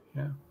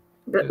 Yeah.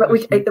 But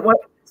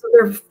so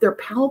they're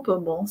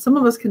palpable. Some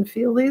of us can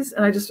feel these,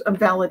 and I'm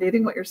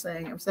validating what you're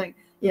saying. I'm saying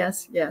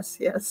yes, yes,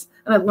 yes.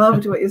 And I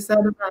loved what you said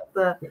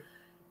about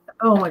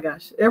oh my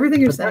gosh, everything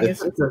you're saying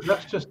is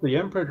that's just the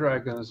Emperor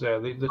Dragons there.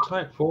 The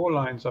Type 4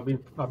 lines I've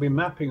been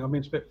mapping. I've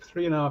been spent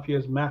 3.5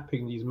 years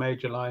mapping these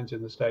major lines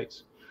in the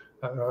States.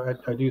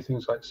 I do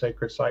things like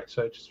sacred site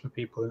searches for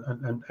people,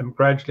 and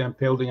gradually I'm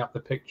building up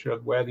the picture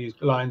of where these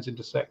lines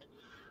intersect,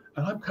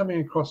 and I'm coming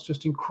across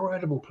just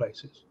incredible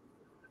places.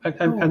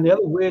 And the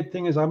other weird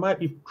thing is I might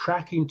be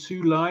tracking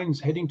two lines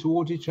heading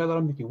towards each other.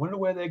 I'm thinking, wonder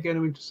where they're going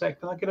to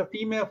intersect. And I get an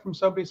email from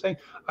somebody saying,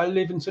 I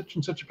live in such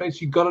and such a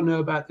place. You've got to know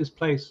about this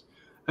place.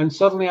 And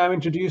suddenly I'm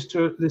introduced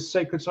to this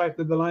sacred site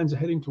that the lines are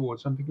heading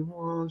towards. I'm thinking,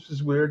 oh, this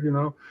is weird,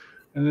 And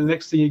the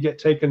next thing you get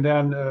taken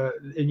down,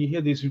 and you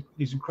hear these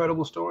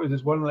incredible stories.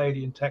 There's one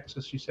lady in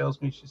Texas. She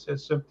tells me, she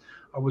says,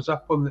 I was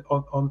up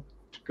on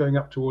going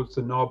up towards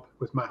the knob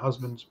with my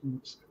husband,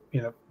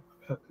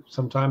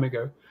 some time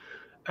ago.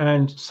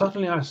 And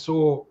suddenly I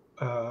saw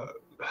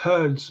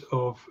herds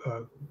of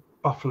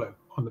buffalo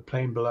on the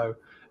plain below,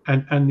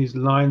 and these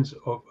lines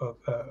of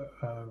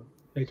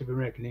Native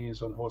American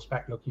Indians on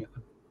horseback looking at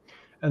them.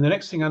 And the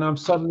next thing I know, I'm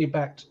suddenly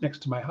back next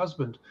to my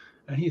husband,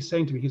 and he's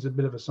saying to me, he's a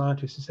bit of a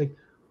scientist. He's saying,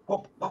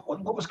 "What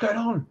was going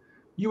on?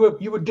 You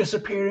were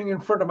disappearing in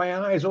front of my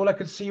eyes. All I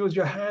could see was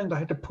your hand. I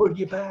had to pull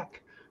you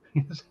back."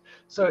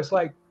 So it's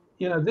like,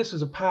 you know, this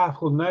is a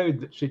powerful node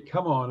that she'd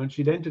come on, and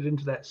she'd entered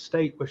into that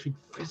state where she'd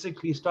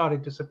physically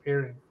started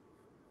disappearing.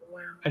 Wow.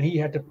 And he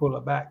had to pull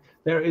her back.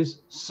 There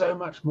is so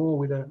much more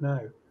we don't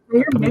know.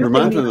 It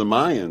reminds me of the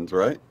Mayans,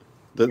 right?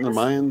 Didn't the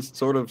Mayans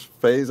sort of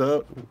phase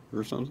out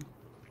or something?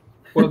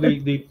 Well,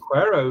 the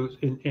Pueros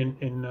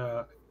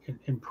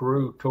in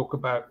Peru talk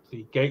about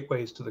the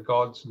gateways to the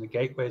gods and the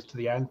gateways to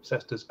the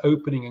ancestors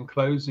opening and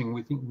closing.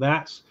 We think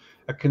that's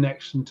a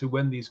connection to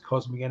when these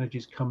cosmic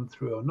energies come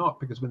through or not,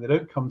 because when they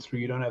don't come through,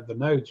 you don't have the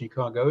nodes, you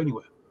can't go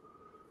anywhere.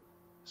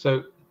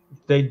 So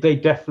they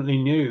definitely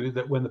knew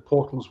that when the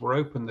portals were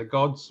open, the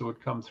gods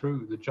would come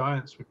through, the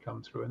giants would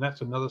come through, and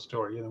that's another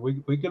story. You know,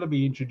 we're going to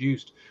be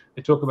introduced.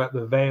 They talk about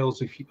the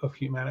veils of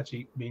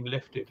humanity being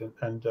lifted,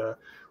 and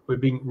we're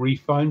being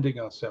refinding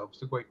ourselves.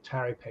 The great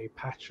Taripe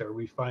Pacha,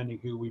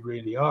 refinding who we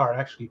really are,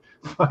 actually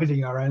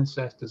finding our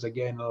ancestors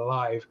again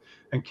alive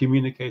and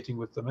communicating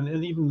with them.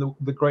 And even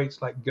the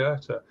greats like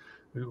Goethe,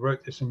 who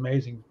wrote this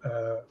amazing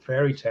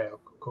fairy tale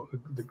called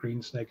The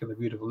Green Snake and the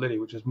Beautiful Lily,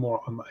 which is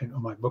more on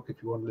my book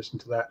if you want to listen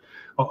to that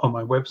on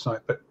my website.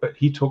 But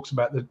he talks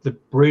about the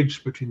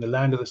bridge between the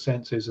land of the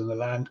senses and the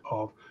land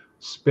of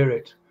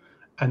spirit,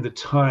 and the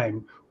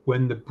time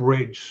when the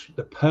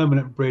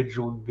permanent bridge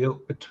will be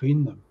built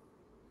between them.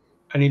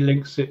 And he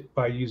links it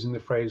by using the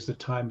phrase, the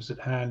time is at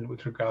hand,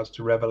 with regards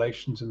to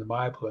revelations in the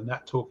Bible, and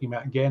that talking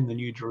about, again, the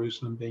New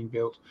Jerusalem being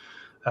built.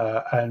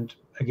 And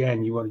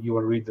again, you want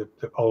to read the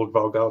old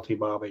Vulgate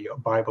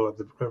Bible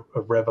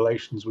of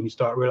Revelations, when you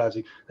start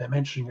realizing they're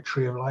mentioning a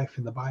tree of life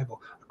in the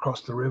Bible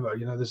across the river.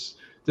 You know, there's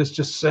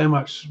just so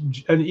much,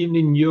 and even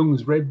in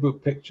Jung's Red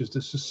Book pictures,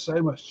 there's just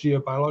so much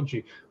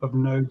geobiology of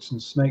nodes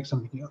and snakes.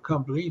 I'm thinking, I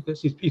can't believe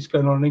this. He's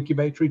going on an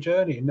incubatory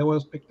journey, and no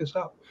one's picked this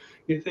up.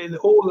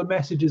 All the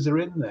messages are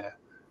in there.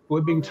 We're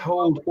being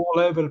told all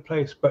over the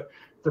place, but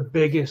the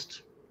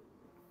biggest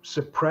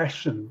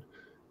suppression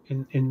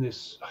in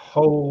this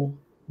whole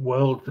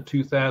world for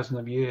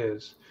 2,000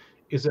 years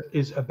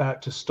is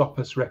about to stop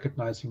us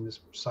recognizing this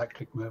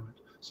cyclic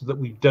moment, so that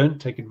we don't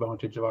take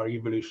advantage of our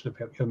evolution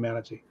of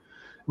humanity.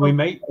 We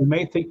may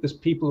think there's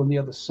people on the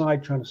other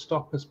side trying to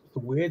stop us, but the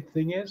weird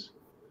thing is,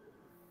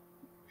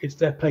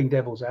 they're playing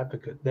devil's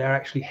advocate. They're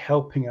actually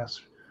helping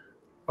us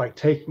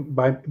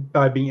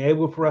by being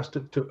able for us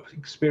to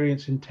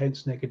experience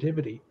intense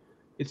negativity.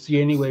 It's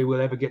the only way we'll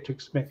ever get to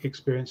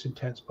experience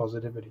intense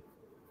positivity.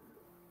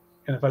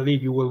 And if I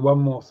leave you with one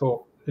more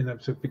thought, you know,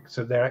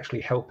 so they're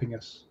actually helping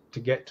us to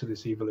get to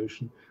this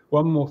evolution.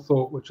 One more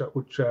thought, which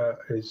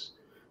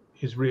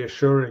is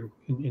reassuring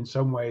in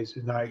some ways.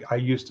 And I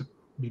used to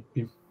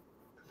be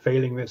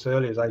failing this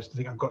earlier. I used to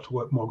think, I've got to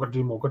work more, I've got to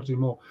do more, got to do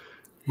more.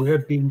 We're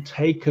being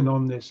taken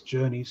on this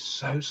journey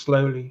so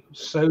slowly,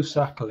 so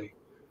subtly.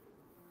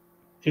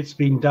 It's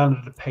being done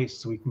at a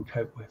pace that we can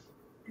cope with.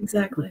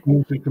 Exactly.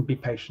 We can be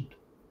patient.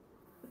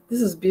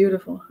 This is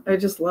beautiful. I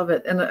just love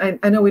it. And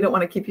I know we don't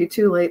want to keep you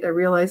too late. I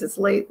realize it's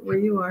late where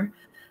you are.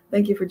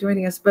 Thank you for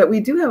joining us. But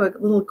we do have a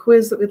little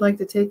quiz that we'd like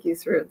to take you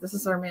through. This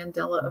is our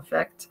Mandela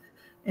effect.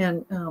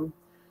 And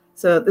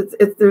so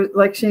it's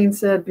like Shane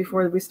said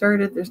before we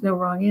started, there's no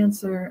wrong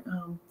answer.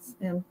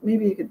 And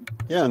maybe you could.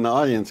 Yeah, and the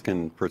audience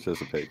can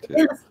participate too.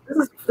 Yes,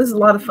 this is a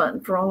lot of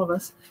fun for all of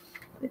us.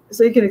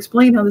 So you can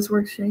explain how this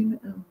works, Shane.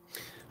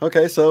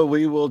 Okay, so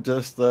we will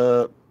just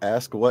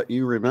ask what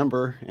you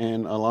remember,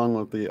 and along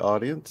with the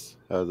audience,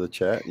 the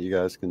chat, you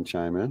guys can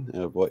chime in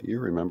of what you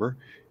remember,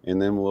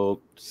 and then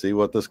we'll see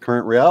what this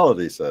current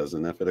reality says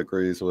and if it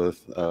agrees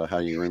with how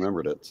you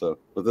remembered it. So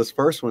with this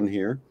first one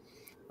here,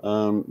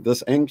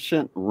 this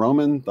ancient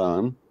Roman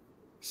thumb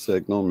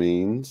signal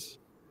means,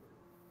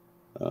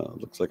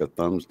 looks like a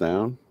thumbs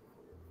down.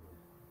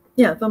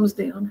 Yeah, thumbs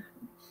down.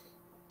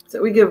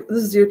 So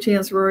this is your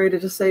chance, Rory, to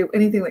just say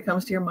anything that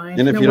comes to your mind.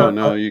 And if you don't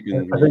know, you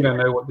can. I think I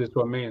know what this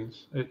one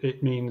means.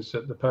 It means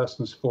that the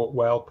person's fought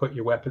well, put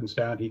your weapons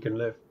down, he can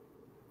live.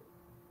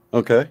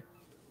 Okay.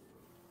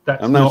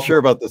 I'm not sure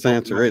about this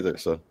answer either.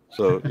 So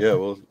yeah,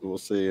 we'll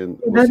see. And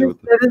we'll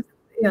see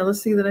yeah,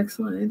 let's see the next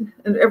slide.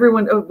 And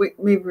everyone,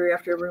 maybe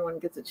after everyone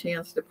gets a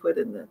chance to put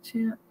in the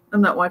chat. I'm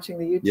not watching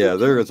the YouTube. Yeah,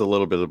 there is a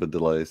little bit of a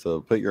delay.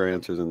 So put your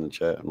answers in the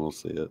chat and we'll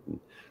see it. And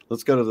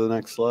let's go to the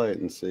next slide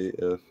and see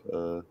if.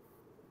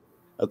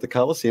 At the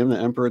Colosseum, the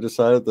emperor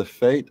decided the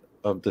fate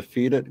of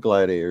defeated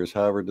gladiators.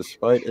 However,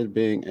 despite it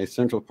being a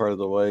central part of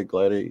the way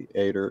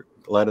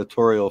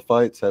gladiatorial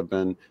fights have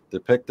been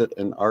depicted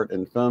in art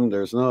and film,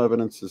 there's no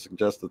evidence to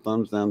suggest the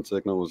thumbs down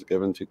signal was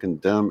given to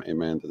condemn a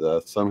man to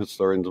death. Some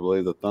historians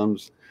believe the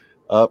thumbs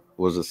up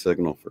was a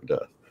signal for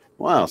death.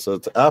 Wow, so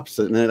it's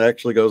opposite, and it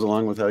actually goes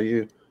along with how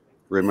you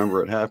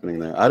remember it happening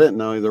there. I didn't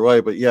know either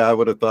way, but yeah, I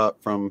would have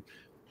thought from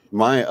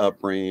my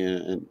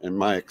upbringing and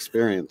my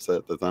experience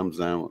that the thumbs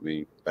down would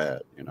be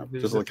bad, you know,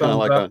 just kind of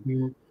like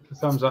The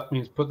thumbs up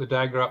means put the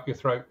dagger up your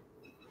throat.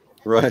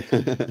 Right.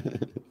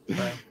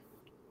 Right.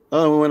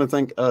 Oh, we want to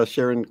thank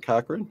Sharon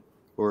Cochran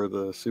for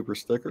the super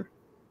sticker.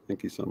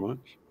 Thank you so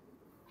much.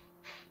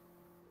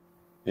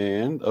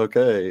 And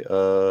okay,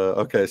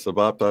 so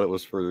Bob thought it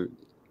was for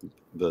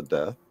the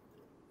death.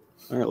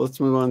 All right, let's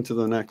move on to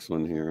the next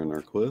one here in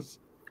our quiz.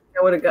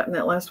 I would have gotten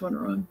that last one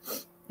wrong.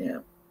 Yeah.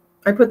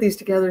 I put these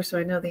together so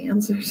I know the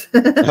answers.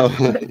 Oh.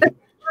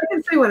 I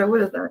can say what I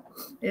would have thought.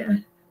 Yeah.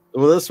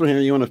 Well, this one here,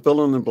 you want to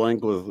fill in the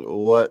blank with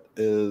what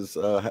is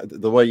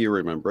the way you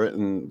remember it.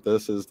 And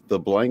this is the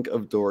blank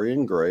of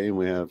Dorian Gray. And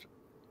we have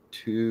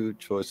two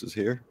choices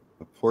here,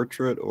 a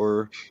portrait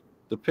or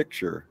the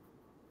picture.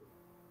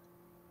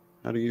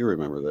 How do you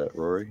remember that,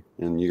 Rory?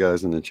 And you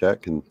guys in the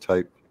chat can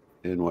type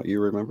in what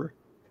you remember.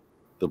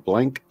 The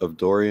blank of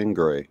Dorian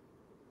Gray.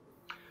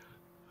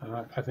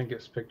 I think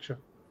it's picture.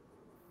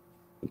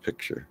 The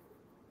picture.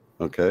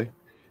 Okay.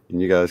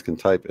 And you guys can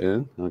type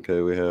in.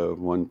 Okay, we have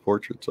one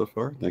portrait so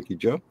far. Thank you,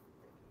 Joe.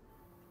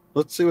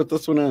 Let's see what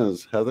this one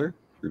is. Heather,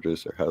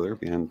 producer Heather,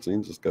 behind the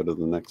scenes. Let's go to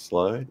the next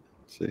slide.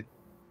 Let's see.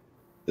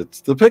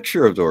 It's the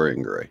picture of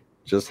Dorian Gray,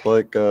 just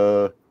like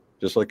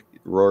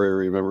Rory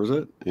remembers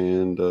it,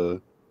 and a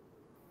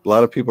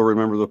lot of people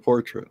remember the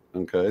portrait.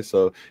 Okay,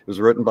 so it was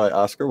written by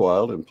Oscar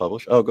Wilde and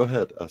published. Oh, go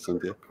ahead,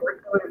 Cynthia. It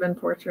would have been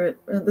portrait.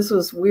 This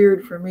was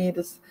weird for me,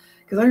 just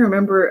because I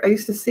remember I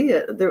used to see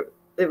it.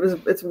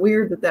 It's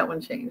weird that one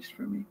changed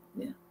for me.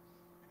 Yeah.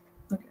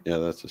 Okay. Yeah,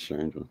 that's a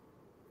strange one.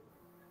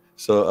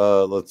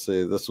 So let's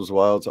see. This was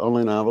Wilde's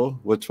only novel,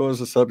 which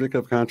was a subject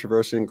of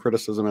controversy and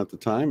criticism at the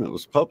time. It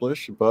was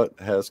published, but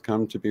has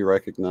come to be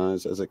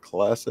recognized as a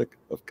classic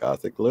of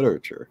Gothic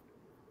literature.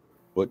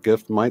 What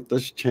gift might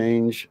this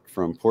change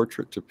from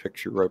portrait to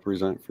picture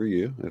represent for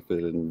you, if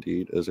it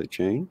indeed is a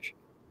change?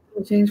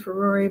 It changed for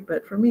Rory,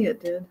 but for me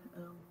it did.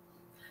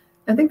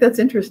 I think that's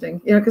interesting,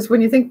 because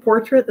when you think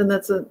portrait, then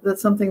that's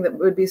something that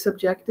would be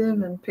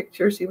subjective, and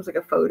picture seems like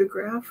a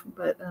photograph.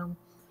 But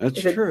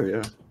that's true,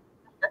 yeah.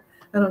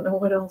 I don't know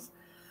what else.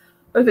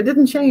 But if it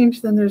didn't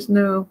change, then there's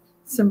no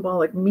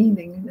symbolic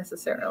meaning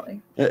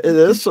necessarily. It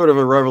is sort of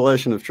a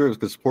revelation of truth,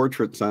 because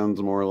portrait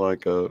sounds more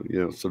like a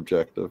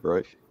subjective,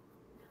 right?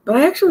 But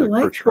I actually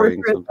like portrait.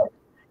 Something.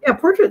 Yeah,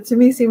 portrait to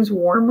me seems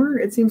warmer.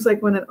 It seems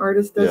like when an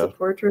artist does a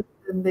portrait,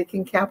 then they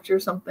can capture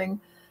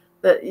something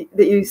that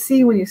you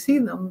see when you see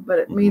them, but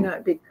it may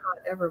not be caught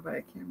ever by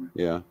a camera.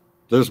 Yeah,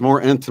 there's more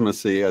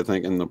intimacy, I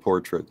think, in the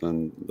portrait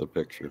than the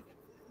picture.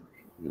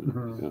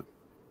 Yeah.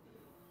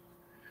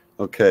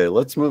 Okay,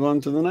 let's move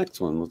on to the next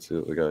one. Let's see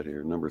what we got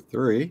here. Number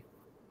 3.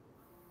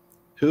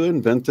 Who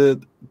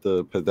invented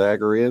the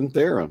Pythagorean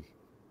theorem?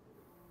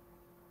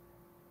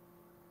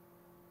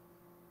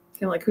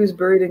 Kind of like who's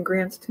buried in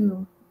Grant's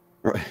tomb.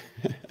 Right.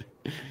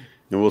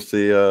 And we'll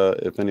see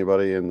if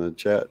anybody in the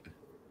chat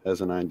has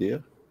an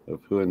idea of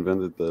who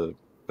invented the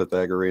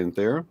Pythagorean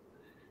theorem.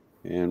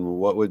 And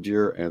what would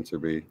your answer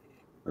be?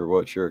 Or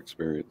what's your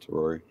experience,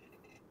 Rory?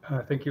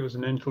 I think it was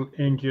an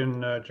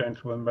Indian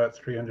gentleman about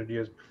 300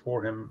 years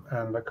before him,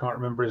 and I can't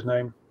remember his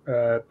name,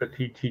 but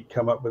he'd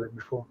come up with it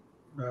before.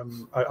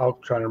 I'll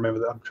try and remember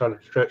that. I'm trying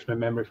to stretch my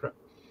memory for it.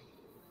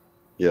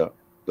 Yeah,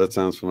 that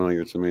sounds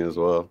familiar to me as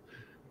well.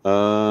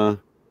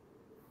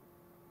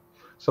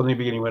 Something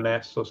beginning with an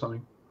S or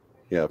something.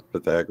 Yeah,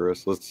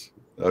 Pythagoras.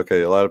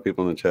 Okay, a lot of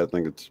people in the chat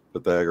think it's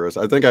Pythagoras.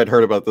 I think I'd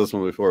heard about this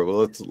one before, but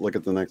let's look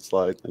at the next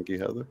slide. Thank you,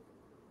 Heather.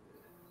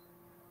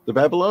 The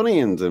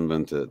Babylonians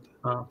invented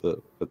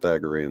the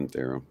Pythagorean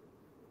theorem.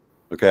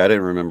 Okay, I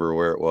didn't remember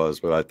where it was,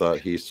 but I thought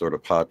he sort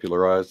of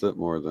popularized it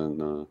more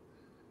than,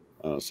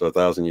 so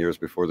 1,000 years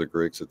before the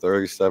Greeks. A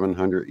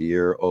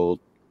 3,700-year-old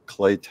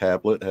clay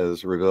tablet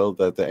has revealed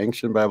that the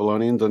ancient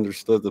Babylonians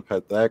understood the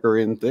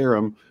Pythagorean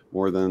theorem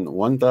more than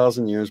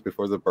 1,000 years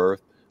before the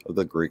birth of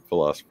the Greek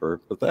philosopher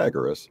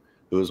Pythagoras,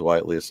 who is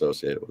widely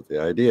associated with the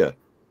idea.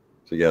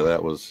 So yeah,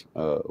 that was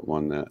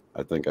one that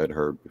I think I'd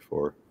heard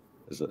before.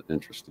 Is it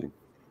interesting?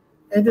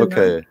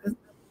 Okay.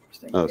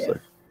 Oh,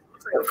 sorry.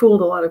 It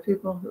fooled a lot of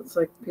people. It's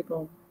like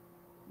people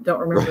don't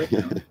remember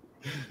it.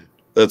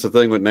 That's the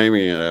thing with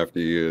naming it after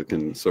you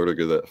can sort of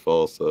get that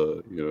false,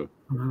 Yeah.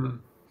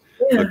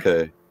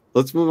 Okay.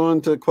 Let's move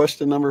on to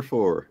question number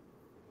 4.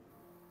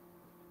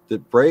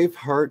 Did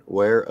Braveheart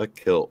wear a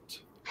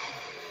kilt?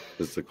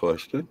 Is the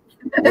question.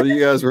 What do you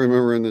guys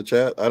remember in the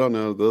chat? I don't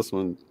know this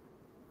one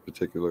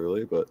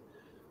particularly, but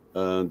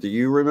do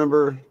you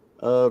remember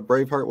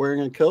Braveheart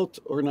wearing a kilt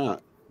or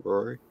not,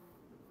 Rory?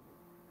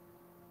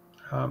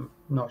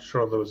 Not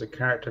sure. There was a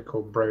character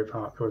called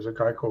Braveheart. There was a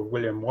guy called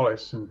William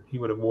Wallace, and he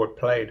would have wore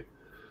plaid.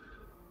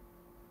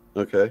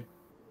 Okay.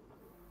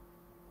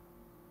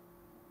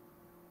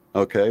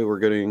 Okay, we're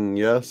getting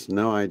yes,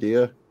 no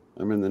idea.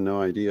 I'm in the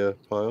no idea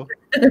pile.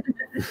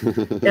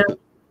 Yeah.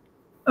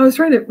 We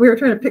were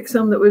trying to pick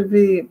some that would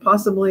be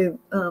possibly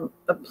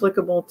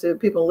applicable to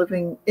people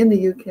living in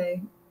the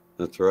UK.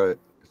 That's right.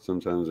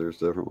 Sometimes there's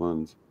different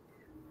ones.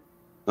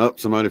 Oh,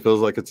 somebody feels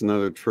like it's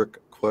another trick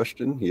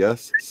question.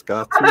 Yes,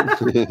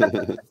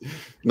 Scotsman.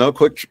 No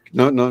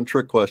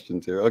trick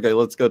questions here. Okay,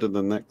 let's go to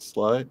the next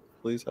slide,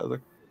 please,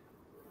 Heather.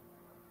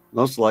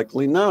 Most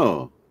likely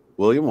no.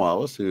 William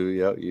Wallace, who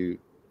you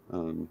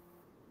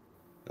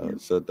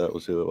said that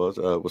was who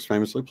it was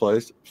famously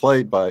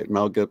played by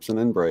Mel Gibson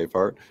in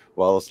Braveheart.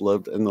 Wallace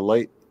lived in the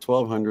late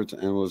 1200s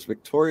and was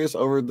victorious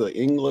over the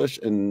English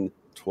in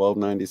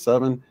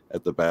 1297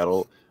 at the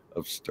Battle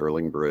of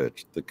Stirling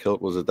Bridge. The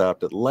kilt was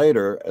adopted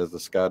later as the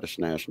Scottish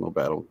national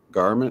battle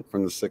garment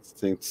from the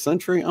 16th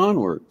century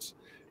onwards,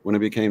 when it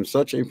became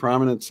such a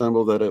prominent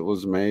symbol that it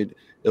was made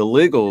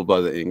illegal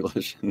by the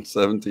English in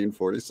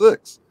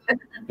 1746.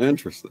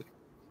 Interesting.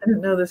 I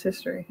didn't know this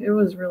history. It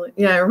was really,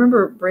 I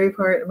remember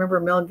Braveheart. I remember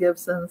Mel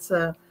Gibson.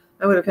 So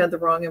I would have had the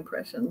wrong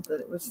impression that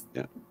it was,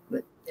 that,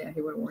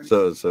 he would have worn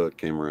it. So it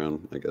came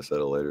around, I guess, at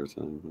a later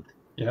time.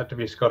 You have to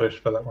be Scottish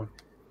for that one.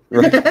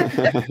 Right.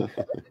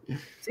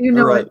 So you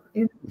know right.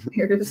 You know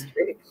your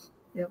history.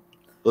 Yep.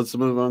 Let's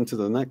move on to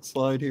the next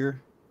slide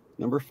here.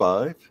 Number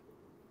 5.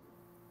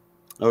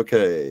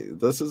 Okay,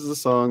 this is the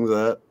song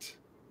that,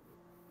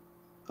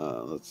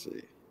 let's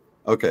see.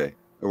 Okay,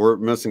 we're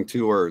missing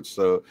 2 words.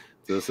 So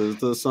this is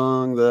the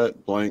song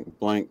that blank,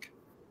 blank,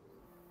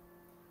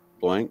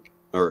 blank,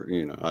 or,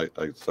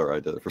 sorry, I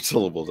did it for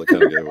syllables. I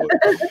kind of gave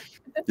it.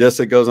 Yes,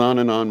 it goes on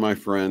and on, my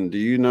friend. Do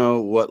you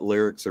know what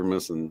lyrics are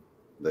missing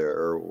there?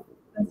 Or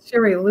that's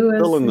Sherry Lewis.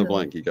 Fill in the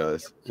blank, you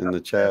guys, in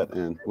the chat,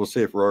 and we'll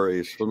see if Rory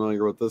is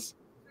familiar with this.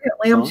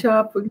 Lamb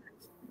Chop.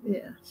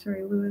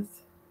 Sherry Lewis.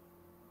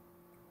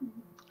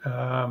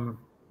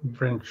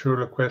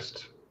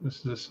 Ventriloquist. This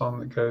is a song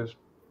that goes,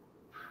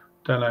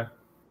 don't know.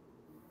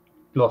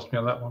 Lost me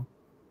on that one.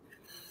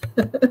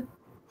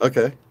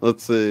 Okay,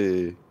 let's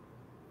see.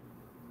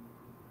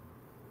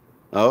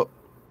 Oh.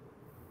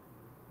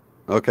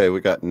 Okay, we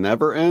got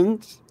Never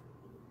Ends.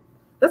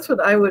 That's what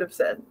I would have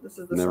said. This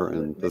is the Never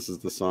song. Ends. This is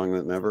the song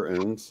that never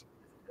ends.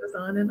 It goes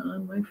on and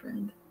on, my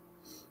friend.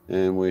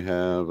 And we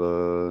have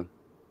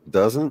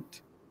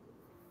Doesn't.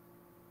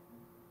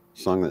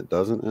 Song that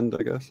doesn't end,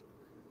 I guess.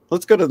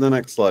 Let's go to the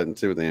next slide and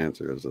see what the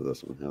answer is to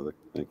this one, Heather.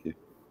 Thank you.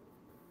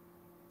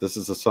 This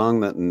is a song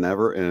that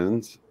never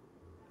ends.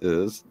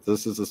 This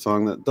is a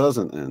song that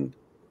doesn't end.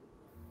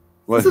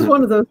 This is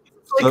one of those.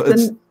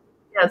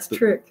 It's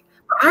trick.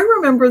 But I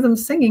remember them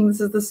singing, this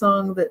is the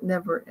song that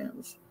never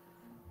ends.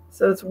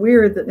 So it's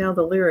weird that now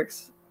the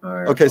lyrics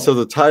are. Okay, so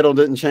the title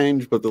didn't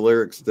change, but the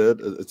lyrics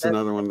did. It's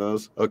another one of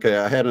those. Okay,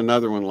 I had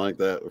another one like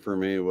that for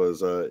me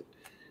was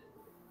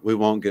We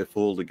Won't Get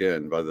Fooled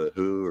Again by The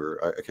Who,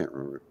 or I can't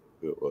remember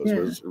who it was. Yeah.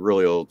 It was a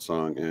really old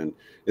song, and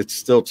it's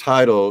still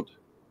titled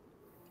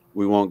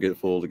We Won't Get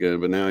Fooled Again,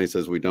 but now he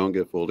says We Don't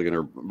Get Fooled Again,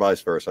 or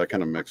vice versa. I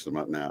kind of mixed them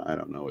up now. I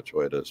don't know which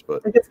way it is,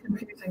 but it gets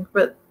confusing.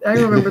 But I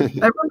remember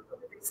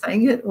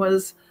saying it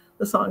was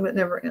the song that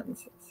never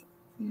ends.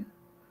 Yeah.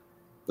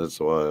 That's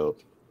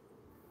wild.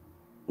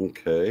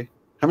 Okay.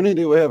 How many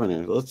do we have in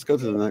here? Let's go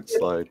to the next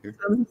slide here.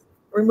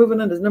 We're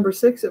moving on to number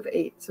 6 of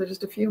 8, so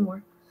just a few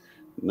more.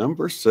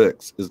 Number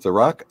 6 is the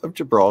Rock of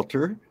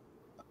Gibraltar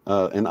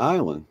an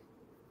island?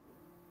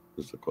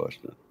 Is the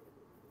question.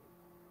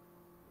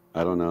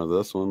 I don't know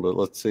this one, but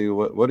let's see.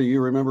 What do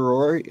you remember,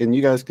 Rory? And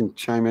you guys can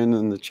chime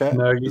in the chat.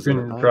 No, you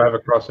can drive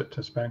across it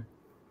to Spain.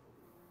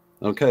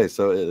 Okay,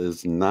 so it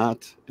is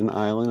not an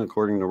island,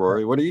 according to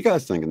Rory. What do you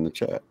guys think in the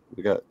chat?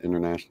 We got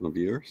international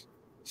viewers.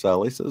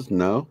 Sally says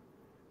no.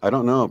 I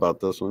don't know about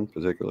this one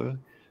particularly.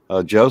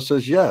 Joe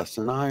says yes,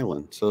 an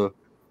island. So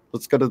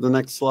let's go to the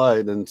next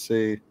slide and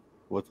see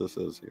what this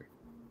is here.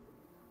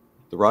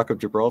 The Rock of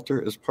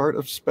Gibraltar is part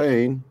of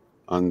Spain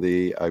on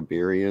the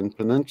Iberian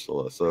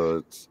Peninsula. So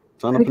it's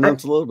on a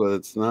peninsula, but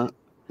it's not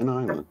an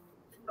island.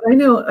 I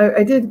know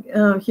I did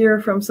hear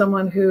from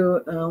someone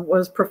who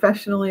was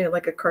professionally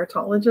like a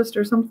cartologist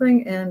or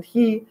something, and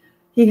he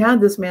had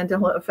this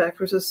Mandela effect,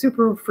 which was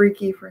super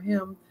freaky for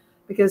him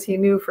because he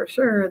knew for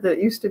sure that it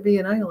used to be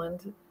an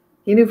island.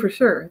 He knew for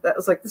sure. That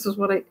was like, this is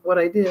what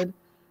I did.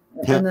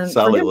 And then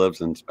Sally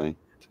lives in Spain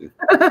too.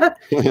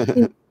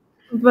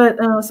 But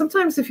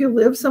sometimes if you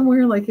live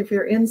somewhere, like if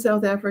you're in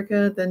South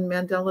Africa, then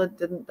Mandela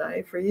didn't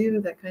die for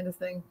you, that kind of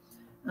thing.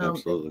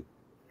 Absolutely.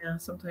 Yeah,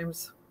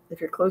 sometimes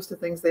if you're close to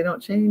things, they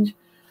don't change.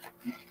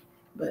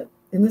 But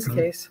in this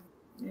case,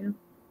 yeah.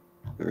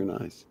 Very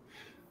nice.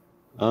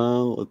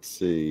 Let's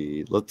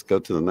see. Let's go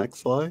to the next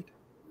slide.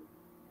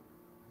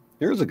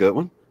 Here's a good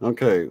one.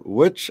 Okay.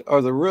 Which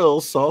are the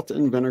real salt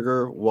and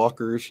vinegar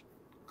Walker's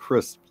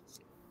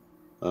crisps?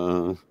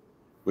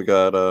 We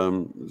got,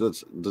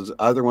 does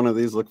either one of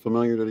these look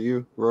familiar to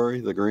you,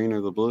 Rory? The green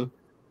or the blue?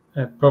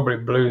 It probably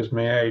blues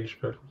my age,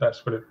 but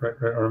that's what it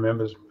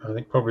remembers. I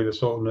think probably the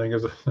salt and vinegar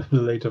is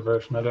the later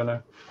version. I don't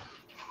know.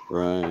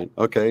 Right.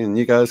 Okay. And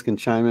you guys can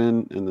chime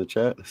in the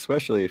chat,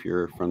 especially if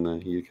you're from the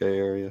UK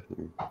area.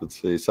 Let's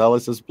see.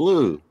 Sally says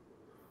blue.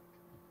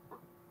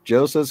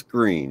 Joe says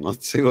green.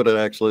 Let's see what it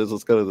actually is.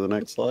 Let's go to the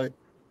next slide.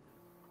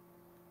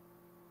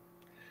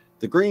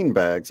 The green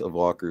bags of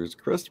Walker's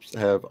crisps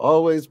have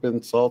always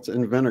been salt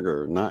and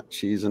vinegar, not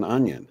cheese and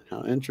onion.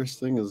 How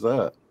interesting is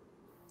that?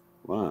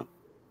 Wow.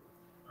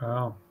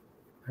 Wow.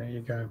 There you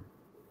go.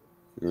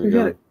 There we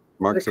go.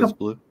 Mark says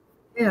blue.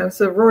 Yeah,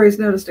 so Rory's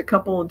noticed a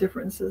couple of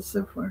differences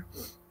so far.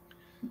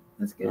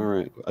 That's good. All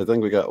right. I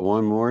think we got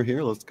one more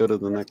here. Let's go to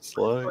the next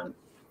slide.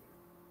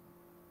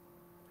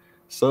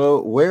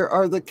 So where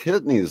are the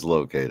kidneys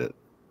located?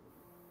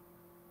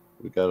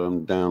 We got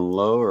them down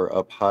low or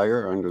up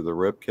higher under the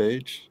rib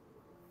cage.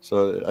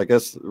 So I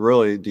guess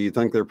really, do you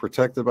think they're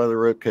protected by the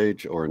rib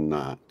cage or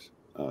not?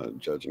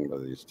 Judging by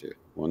these two,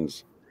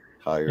 one's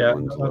higher, Yeah,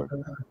 one's lower.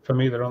 for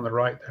me, they're on the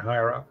right. They're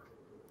higher up.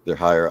 They're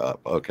higher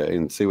up. Okay,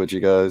 and see what you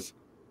guys.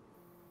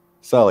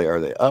 Sally, are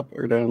they up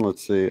or down?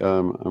 Let's see.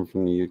 I'm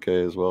from the UK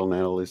as well.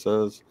 Natalie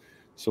says.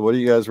 So what do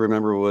you guys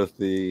remember with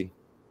the?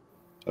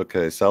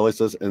 Okay, Sally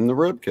says in the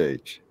rib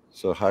cage.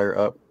 So higher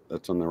up.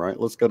 That's on the right.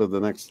 Let's go to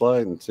the next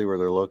slide and see where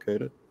they're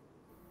located.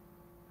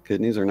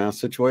 Kidneys are now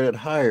situated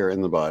higher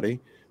in the body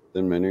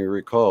than many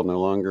recall,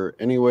 no longer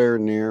anywhere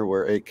near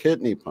where a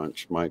kidney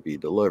punch might be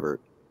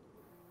delivered.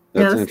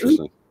 That's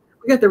interesting.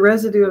 We got the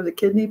residue of the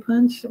kidney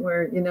punch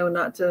where,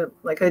 not to,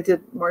 like I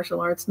did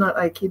martial arts, not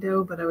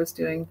Aikido, but I was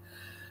doing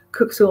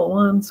Kuk Sul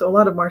Wan. So a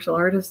lot of martial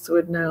artists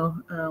would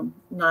know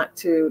not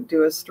to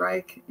do a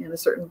strike in a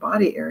certain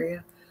body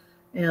area.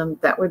 And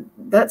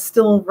that's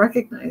still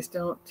recognized.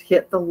 Don't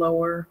hit the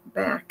lower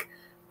back,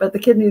 but the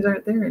kidneys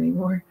aren't there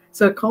anymore.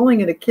 So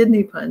calling it a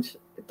kidney punch,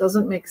 it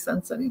doesn't make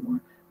sense anymore,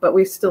 but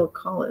we still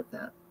call it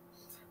that.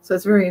 So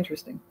it's very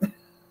interesting.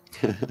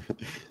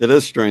 It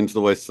is strange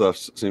the way stuff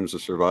seems to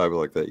survive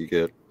like that. You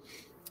get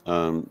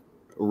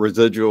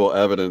residual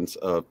evidence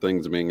of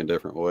things being a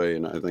different way.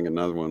 And I think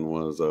another one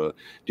was, do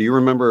you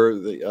remember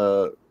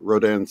the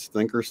Rodin's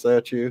thinker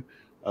statue?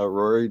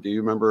 Rory, do you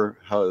remember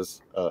how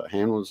his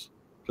hand was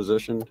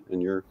positioned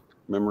in your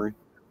memory?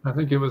 I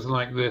think it was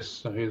like this.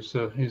 So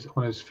he's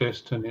on his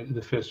fist, and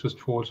the fist was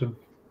towards him.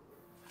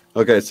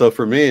 Okay, so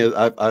for me,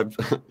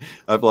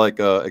 I've like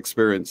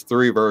experienced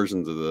 3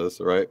 versions of this,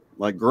 right?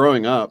 Like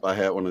growing up, I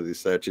had one of these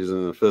statues,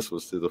 and the fist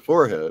was through the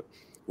forehead,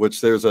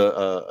 which there's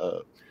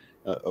a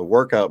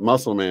workout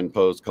muscle man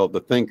pose called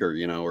the thinker,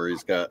 where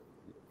he's got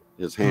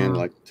his hand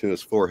like to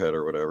his forehead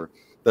or whatever.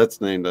 That's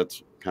kind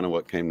of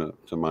what came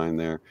to mind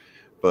there.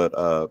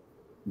 But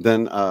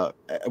then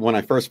when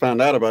I first found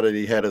out about it,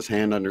 he had his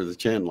hand under the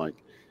chin,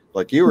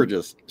 like you were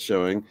just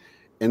showing.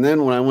 And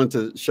then when I went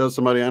to show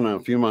somebody, I don't know, a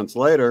few months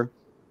later,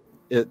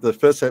 the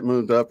fist had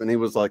moved up and he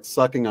was like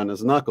sucking on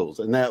his knuckles.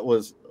 And that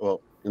was,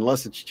 well,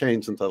 unless it's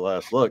changed since I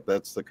last looked,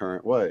 that's the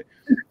current way.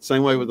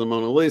 Same way with the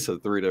Mona Lisa,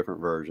 3 different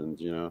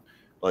versions,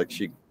 like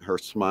her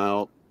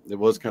smile, it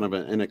was kind of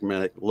an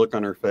enigmatic look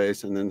on her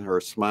face. And then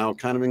her smile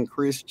kind of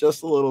increased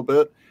just a little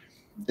bit.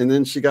 And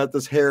then she got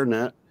this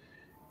hairnet.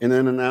 And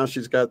then now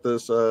she's got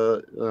this,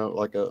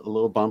 like a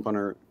little bump on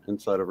her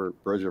inside of her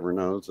bridge of her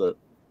nose that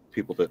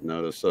people didn't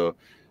notice. So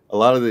a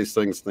lot of these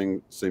things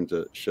seem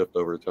to shift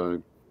over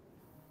time.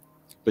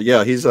 But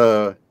yeah,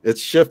 it's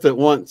shifted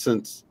once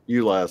since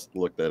you last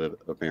looked at it,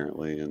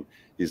 apparently, and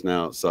he's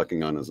now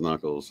sucking on his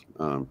knuckles,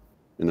 and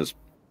his,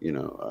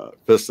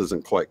 fist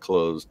isn't quite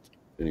closed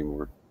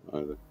anymore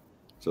either.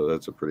 So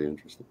that's a pretty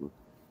interesting one.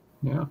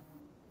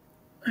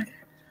 Yeah.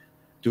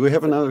 Do we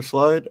have another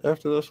slide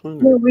after this one?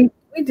 Yeah,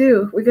 we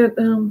do. We got,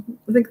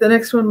 I think the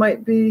next one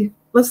might be,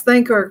 let's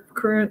thank our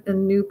current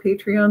and new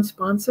Patreon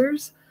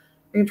sponsors.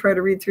 I'm going to try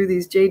to read through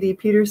these. J.D.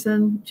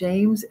 Peterson,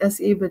 James,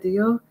 S.E.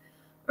 Badillo,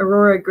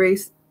 Aurora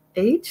Grace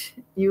H,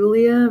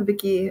 Yulia,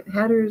 Vicky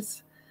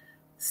Hatters,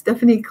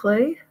 Stephanie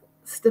Clay,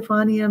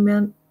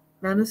 Stefania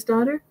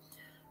Mannesdaughter,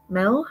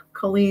 Mel,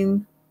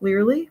 Colleen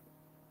Learley,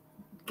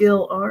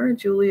 Gil R,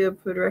 Julia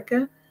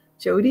Pudreka,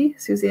 Jody,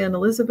 Suzanne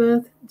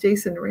Elizabeth,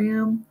 Jason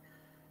Ram,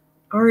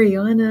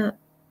 Ariana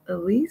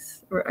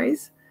Elise or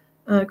Ice,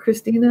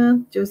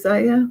 Christina,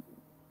 Josiah,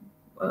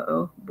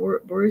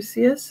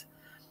 Borusius,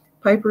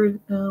 Piper,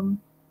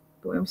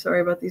 boy, I'm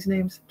sorry about these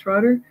names,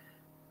 Trotter,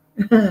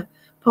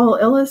 Paul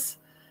Ellis,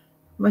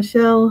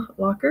 Michelle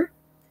Walker,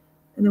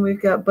 and then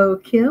we've got Bo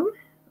Kim,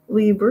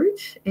 Lee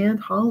Birch, and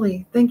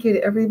Holly. Thank you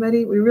to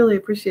everybody. We really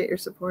appreciate your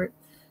support.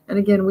 And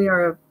again, we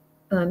are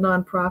a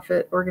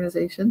nonprofit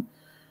organization,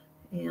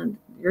 and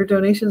your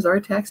donations are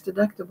tax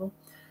deductible.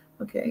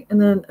 Okay,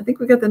 and then I think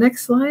we got the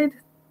next slide.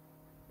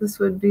 This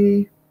would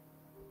be,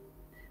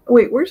 oh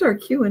wait, where's our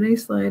Q&A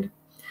slide?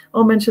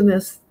 I'll mention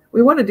this.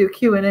 We want to do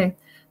Q&A,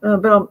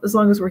 but as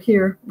long as we're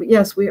here. But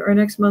yes, our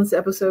next month's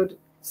episode,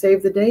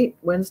 save the date,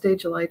 Wednesday,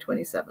 July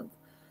 27th.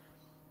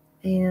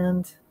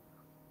 And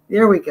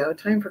there we go,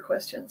 time for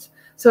questions.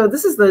 So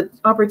this is the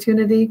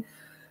opportunity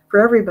for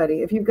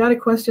everybody. If you've got a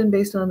question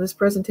based on this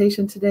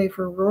presentation today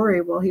for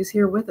Rory while he's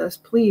here with us,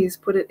 please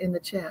put it in the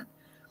chat.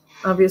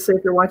 Obviously,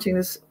 if you're watching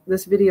this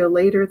video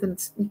later, then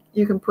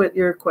you can put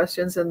your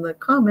questions in the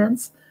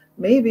comments.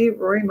 Maybe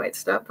Rory might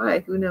stop by,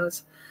 who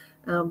knows.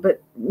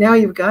 But now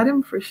you've got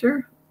him for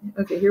sure.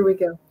 Okay, here we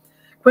go.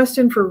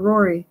 Question for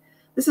Rory.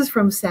 This is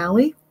from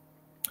Sally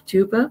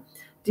Jupa.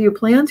 Do you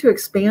plan to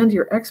expand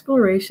your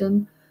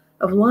exploration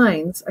of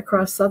lines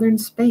across southern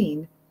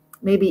Spain,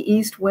 maybe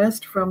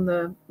east-west from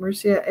the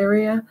Murcia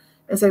area,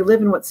 as I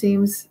live in what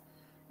seems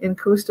in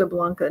Costa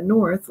Blanca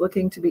north,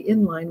 looking to be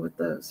in line with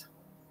those?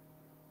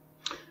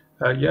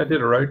 Yeah, I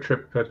did a road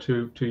trip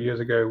 2 years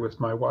ago with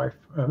my wife.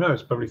 No,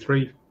 it's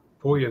probably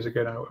 4 years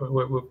ago now.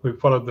 We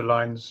followed the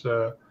lines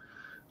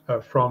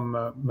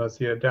from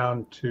Murcia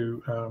down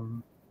to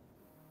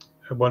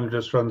one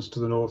just runs to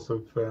the north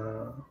of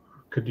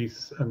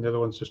Cadiz, and the other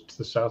one's just to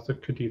the south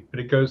of Cadiz. But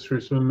it goes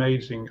through some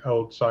amazing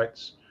old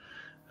sites,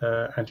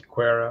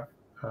 Antequera,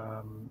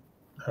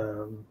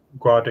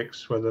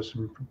 Guadix, where there's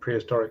some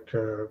prehistoric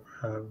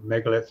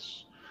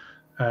megaliths,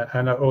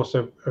 and I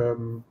also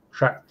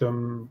tracked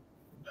them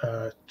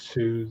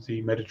to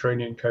the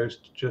Mediterranean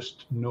coast,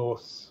 just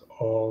north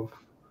of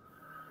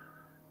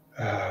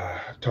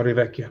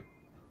Torrevecchia.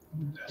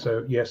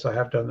 So yes, I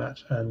have done that,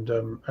 and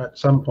at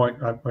some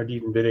point I'd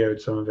even videoed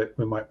some of it.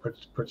 We might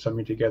put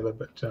something together.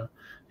 But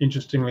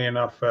interestingly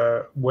enough,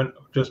 when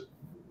just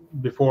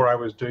before I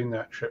was doing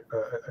that trip,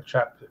 a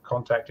chap that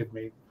contacted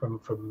me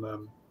from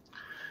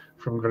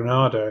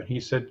Granada. He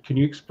said, "Can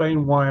you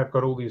explain why I've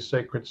got all these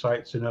sacred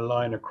sites in a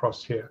line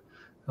across here?"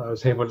 And I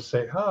was able to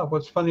say,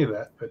 what's funny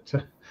that? But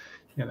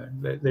you know,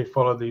 they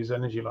follow these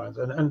energy lines,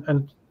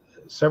 and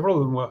several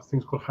of them were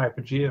things called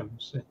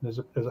hypogeums. There's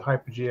a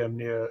hypogeum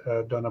near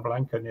Dona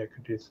Blanca, near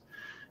Cadiz,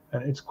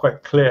 and it's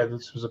quite clear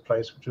this was a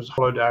place which was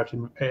hollowed out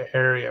in an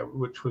area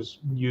which was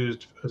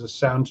used as a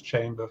sound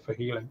chamber for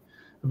healing,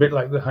 a bit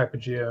like the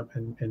hypogeum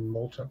in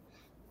Malta.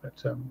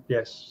 But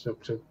yes, so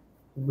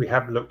we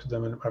have looked at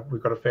them, and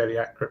we've got a fairly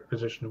accurate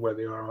position of where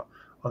they are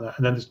on that.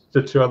 And then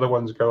the two other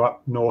ones go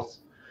up north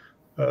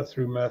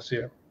through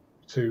Murcia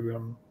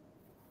to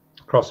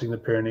crossing the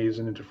Pyrenees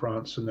and into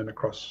France, and then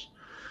across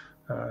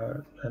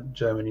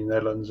Germany,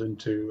 Netherlands,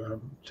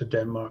 into to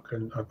Denmark,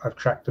 and I've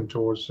tracked them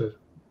towards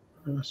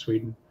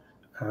Sweden.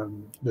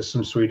 There's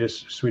some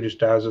Swedish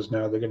dowsers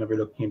now. They're going to be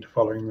looking into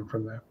following them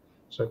from there.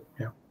 So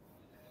yeah,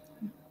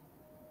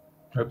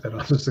 I hope that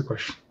answers the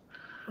question.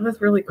 Well,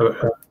 that's really cool.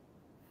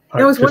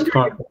 I was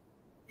wondering.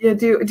 Yeah,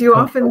 do you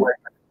often?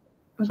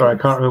 Okay. Sorry, I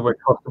can't remember where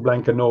Costa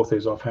Blanca North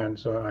is offhand,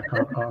 so I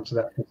can't answer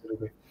that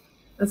specifically.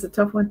 That's a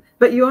tough one.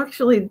 But you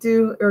actually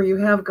do, or you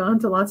have gone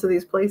to lots of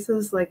these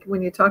places. Like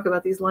when you talk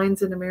about these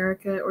lines in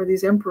America or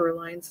these emperor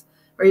lines,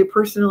 are you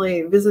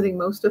personally visiting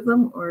most of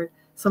them, or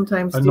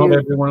sometimes? Not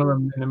every one of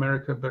them in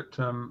America, but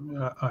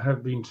I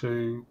have been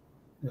to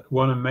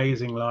one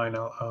amazing line,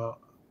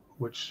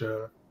 which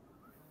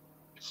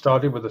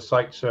started with a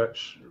site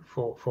search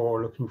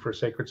for looking for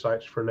sacred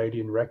sites for a lady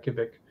in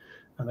Reykjavik,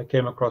 and I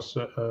came across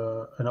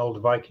an old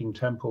Viking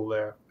temple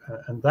there,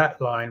 and that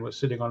line was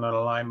sitting on an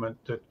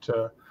alignment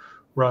that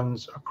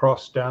runs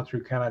across down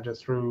through Canada,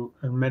 through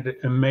an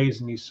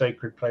amazingly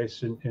sacred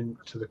place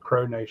into the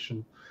Crow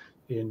Nation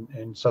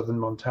in southern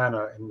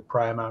Montana in the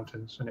Pryor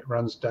Mountains, and it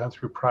runs down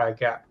through Pryor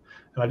Gap,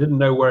 and I didn't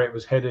know where it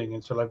was heading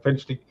until I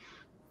eventually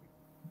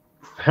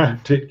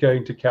found it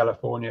going to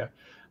California,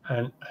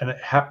 and it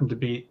happened to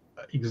be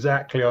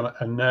exactly on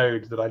a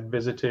node that I'd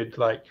visited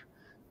like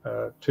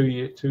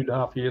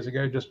 2.5 years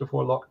ago, just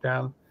before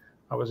lockdown.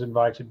 I was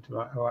invited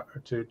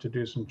to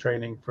do some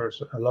training for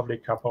a lovely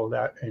couple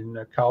that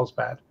in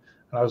Carlsbad,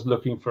 and I was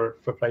looking for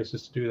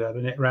places to do that,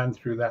 and it ran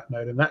through that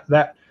node, and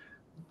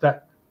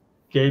that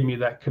gave me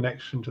that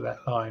connection to that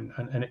line,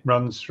 and it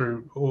runs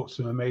through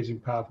some amazing,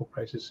 powerful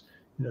places,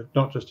 you know,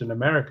 not just in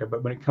America,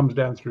 but when it comes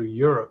down through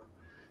Europe,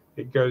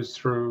 it goes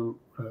through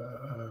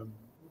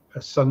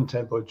a sun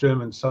temple, a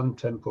German sun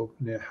temple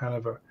near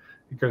Hanover.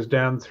 It goes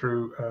down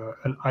through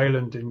an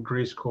island in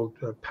Greece called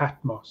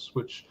Patmos,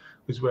 which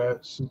is where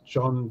St.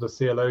 John the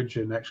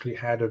theologian actually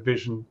had a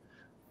vision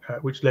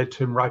which led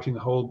to him writing the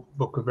whole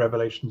book of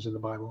Revelations in the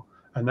Bible.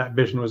 And that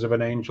vision was of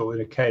an angel in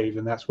a cave,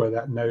 and that's where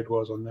that node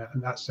was on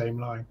that same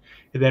line.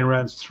 It then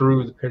runs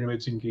through the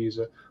pyramids in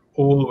Giza,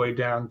 all the way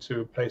down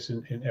to a place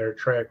in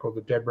Eritrea called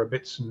the Debre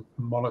Bitsin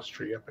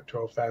Monastery up at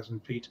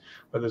 12,000 feet,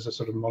 where there's a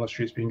sort of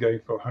monastery that's been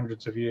going for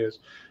hundreds of years.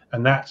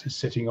 And that is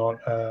sitting on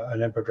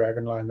an Emperor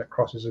Dragon line that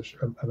crosses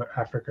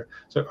Africa.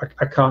 So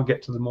I can't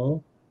get to them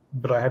all,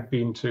 but I have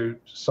been to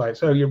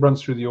sites. It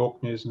runs through the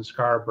Orkneys and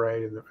Skara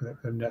Brae and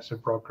the Ness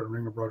of Brodgar and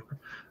Ring of Brodgar,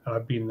 and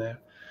I've been there.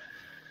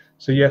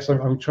 So yes,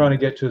 I'm trying to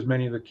get to as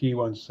many of the key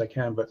ones as I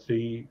can, but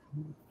the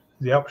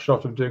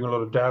upshot of doing a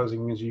lot of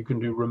dowsing is you can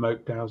do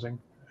remote dowsing.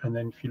 And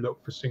then if you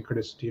look for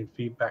synchronicity and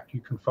feedback,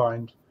 you can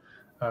find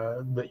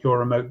that your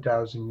remote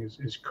dowsing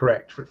is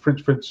correct.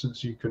 For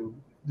instance, you can,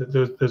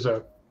 there's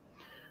a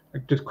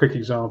just quick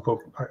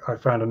example. I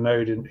found a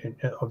node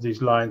of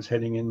these lines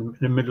heading in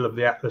the middle of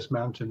the Atlas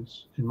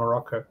Mountains in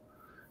Morocco.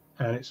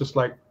 And it's just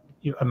like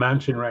a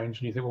mountain range.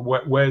 And you think,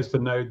 well, where's the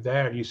node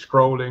there? And you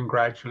scroll in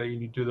gradually,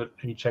 and you do that,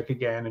 and you check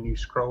again, and you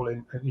scroll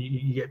in, and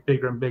you get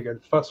bigger and bigger.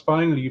 And first,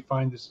 finally, you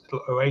find this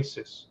little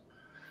oasis.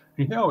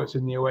 And you know it's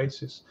in the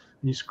oasis.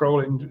 And you scroll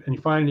in, and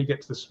you finally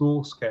get to the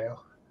small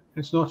scale.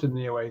 It's not in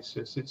the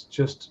oasis. It's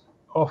just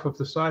off of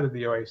the side of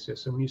the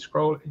oasis. And when you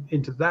scroll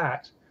into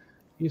that,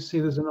 you see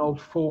there's an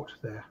old fort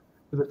there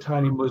with a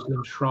tiny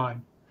Muslim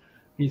shrine.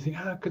 And you think,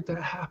 how could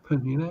that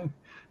happen, you know?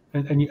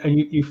 And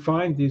you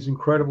find these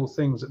incredible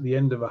things at the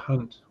end of a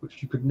hunt,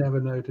 which you could never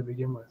know to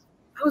begin with.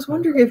 I was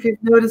wondering if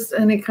you've noticed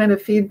any kind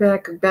of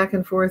feedback back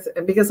and forth,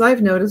 because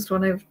I've noticed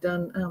when I've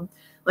done,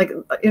 like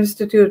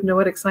Institute of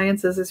Noetic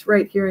Sciences is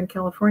right here in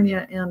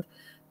California, and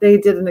they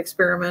did an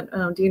experiment.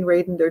 Dean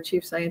Radin, their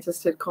chief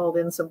scientist, had called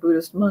in some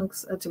Buddhist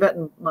monks,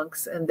 Tibetan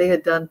monks, and they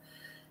had done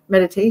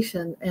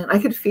meditation, and I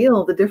could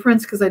feel the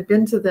difference because I'd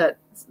been to the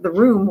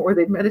room where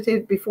they'd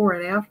meditated before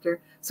and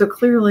after. So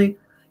clearly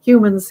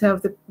humans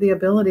have the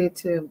ability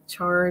to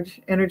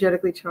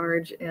energetically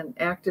charge and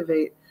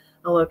activate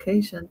a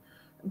location.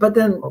 But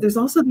then there's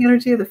also the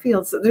energy of the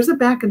field. So there's a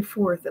back and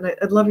forth, and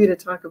I'd love you to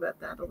talk about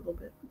that a little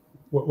bit.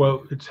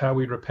 Well, it's how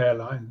we repair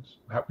lines.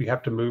 We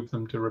have to move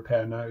them to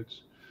repair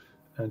nodes.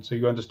 And so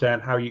you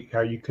understand how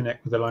you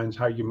connect with the lines,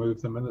 how you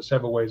move them, and there's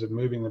several ways of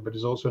moving them, but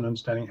there's also an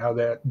understanding how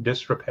they're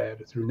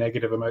disrepaired through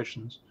negative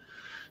emotions.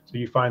 So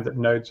you find that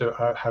nodes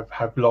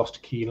have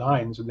lost key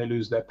lines and they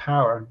lose their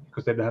power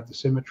because they don't have the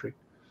symmetry.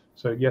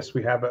 So yes,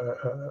 we have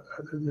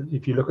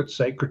if you look at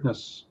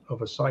sacredness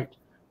of a site,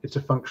 it's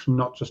a function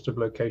not just of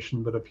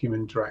location, but of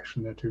human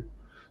interaction there too.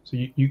 So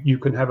you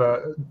can have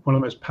one of the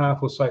most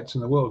powerful sites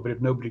in the world, but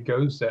if nobody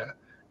goes there,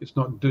 it's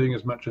not doing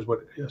as much as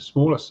what a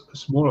smaller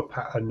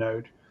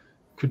node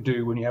could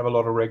do when you have a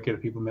lot of regular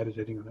people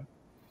meditating on it.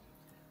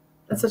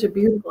 That's such a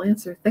beautiful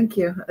answer. Thank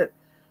you. It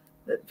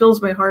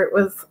fills my heart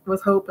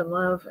with hope and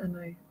love,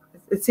 and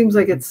it seems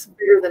like it's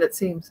bigger than it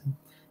seems.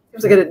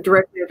 It seems like it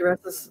directly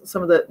addresses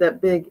some of that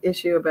big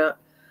issue about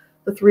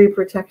the 3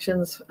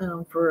 protections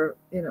for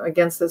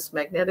against this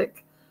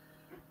magnetic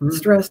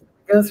stress that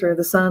we go through: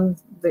 the sun,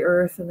 the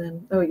earth, and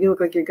then you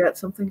look like you got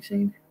something,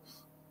 Shane.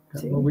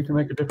 Yeah, well, we can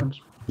make a difference.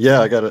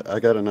 Yeah, I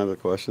got another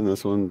question.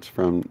 This one's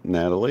from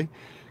Natalie.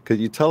 Could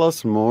you tell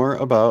us more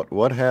about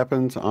what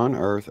happens on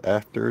Earth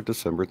after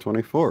December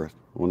 24th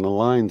when the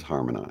lines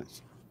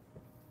harmonize?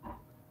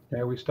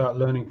 Yeah, we start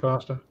learning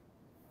faster.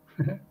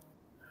 In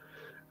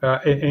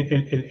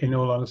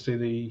all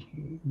honesty,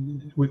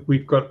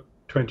 we've got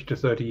 20 to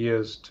 30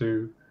 years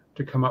to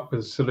come up with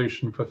a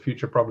solution for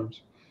future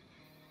problems.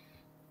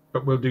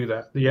 But we'll do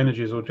that. The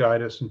energies will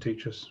guide us and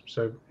teach us,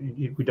 so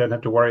we don't have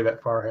to worry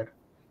that far ahead.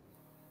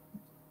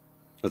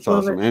 That's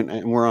awesome.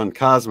 And we're on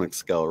cosmic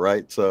scale,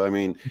 right? So, I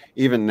mean,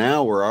 even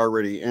now we're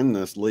already in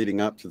this leading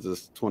up to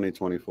this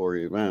 2024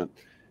 event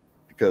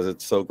because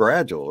it's so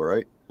gradual,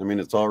 right? I mean,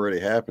 it's already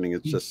happening.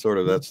 It's just sort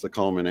of, that's the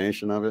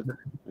culmination of it,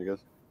 I guess.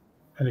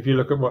 And if you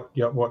look at what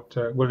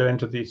we'll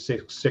enter the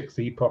sixth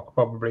epoch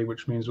probably,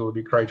 which means there will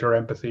be greater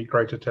empathy,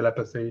 greater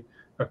telepathy,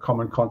 a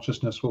common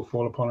consciousness will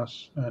fall upon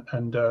us,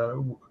 and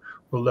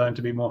we'll learn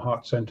to be more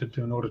heart-centered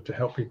in order to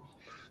help people.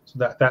 So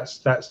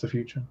that's the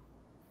future.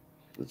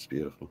 That's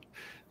beautiful.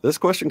 This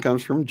question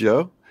comes from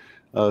Joe,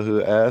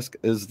 who asked,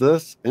 is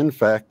this, in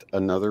fact,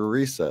 another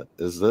reset?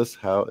 Is this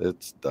how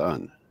it's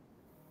done?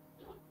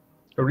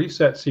 A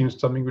reset seems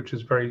something which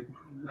is very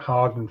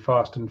hard and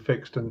fast and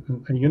fixed,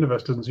 and the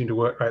universe doesn't seem to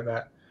work like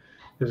that.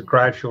 There's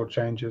gradual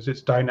changes.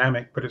 It's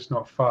dynamic, but it's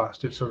not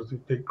fast.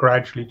 It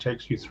gradually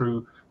takes you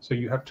through, so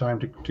you have time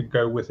to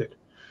go with it.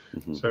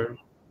 Mm-hmm. So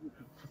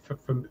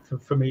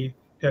for me,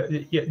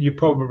 you're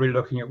probably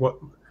looking at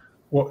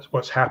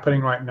what's happening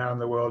right now in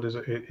the world, is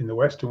in the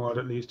Western world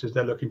at least, is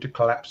they're looking to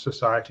collapse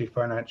society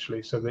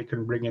financially so they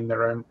can bring in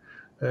their own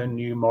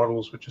new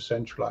models which are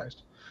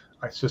centralized.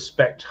 I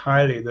suspect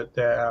highly that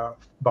they're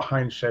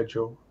behind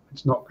schedule.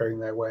 It's not going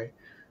their way,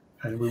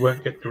 and we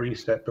won't get the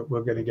reset, but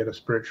we're going to get a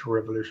spiritual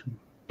revolution.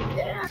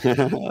 Yeah.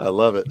 I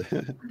love it.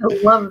 I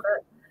love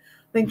that.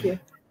 Thank you.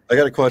 I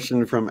got a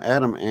question from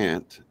Adam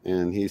Ant,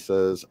 and he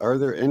says, are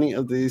there any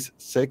of these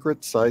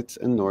sacred sites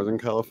in Northern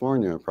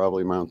California?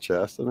 Probably Mount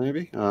Shasta,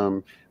 maybe.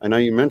 I know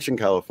you mentioned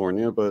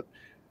California, but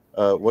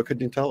what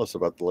could you tell us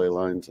about the ley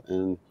lines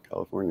in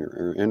California,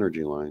 or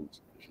energy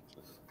lines?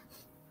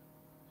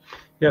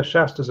 Yeah,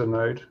 Shasta's a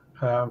node.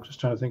 I'm just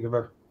trying to think of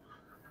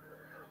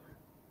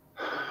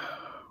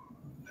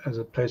there's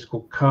a place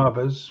called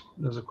Carvers.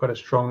 There's quite a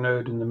strong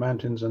node in the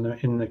mountains and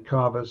in the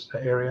Carvers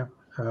area.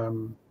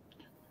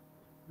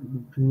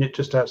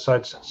 Just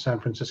outside San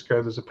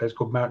Francisco, there's a place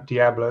called Mount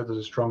Diablo. There's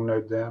a strong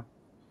node there.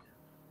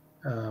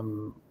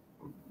 The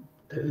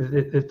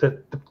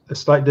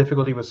slight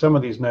difficulty with some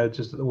of these nodes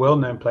is that the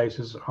well-known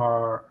places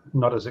are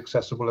not as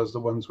accessible as the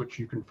ones which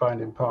you can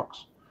find in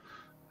parks.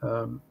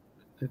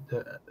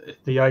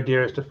 The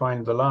idea is to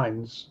find the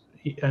lines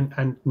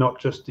and not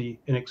just the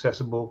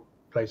inaccessible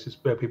places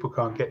where people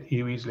can't get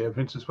you easily.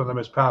 For instance, one of the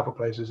most powerful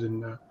places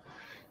in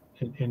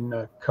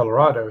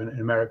Colorado in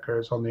America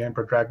is on the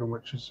Emperor Dragon,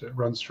 which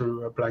runs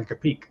through Blanca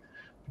Peak,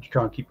 but you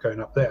can't keep going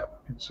up there.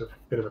 It's a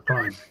bit of a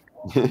climb.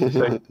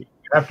 So you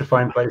have to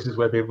find places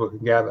where people can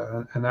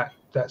gather, and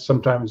that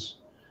sometimes,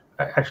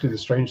 actually the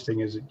strange thing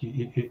is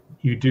that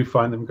you do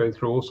find them going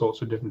through all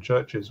sorts of different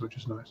churches, which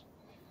is nice.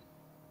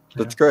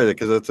 That's great,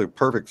 because that's a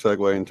perfect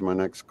segue into my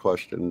next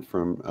question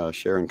from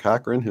Sharon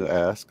Cochran, who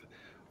asked,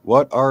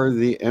 what are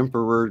the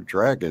Emperor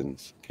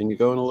Dragons? Can you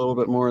go in a little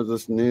bit more of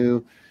this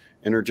new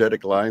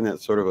energetic line that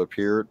sort of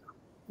appeared?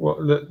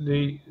 Well,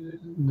 the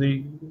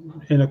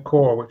inner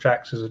core, which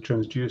acts as a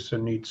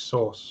transducer, needs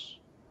source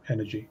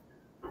energy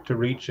to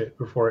reach it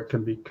before it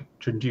can be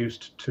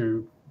transduced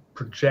to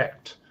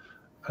project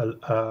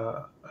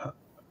a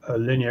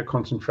linear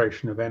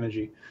concentration of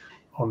energy.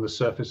 on the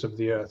surface of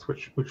the Earth,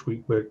 which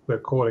we're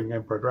calling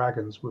emperor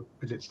dragons, but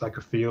it's like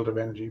a field of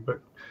energy. But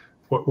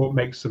what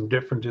makes them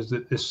different is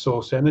that this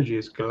source energy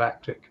is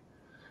galactic,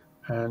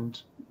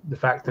 and the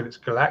fact that it's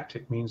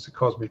galactic means the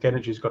cosmic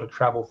energy has got to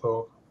travel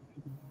for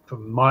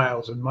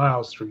miles and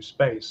miles through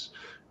space,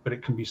 but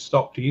it can be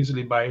stopped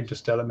easily by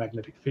interstellar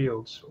magnetic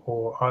fields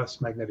or Earth's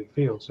magnetic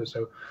fields.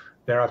 So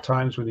there are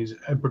times when these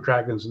emperor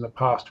dragons in the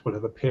past will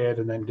have appeared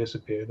and then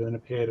disappeared, and then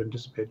appeared and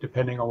disappeared,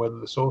 depending on whether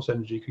the source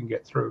energy can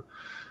get through.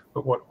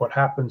 But what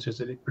happens is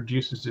that it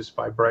produces this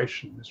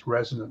vibration, this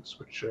resonance,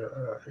 which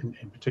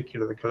in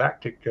particular the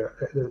galactic,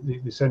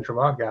 the center of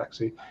our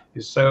galaxy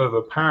is so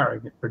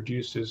overpowering, it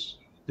produces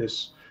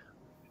this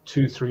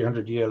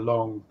 200-300 year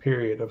long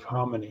period of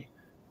harmony,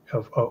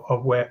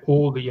 of where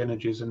all the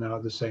energies are now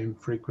the same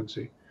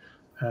frequency,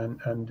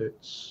 and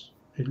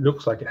it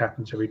looks like it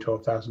happens every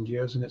 12,000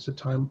 years, and it's a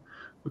time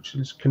which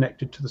is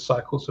connected to the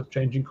cycles of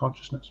changing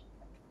consciousness.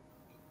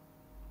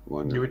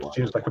 It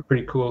seems like a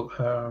pretty cool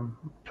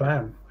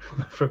plan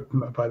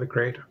by the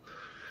creator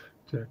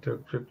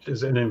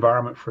as an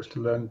environment for us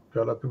to learn,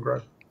 develop, and grow.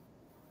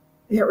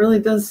 Yeah, it really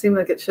does seem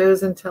like it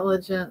shows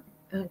intelligent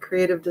and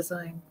creative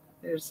design.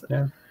 There's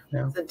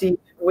a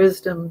deep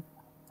wisdom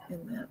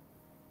in that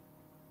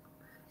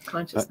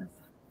consciousness.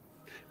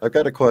 I've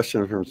got a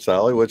question from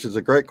Sally, which is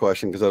a great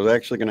question because I was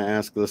actually going to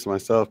ask this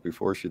myself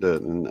before she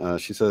did. And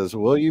she says,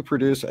 will you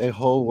produce a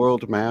whole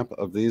world map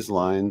of these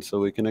lines so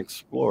we can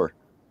explore?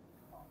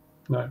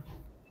 No.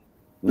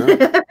 No?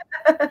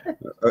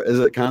 Is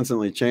it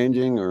constantly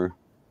changing, or?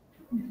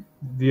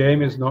 The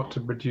aim is not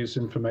to produce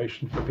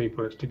information for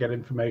people. It's to get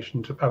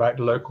information about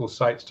local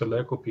sites to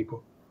local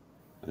people.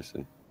 I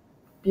see.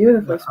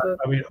 Beautiful.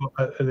 I mean,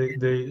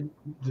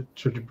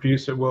 to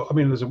produce it, well, I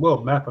mean, there's a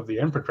world map of the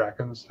emperor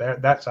dragons.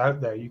 That's out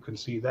there. You can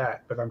see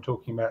that. But I'm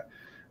talking about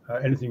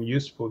anything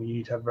useful. You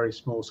need to have very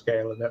small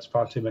scale, and that's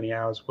far too many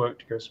hours work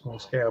to go small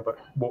scale. But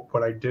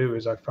what I do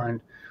is I find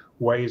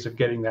ways of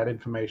getting that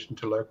information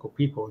to local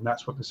people, and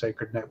that's what the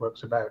Sacred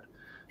Network's about.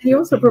 And you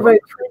also provide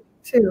training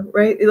too,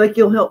 right? Like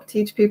you'll help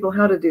teach people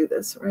how to do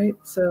this, right?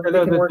 So they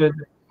can work.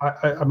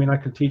 I mean, I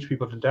can teach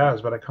people to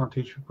DAOs, but I can't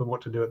teach people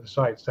what to do at the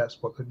sites.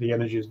 That's what the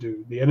energies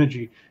do. The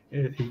energy,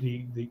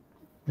 the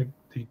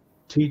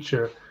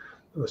teacher,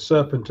 the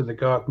serpent in the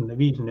Garden of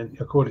Eden,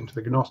 according to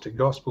the Gnostic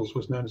Gospels,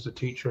 was known as the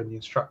teacher and the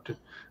instructor.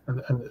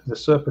 And the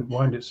serpent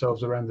wound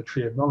itself around the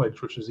tree of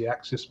knowledge, which is the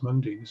axis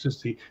mundi. This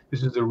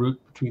is the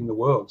root between the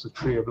worlds, the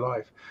tree of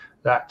life.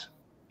 That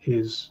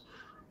is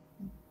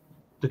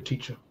the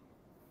teacher.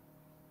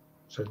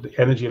 So the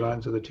energy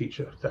lines are the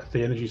teacher. That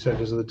the energy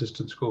centers are the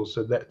distant schools.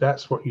 So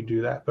that's what you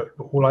do that. But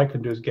all I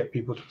can do is get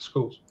people to the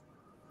schools.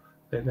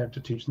 They have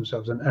to teach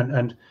themselves.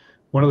 And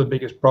one of the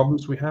biggest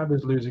problems we have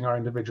is losing our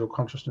individual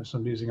consciousness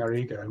and losing our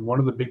ego. And one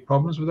of the big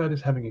problems with that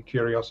is having a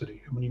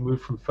curiosity. And when you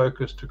move from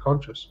focus to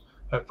conscious,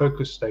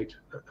 focus state,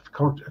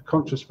 a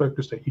conscious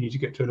focus state, you need to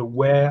get to an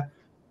aware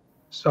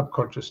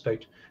subconscious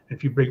state. And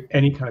if you bring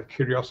any kind of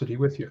curiosity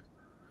with you,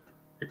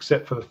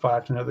 except for the fire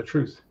to know the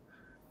truth,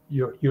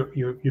 you're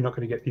not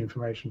going to get the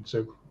information.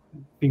 So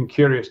being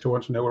curious to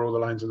want to know where all the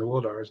lines in the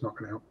world are is not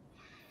going to help.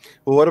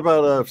 Well, what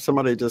about if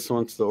somebody just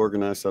wants to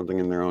organize something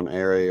in their own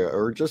area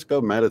or just go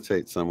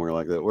meditate somewhere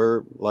like that?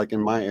 Where, like in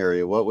my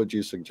area, what would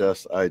you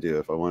suggest I do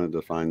if I wanted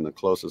to find the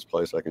closest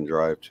place I can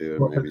drive to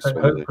and maybe spend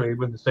it? Hopefully,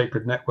 when the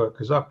Sacred Network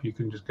is up, you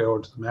can just go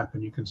onto the map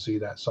and you can see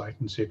that site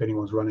and see if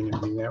anyone's running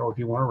anything there, or if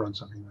you want to run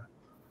something there.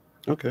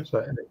 Okay.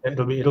 So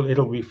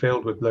it'll be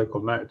filled with local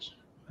nodes.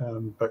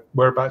 But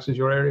whereabouts is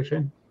your area,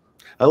 Shane?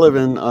 I live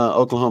in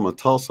Oklahoma,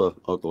 Tulsa,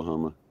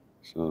 Oklahoma.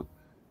 So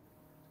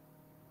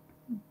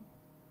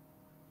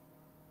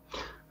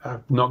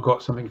I've not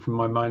got something from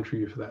my mind for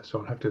you for that, so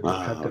I'll have to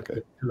look at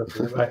it.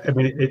 I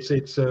mean,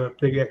 it's a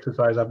big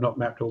exercise. I've not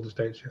mapped all the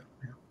states yet,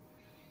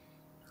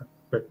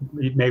 but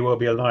it may well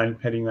be a line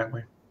heading that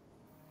way.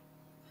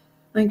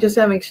 I think just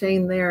having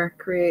Shane there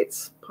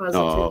creates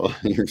positivity. Oh,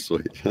 you're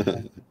sweet.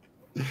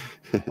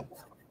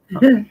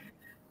 Well,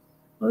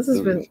 this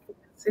has been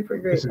super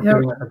great. This is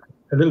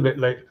a little bit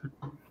late.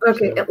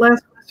 Okay, So,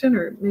 last question,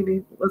 or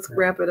maybe let's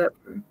wrap it up.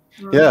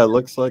 Yeah, it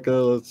looks like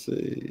let's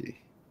see.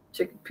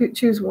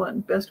 Choose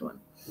one, best one.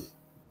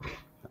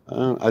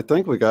 I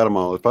think we got them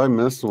all. If I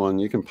missed one,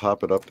 you can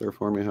pop it up there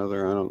for me,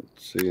 Heather. I don't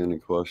see any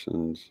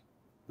questions.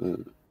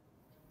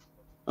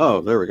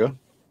 Oh, there we go.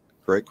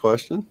 Great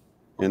question.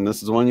 And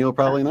this is one you'll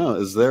probably know.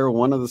 Is there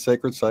one of the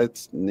sacred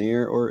sites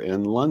near or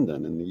in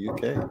London in the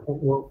UK?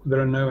 Well, there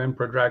are no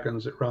emperor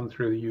dragons that run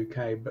through the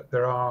UK, but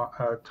there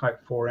are type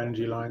 4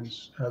 energy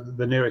lines.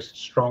 The nearest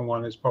strong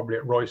one is probably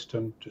at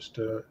Royston, just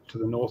to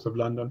the north of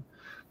London.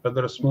 But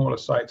there are smaller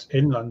sites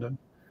in London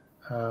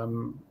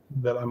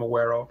that I'm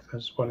aware of.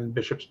 There's one in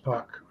Bishop's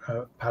Park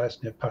Palace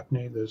near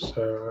Putney. There's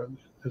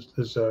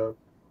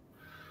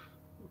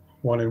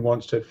one in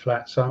Wanstead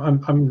Flats. So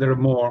there are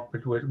more,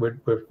 but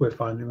we're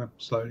finding them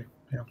slowly.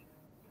 Yeah,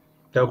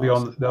 they'll be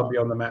on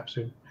the map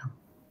soon. Yeah.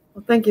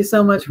 Well, thank you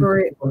so much,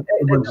 Rory.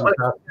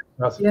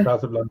 South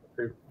of London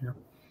too. Yeah.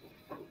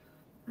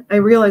 I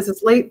realize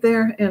it's late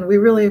there, and we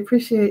really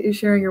appreciate you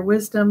sharing your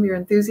wisdom, your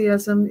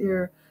enthusiasm,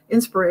 your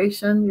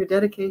inspiration, your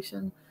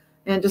dedication,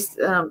 and just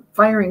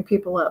firing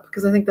people up,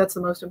 because I think that's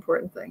the most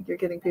important thing. You're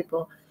getting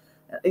people,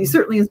 you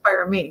certainly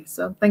inspire me.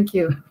 So thank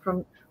you.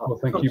 Well,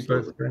 thank you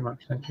both very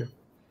much. Thank you.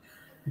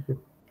 Thank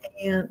you.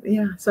 And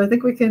yeah, so I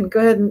think we can go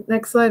ahead and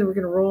next slide. We're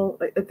going to roll.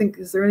 I think,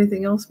 is there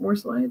anything else? More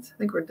slides? I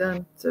think we're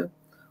done. So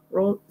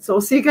roll. So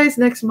we'll see you guys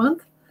next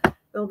month.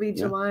 It'll be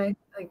July,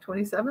 I think,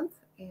 27th,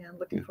 and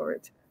looking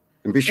forward to it.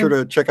 And be sure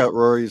to check out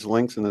Rory's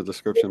links in the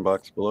description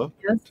box below.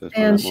 Yes,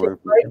 and share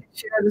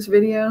this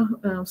video,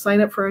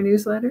 sign up for our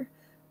newsletter.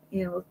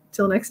 And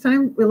until next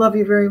time, we love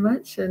you very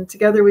much. And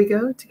together we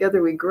go,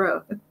 together we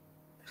grow.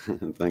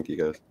 Thank you,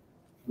 guys.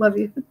 Love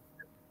you.